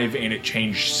change 5 and it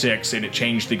changed 6 and it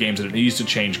changed the games that it needs to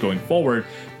change going forward,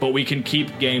 but we can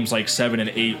keep games like 7 and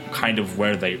 8 kind of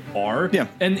where they are. Yeah.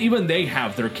 And even they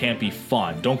have their campy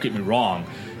fun, don't get me wrong,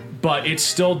 but it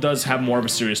still does have more of a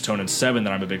serious tone in 7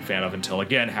 that I'm a big fan of until,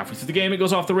 again, halfway through the game it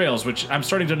goes off the rails, which I'm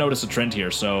starting to notice a trend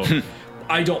here, so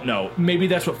I don't know. Maybe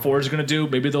that's what 4 is going to do.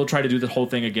 Maybe they'll try to do the whole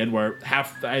thing again where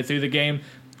halfway through the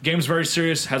game's very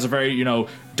serious, has a very,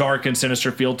 dark and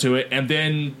sinister feel to it, and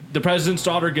then the president's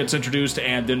daughter gets introduced,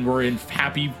 and then we're in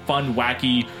happy, fun,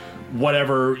 wacky,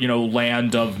 whatever,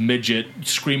 land of midget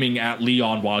screaming at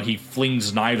Leon while he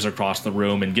flings knives across the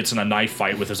room and gets in a knife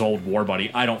fight with his old war buddy.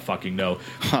 I don't fucking know.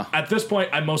 At this point,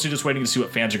 I'm mostly just waiting to see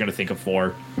what fans are going to think of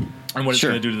 4 and what it's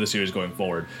going to do to the series going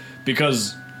forward.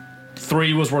 Because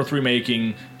 3 was worth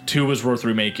remaking, 2 was worth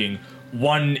remaking,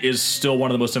 1 is still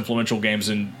one of the most influential games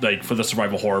in, like, for the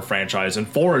survival horror franchise, and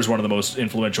 4 is one of the most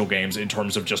influential games in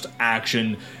terms of just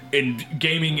action in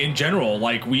gaming in general.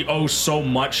 Like, we owe so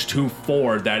much to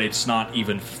 4 that it's not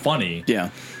even funny. Yeah.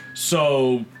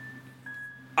 So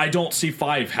I don't see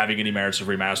 5 having any merits of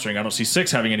remastering. I don't see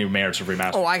 6 having any merits of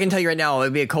remastering. Oh, I can tell you right now,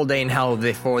 it'd be a cold day in hell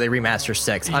before they remaster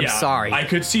 6. I'm sorry. I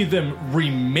could see them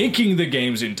remaking the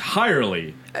games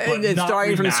entirely. And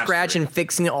starting from scratch and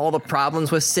fixing all the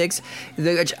problems with 6.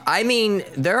 I mean,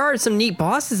 there are some neat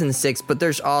bosses in 6, but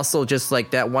there's also just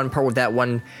like that one part with that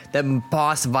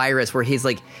boss virus where he's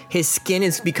like, his skin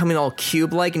is becoming all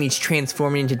cube-like and he's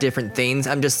transforming into different things.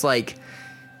 I'm just like,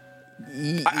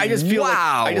 I just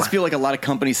feel like a lot of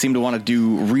companies seem to want to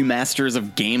do remasters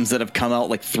of games that have come out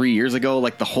like 3 years ago,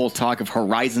 like the whole talk of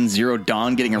Horizon Zero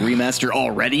Dawn getting a remaster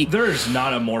already. There's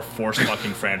not a more forced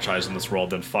fucking franchise in this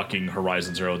world than fucking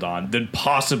Horizon Zero Dawn, than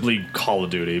possibly Call of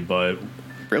Duty, but...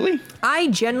 Really? I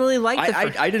generally like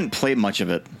I didn't play much of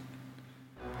it.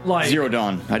 Like Zero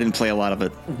Dawn. I didn't play a lot of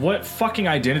it. What fucking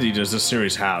identity does this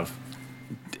series have?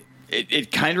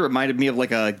 It kind of reminded me of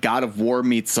like a God of War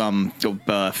meets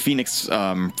Phoenix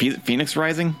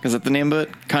Rising. Is that the name of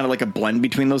it? Kind of like a blend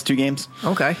between those two games.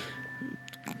 Okay.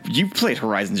 You played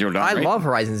Horizon Zero Dawn, I right? love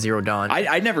Horizon Zero Dawn.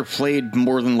 I never played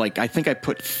more than I think I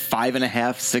put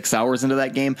 5.5, 6 hours into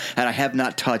that game, and I have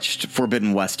not touched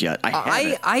Forbidden West yet.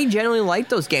 I generally like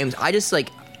those games. I just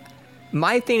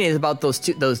my thing is about those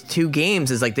two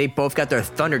games is they both got their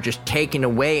thunder just taken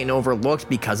away and overlooked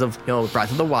because of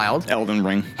Breath of the Wild, Elden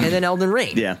Ring, and then Elden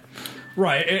Ring. Yeah.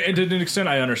 Right, and to an extent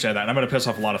I understand that, and I'm going to piss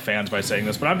off a lot of fans by saying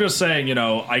this, but I'm just saying,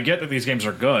 I get that these games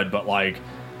are good, but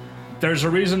there's a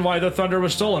reason why the thunder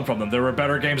was stolen from them. There were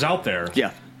better games out there.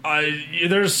 Yeah.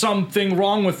 There's something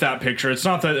wrong with that picture. It's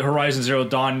not that Horizon Zero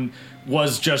Dawn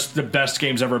was just the best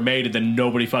games ever made and then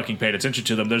nobody fucking paid attention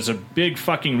to them. There's a big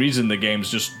fucking reason the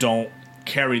games just don't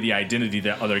carry the identity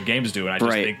that other games do, and I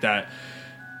just think that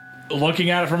looking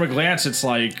at it from a glance, it's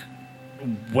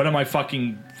what am I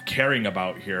fucking caring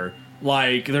about here?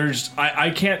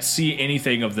 I can't see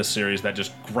anything of this series that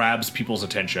just grabs people's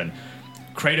attention.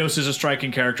 Kratos is a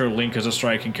striking character, Link is a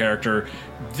striking character,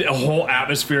 the whole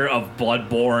atmosphere of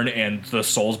Bloodborne and the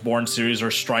Soulsborne series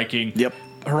are striking. Yep.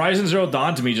 Horizon Zero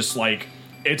Dawn to me just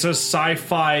it's a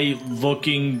sci-fi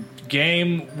looking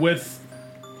game with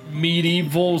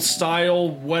medieval style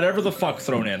whatever the fuck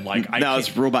thrown in.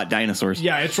 It's robot dinosaurs.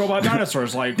 Yeah, it's robot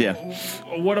dinosaurs. Yeah.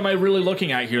 What am I really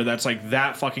looking at here that's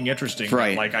that fucking interesting?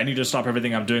 Right. I need to stop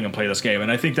everything I'm doing and play this game,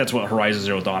 and I think that's what Horizon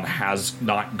Zero Dawn has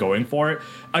not going for it.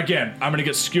 Again, I'm gonna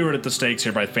get skewered at the stakes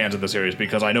here by fans of the series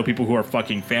because I know people who are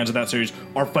fucking fans of that series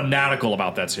are fanatical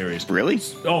about that series. Really?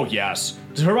 Oh yes.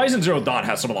 Horizon Zero Dawn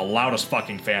has some of the loudest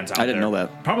fucking fans out there. I didn't know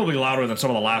that. Probably louder than some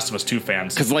of the Last of Us 2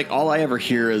 fans. Because all I ever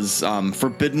hear is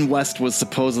Forbidden West was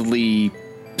supposedly...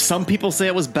 Some people say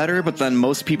it was better, but then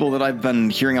most people that I've been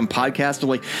hearing on podcasts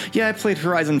are yeah, I played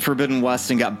Horizon Forbidden West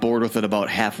and got bored with it about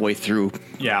halfway through.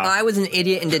 Yeah. I was an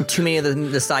idiot and did too many of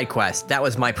the side quests. That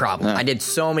was my problem. I did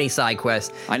so many side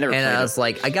quests. I never and played I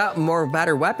was I got more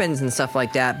better weapons and stuff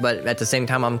like that, but at the same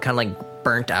time, I'm kind of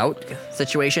burnt out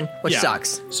situation, which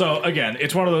sucks. So, again,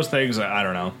 it's one of those things that, I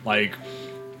don't know,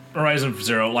 Horizon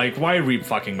Zero, why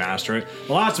re-fucking master it?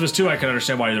 The Last of Us 2, I can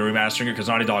understand why they're remastering it, because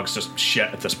Naughty Dog's just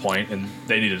shit at this point, and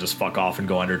they need to just fuck off and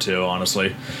go under too,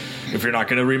 honestly. If you're not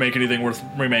going to remake anything worth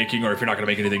remaking, or if you're not going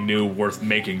to make anything new worth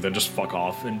making, then just fuck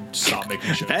off and stop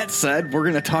making shit. That said, we're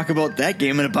going to talk about that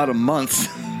game in about a month.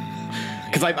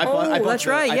 Because I bought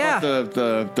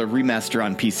the remaster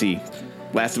on PC.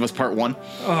 Last of Us Part 1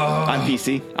 on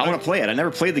PC. I want to play it. I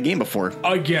never played the game before.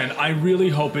 Again, I really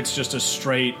hope it's just a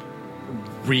straight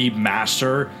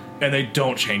remaster and they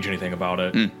don't change anything about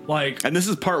it. And this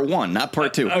is Part 1, not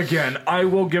Part 2. Again, I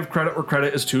will give credit where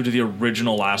credit is due to the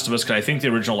original Last of Us, because I think the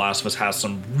original Last of Us has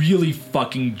some really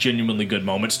fucking genuinely good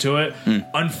moments to it.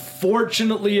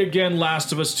 Unfortunately, again,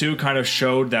 Last of Us 2 kind of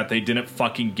showed that they didn't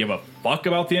fucking give a fuck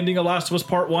about the ending of Last of Us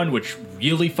Part 1, which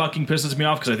really fucking pisses me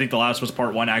off, because I think the Last of Us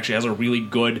Part 1 actually has a really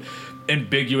good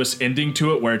ambiguous ending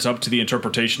to it where it's up to the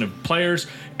interpretation of players,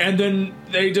 and then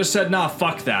they just said, nah,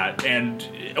 fuck that, and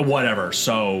whatever.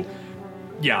 So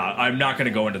yeah, I'm not going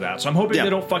to go into that. So I'm hoping they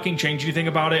don't fucking change anything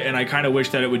about it, and I kind of wish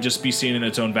that it would just be seen in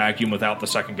its own vacuum without the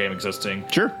second game existing.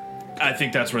 Sure. I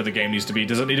think that's where the game needs to be.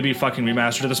 Does it need to be fucking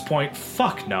remastered at this point?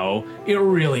 Fuck no. It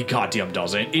really goddamn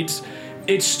doesn't.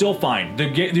 It's still fine.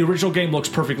 The original game looks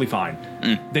perfectly fine.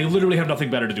 They literally have nothing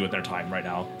better to do with their time right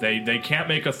now. They can't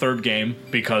make a third game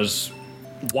because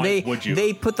why would you?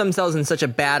 They put themselves in such a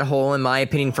bad hole, in my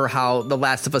opinion, for how The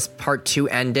Last of Us Part 2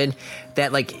 ended,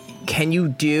 that can you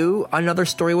do another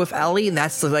story with Ellie? And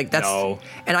that's no.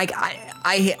 And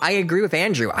I agree with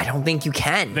Andrew. I don't think you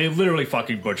can. They literally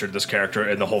fucking butchered this character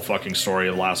and the whole fucking story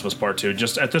of The Last of Us Part 2.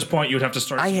 Just at this point, you'd have to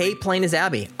start... I hate playing as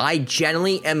Abby. I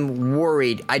genuinely am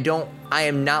worried. I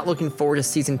am not looking forward to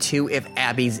Season 2 if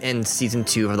Abby's in Season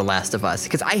 2 of The Last of Us,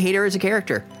 because I hate her as a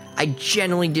character. I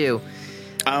genuinely do.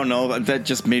 I don't know. That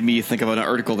just made me think of an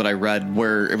article that I read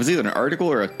where it was either an article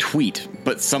or a tweet,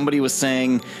 but somebody was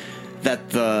saying that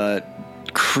the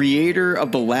creator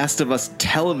of the Last of Us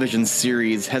television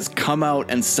series has come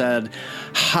out and said,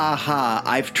 ha ha,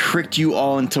 I've tricked you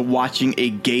all into watching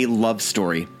a gay love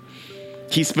story.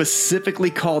 He specifically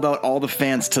called out all the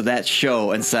fans to that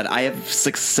show and said, I have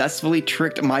successfully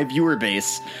tricked my viewer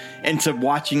base into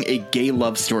watching a gay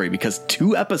love story, because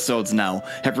 2 episodes now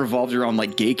have revolved around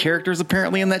like gay characters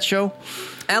apparently in that show.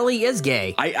 Ellie is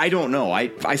gay. I don't know.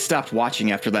 I stopped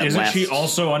watching after that. Isn't she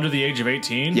also under the age of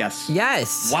 18? Yes.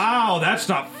 Yes. Wow, that's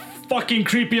not fucking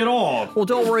creepy at all. Well,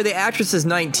 don't worry, the actress is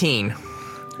 19.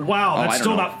 Wow, I that's don't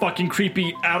still know. not fucking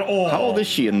creepy at all. How old is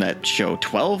she in that show?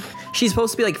 12? She's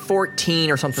supposed to be like 14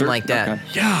 or something like that. Okay.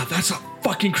 Yeah, that's not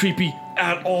fucking creepy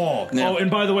at all. Yeah. Oh, and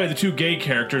by the way, the 2 gay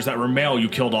characters that were male you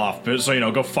killed off, but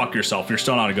so go fuck yourself. You're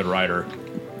still not a good writer.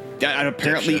 Yeah, and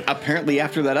apparently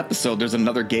after that episode, there's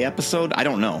another gay episode. I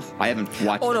don't know. I haven't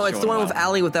watched. Oh no, that it's show the in a one with while.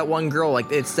 Allie with that one girl.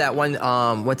 Like it's that one.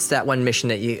 What's that one mission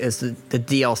that is the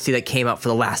DLC that came out for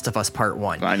The Last of Us Part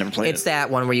 1? I never played It's it. that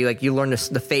one where you learn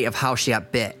the fate of how she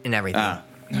got bit and everything.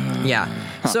 Yeah.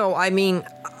 So I mean,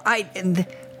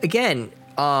 again.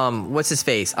 What's his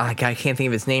face? I can't think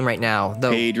of his name right now.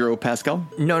 Pedro Pascal?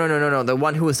 No. The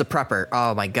one who was the prepper.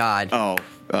 Oh my god. Oh.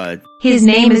 His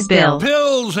name is Bill.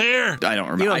 Pills here. I don't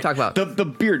remember. You know what I'm talking about? The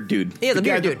beard dude. Yeah, the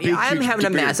guy beard with dude. big, I'm huge having a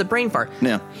beard. massive brain fart.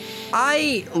 Yeah.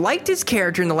 I liked his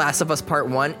character in The Last of Us Part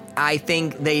 1. I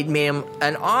think they made him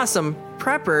an awesome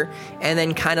prepper and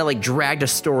then kind of like dragged a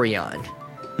story on.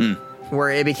 Where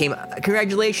it became,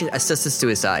 congratulations, assisted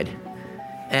suicide.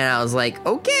 And I was like,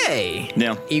 okay.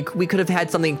 Yeah. We could have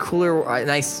had something cooler,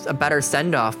 a better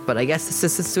send-off, but I guess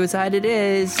assisted suicide it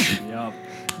is. Yep.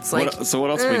 It's like, So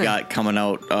what else we got coming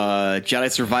out?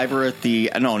 Jedi Survivor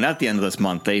not at the end of this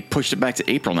month. They pushed it back to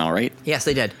April now, right? Yes,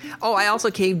 they did. Oh, I also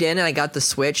caved in and I got the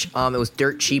Switch. It was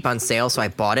dirt cheap on sale, so I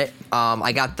bought it.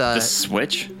 I got the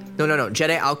Switch? No.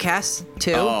 Jedi Outcast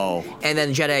 2. Oh. And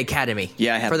then Jedi Academy.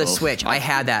 Yeah, I have for the both. Switch. I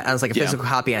had that. I was like a Yeah. physical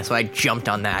copy, and so I jumped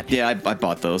on that. Yeah, I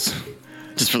bought those.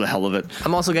 Just for the hell of it.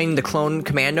 I'm also getting the Clone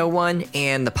Commando one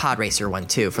and the Pod Racer one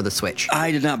too for the Switch. I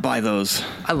did not buy those.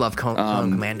 I love Clone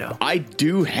Commando. I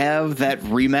do have that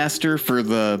remaster for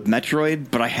the Metroid,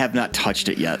 but I have not touched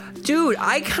it yet. Dude,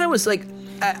 I kind of was like,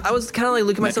 I was kind of like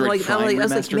looking at myself Metroid like, Prime I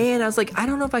was like, remaster? man, I was like, I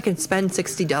don't know if I can spend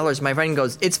 $60. My friend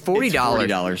goes, it's $40. It's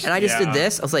 $40. And I just Yeah. did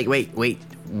this. I was like, wait,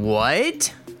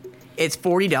 what? It's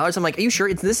 $40. I'm like, are you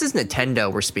sure? This is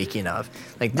Nintendo we're speaking of.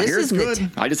 Like, I this hear is it's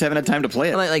good. I just haven't had time to play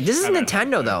it. Like this is I bet.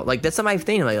 Nintendo though. Like that's not my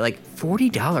thing. Like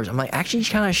 $40. I'm like actually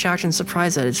kind of shocked and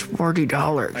surprised that it's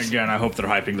 $40. Again, I hope they're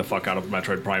hyping the fuck out of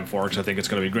Metroid Prime 4 because I think it's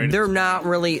going to be great. They're not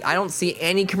really. I don't see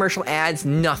any commercial ads.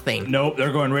 Nothing. Nope,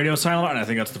 they're going radio silent, and I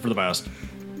think that's for the best.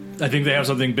 I think they have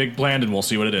something big planned, and we'll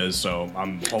see what it is. So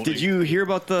I'm hoping. Did you hear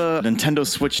about the Nintendo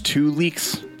Switch 2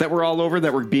 leaks that were all over,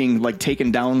 that were being like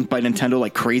taken down by Nintendo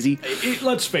like crazy?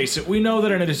 Let's face it, we know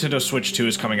that a Nintendo Switch 2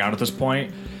 is coming out at this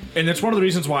point, and it's one of the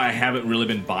reasons why I haven't really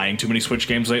been buying too many Switch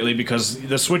games lately, because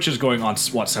the Switch is going on,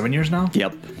 what, 7 years now?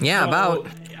 Yep. Yeah, So, about.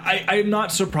 I'm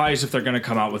not surprised if they're going to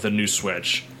come out with a new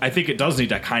Switch. I think it does need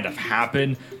to kind of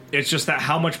happen. It's just that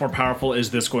how much more powerful is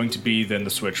this going to be than the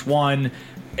Switch 1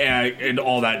 and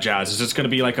all that jazz? Is this going to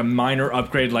be like a minor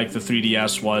upgrade like the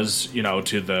 3DS was,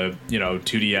 to the,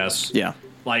 2DS? Yeah.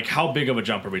 Like, how big of a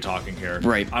jump are we talking here?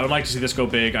 Right. I would like to see this go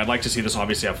big. I'd like to see this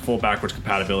obviously have full backwards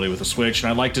compatibility with the Switch,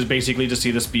 and I'd like to basically just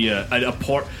see this be a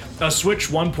Switch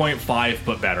 1.5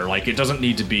 but better. Like, it doesn't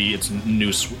need to be its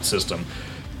new system.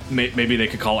 Maybe they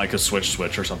could call it like a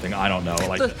Switch or something. I don't know.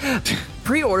 Like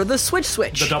Pre-order the Switch.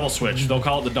 the double Switch. They'll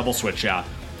call it the double Switch. Yeah,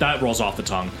 that rolls off the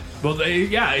tongue. Well,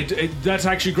 that's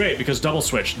actually great because double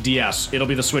Switch DS. It'll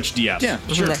be the Switch DS. Yeah,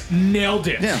 sure. Nailed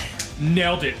it. Yeah.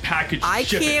 Nailed it. Package. I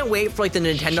ship can't wait for like the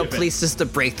Nintendo Ship it. police just to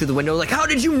break through the window. Like, how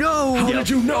did you know? How did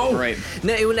you know? Right.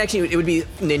 No, it would be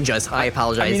ninjas. I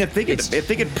apologize. I mean, if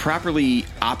they could properly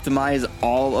optimize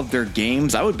all of their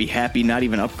games, I would be happy not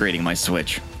even upgrading my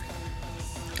Switch.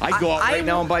 I'd go out right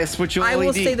now and buy a Switch OLED. I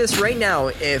will say this right now: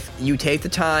 if you take the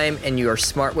time and you are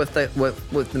smart with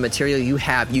the material you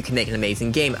have, you can make an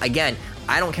amazing game. Again,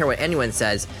 I don't care what anyone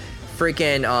says.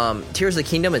 Freaking Tears of the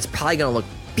Kingdom is probably gonna look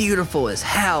beautiful as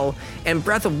hell, and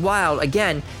Breath of Wild,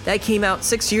 again, that came out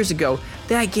 6 years ago.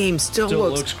 That game still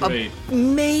looks great.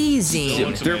 amazing. Still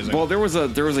looks amazing. Well, there was a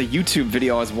YouTube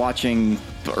video I was watching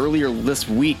earlier this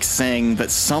week saying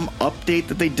that some update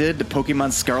that they did to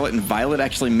Pokemon Scarlet and Violet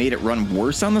actually made it run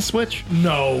worse on the Switch.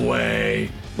 No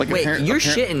way. Like Wait, you're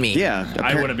shitting me. Yeah,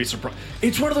 I wouldn't be surprised.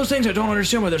 It's one of those things I don't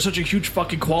understand why there's such a huge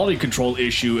fucking quality control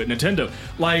issue at Nintendo.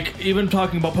 Like, even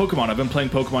talking about Pokemon, I've been playing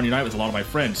Pokemon Unite with a lot of my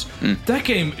friends. That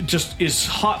game just is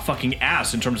hot fucking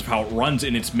ass in terms of how it runs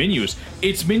in its menus.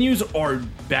 Its menus are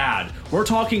bad. We're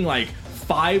talking like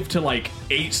 5 to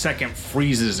 8 second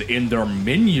freezes in their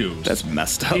menus. That's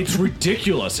messed up. It's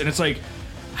ridiculous. And it's like,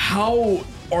 how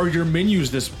are your menus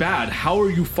this bad? How are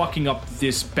you fucking up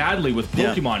this badly with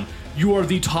Pokemon? You are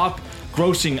the top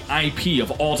grossing IP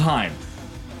of all time.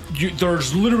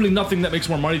 there's literally nothing that makes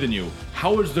more money than you.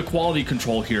 How is the quality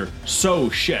control here so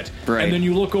shit? Right. And then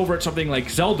you look over at something like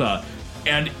Zelda,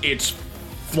 and it's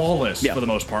flawless for the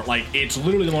most part. Like, it's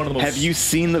literally one of the most... Have you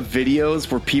seen the videos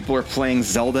where people are playing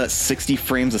Zelda at 60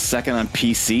 frames a second on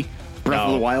PC? Breath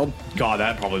of the Wild? God,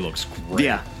 that probably looks great.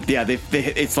 Yeah,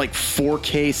 it's like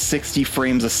 4K 60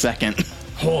 frames a second.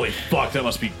 Holy fuck, that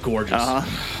must be gorgeous.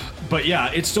 But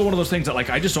yeah, it's still one of those things that, like,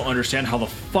 I just don't understand how the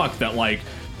fuck that, like,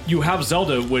 you have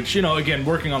Zelda, which, you know, again,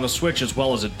 working on the Switch as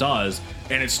well as it does,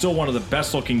 and it's still one of the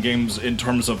best looking games in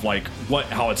terms of, like,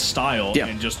 how it's styled,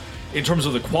 and just in terms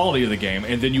of the quality of the game.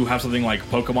 And then you have something like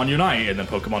Pokemon Unite and then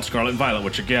Pokemon Scarlet and Violet,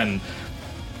 which, again,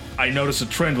 I notice a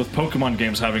trend with Pokemon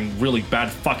games having really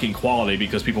bad fucking quality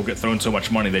because people get thrown so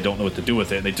much money they don't know what to do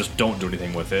with it, and they just don't do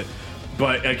anything with it.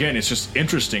 But again, it's just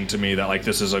interesting to me that, like,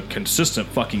 this is a consistent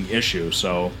fucking issue.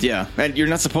 So yeah, and you're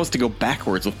not supposed to go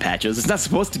backwards with patches. It's not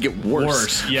supposed to get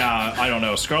worse. Yeah, I don't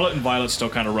know. Scarlet and Violet still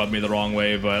kind of rub me the wrong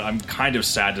way, but I'm kind of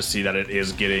sad to see that it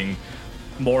is getting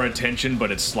more attention,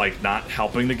 but it's like not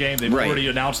helping the game. They've already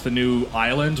announced the new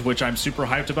island, which I'm super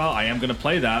hyped about. I am going to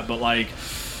play that, but like,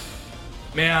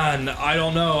 man, I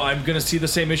don't know. I'm going to see the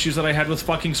same issues that I had with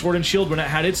fucking Sword and Shield when it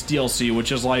had its DLC,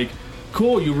 which is like,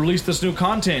 cool, you released this new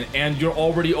content, and you're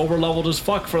already over-leveled as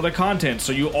fuck for the content,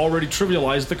 so you already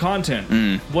trivialized the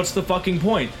content. What's the fucking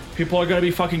point? People are going to be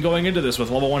fucking going into this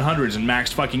with level 100s and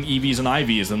maxed fucking EVs and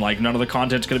IVs, and, like, none of the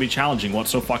content's going to be challenging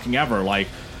whatsoever. Like,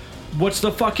 what's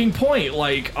the fucking point?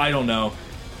 Like, I don't know.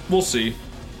 We'll see.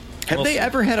 Have they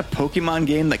ever had a Pokemon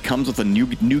game that comes with a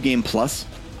new game plus?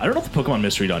 I don't know if the Pokemon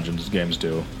Mystery Dungeons games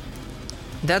do.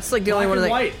 That's, like, the only one Black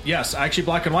that... and White. Yes, actually,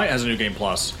 Black and White has a new game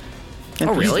plus.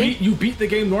 Oh, really? You beat the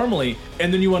game normally,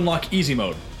 and then you unlock easy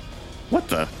mode. What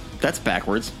the? That's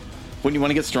backwards. Wouldn't you want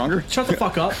to get stronger? Shut the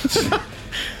fuck up.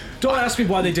 Don't ask me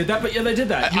why they did that, but yeah, they did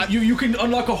that. You can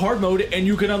unlock a hard mode, and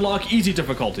you can unlock easy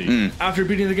difficulty after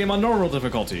beating the game on normal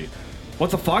difficulty. What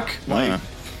the fuck? Like,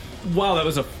 wow, that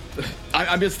was a...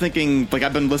 I'm just thinking, like,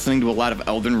 I've been listening to a lot of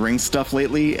Elden Ring stuff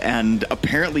lately, and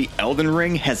apparently Elden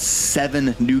Ring has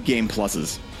 7 new game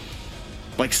pluses.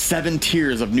 Like 7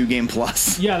 tiers of New Game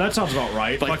Plus. Yeah, that sounds about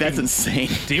right. Like, that's insane.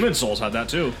 Demon's Souls had that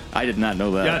too. I did not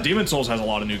know that. Yeah, Demon's Souls has a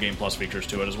lot of New Game Plus features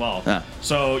to it as well. Yeah.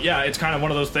 So, yeah, it's kind of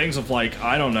one of those things of, like,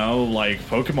 I don't know, like,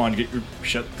 Pokemon, get your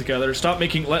shit together. Stop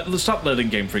letting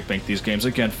Game Freak make these games.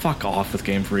 Again, fuck off with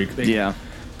Game Freak. Yeah.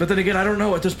 But then again, I don't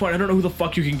know. At this point, I don't know who the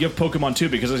fuck you can give Pokemon to,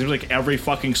 because it seems like every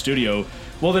fucking studio...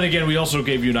 Well, then again, we also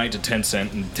gave Unite to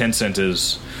Tencent, and Tencent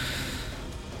is...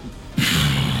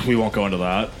 we won't go into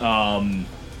that.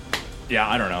 Yeah,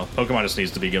 I don't know. Pokemon just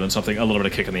needs to be given something, a little bit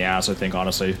of kick in the ass, I think,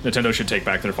 honestly. Nintendo should take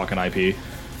back their fucking IP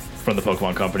from the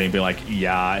Pokemon company and be like,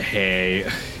 yeah, hey,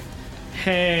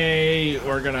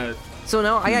 we're gonna... So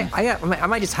no, I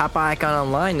might just hop back on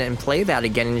online and play that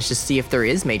again and just see if there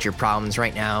is major problems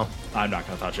right now. I'm not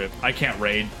gonna touch it. I can't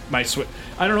raid my Switch.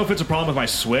 I don't know if it's a problem with my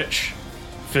Switch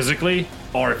physically,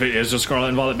 or if it is just Scarlet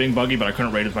and Violet being buggy, but I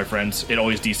couldn't raid with my friends. It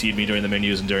always DC'd me during the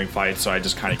menus and during fights, so I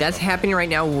just kind of... That's happening right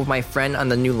now with my friend on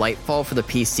the new Lightfall for the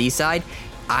PC side.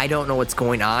 I don't know what's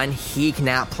going on. He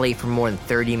cannot play for more than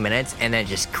 30 minutes, and then it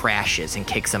just crashes and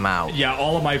kicks him out. Yeah,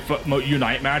 all of my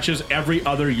Unite matches, every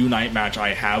other Unite match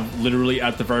I have, literally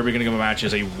at the very beginning of a match,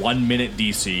 is a 1-minute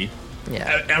DC.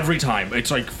 Yeah. Every time.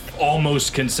 It's like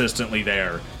almost consistently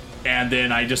there. And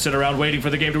then I just sit around waiting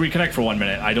for the game to reconnect for 1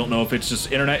 minute. I don't know if it's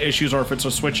just internet issues or if it's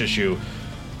a Switch issue.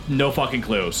 No fucking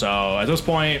clue. So at this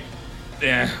point,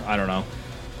 I don't know.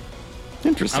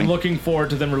 Interesting. I'm looking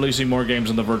forward to them releasing more games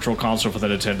on the Virtual Console for the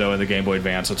Nintendo and the Game Boy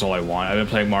Advance. That's all I want. I've been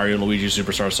playing Mario and Luigi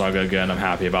Superstar Saga again. I'm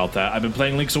happy about that. I've been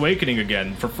playing Link's Awakening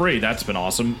again for free. That's been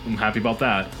awesome. I'm happy about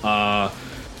that.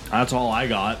 That's all I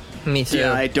got. Me too.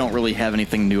 Yeah, I don't really have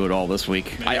anything new at all this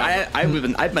week. I've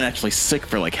been actually sick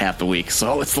for like half the week,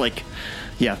 so it's like,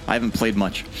 yeah, I haven't played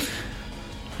much.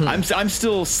 I'm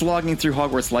still slogging through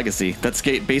Hogwarts Legacy. That's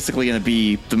basically going to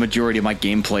be the majority of my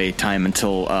gameplay time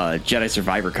until Jedi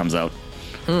Survivor comes out.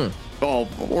 Oh,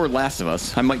 or Last of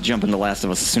Us. I might jump into Last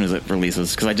of Us as soon as it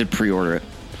releases, because I did pre-order it.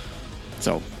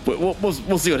 So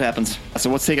we'll see what happens. So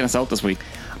what's taking us out this week?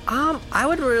 I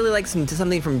would really like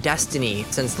something from Destiny,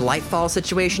 since the Lightfall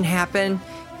situation happened.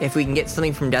 If we can get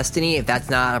something from Destiny, if that's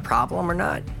not a problem or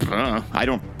not. I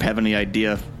don't have any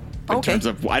idea in terms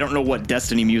of... I don't know what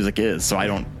Destiny music is, so I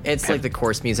don't... It's like the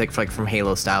course music from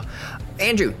Halo style.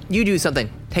 Andrew, you do something.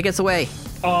 Take us away.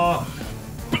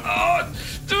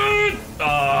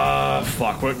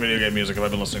 Fuck, what video game music have I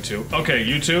been listening to? Okay,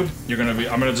 YouTube.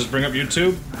 I'm gonna just bring up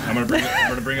YouTube. I'm gonna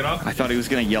bring it up. I thought he was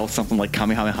gonna yell something like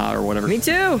Kamehameha or whatever. Me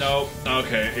too. No.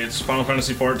 Okay, it's Final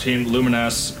Fantasy XIV,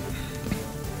 Lumines,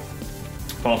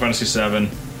 Final Fantasy VII,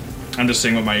 I'm just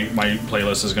seeing what my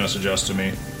playlist is going to suggest to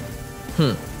me.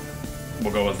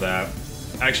 We'll go with that.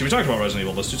 Actually, we talked about Resident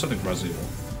Evil. Let's do something for Resident Evil.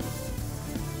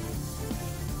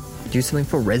 Do something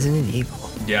for Resident Evil.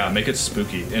 Yeah, make it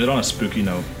spooky. End it on a spooky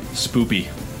note. Spoopy.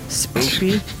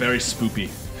 Spoopy? Very spoopy.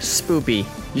 Spoopy.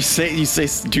 You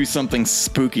say do something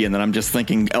spooky, and then I'm just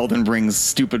thinking Elden Ring's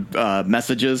stupid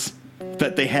messages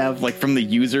that they have, like, from the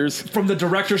users. From the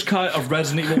director's cut of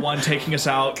Resident Evil 1, taking us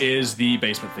out is the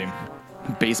basement theme.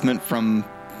 Basement from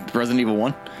Resident Evil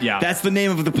 1? Yeah. That's the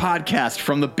name of the podcast,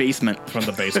 From the Basement. From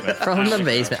the Basement. From the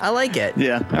Basement. I like it.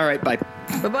 Yeah. All right, bye.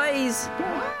 Bye-byes.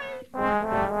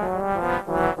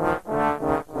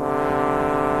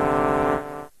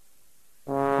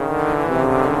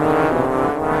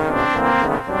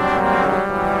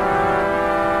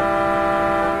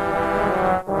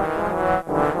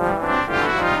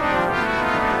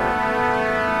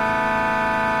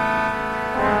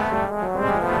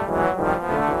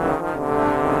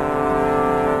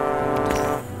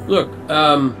 Look,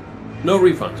 no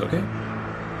refunds, okay?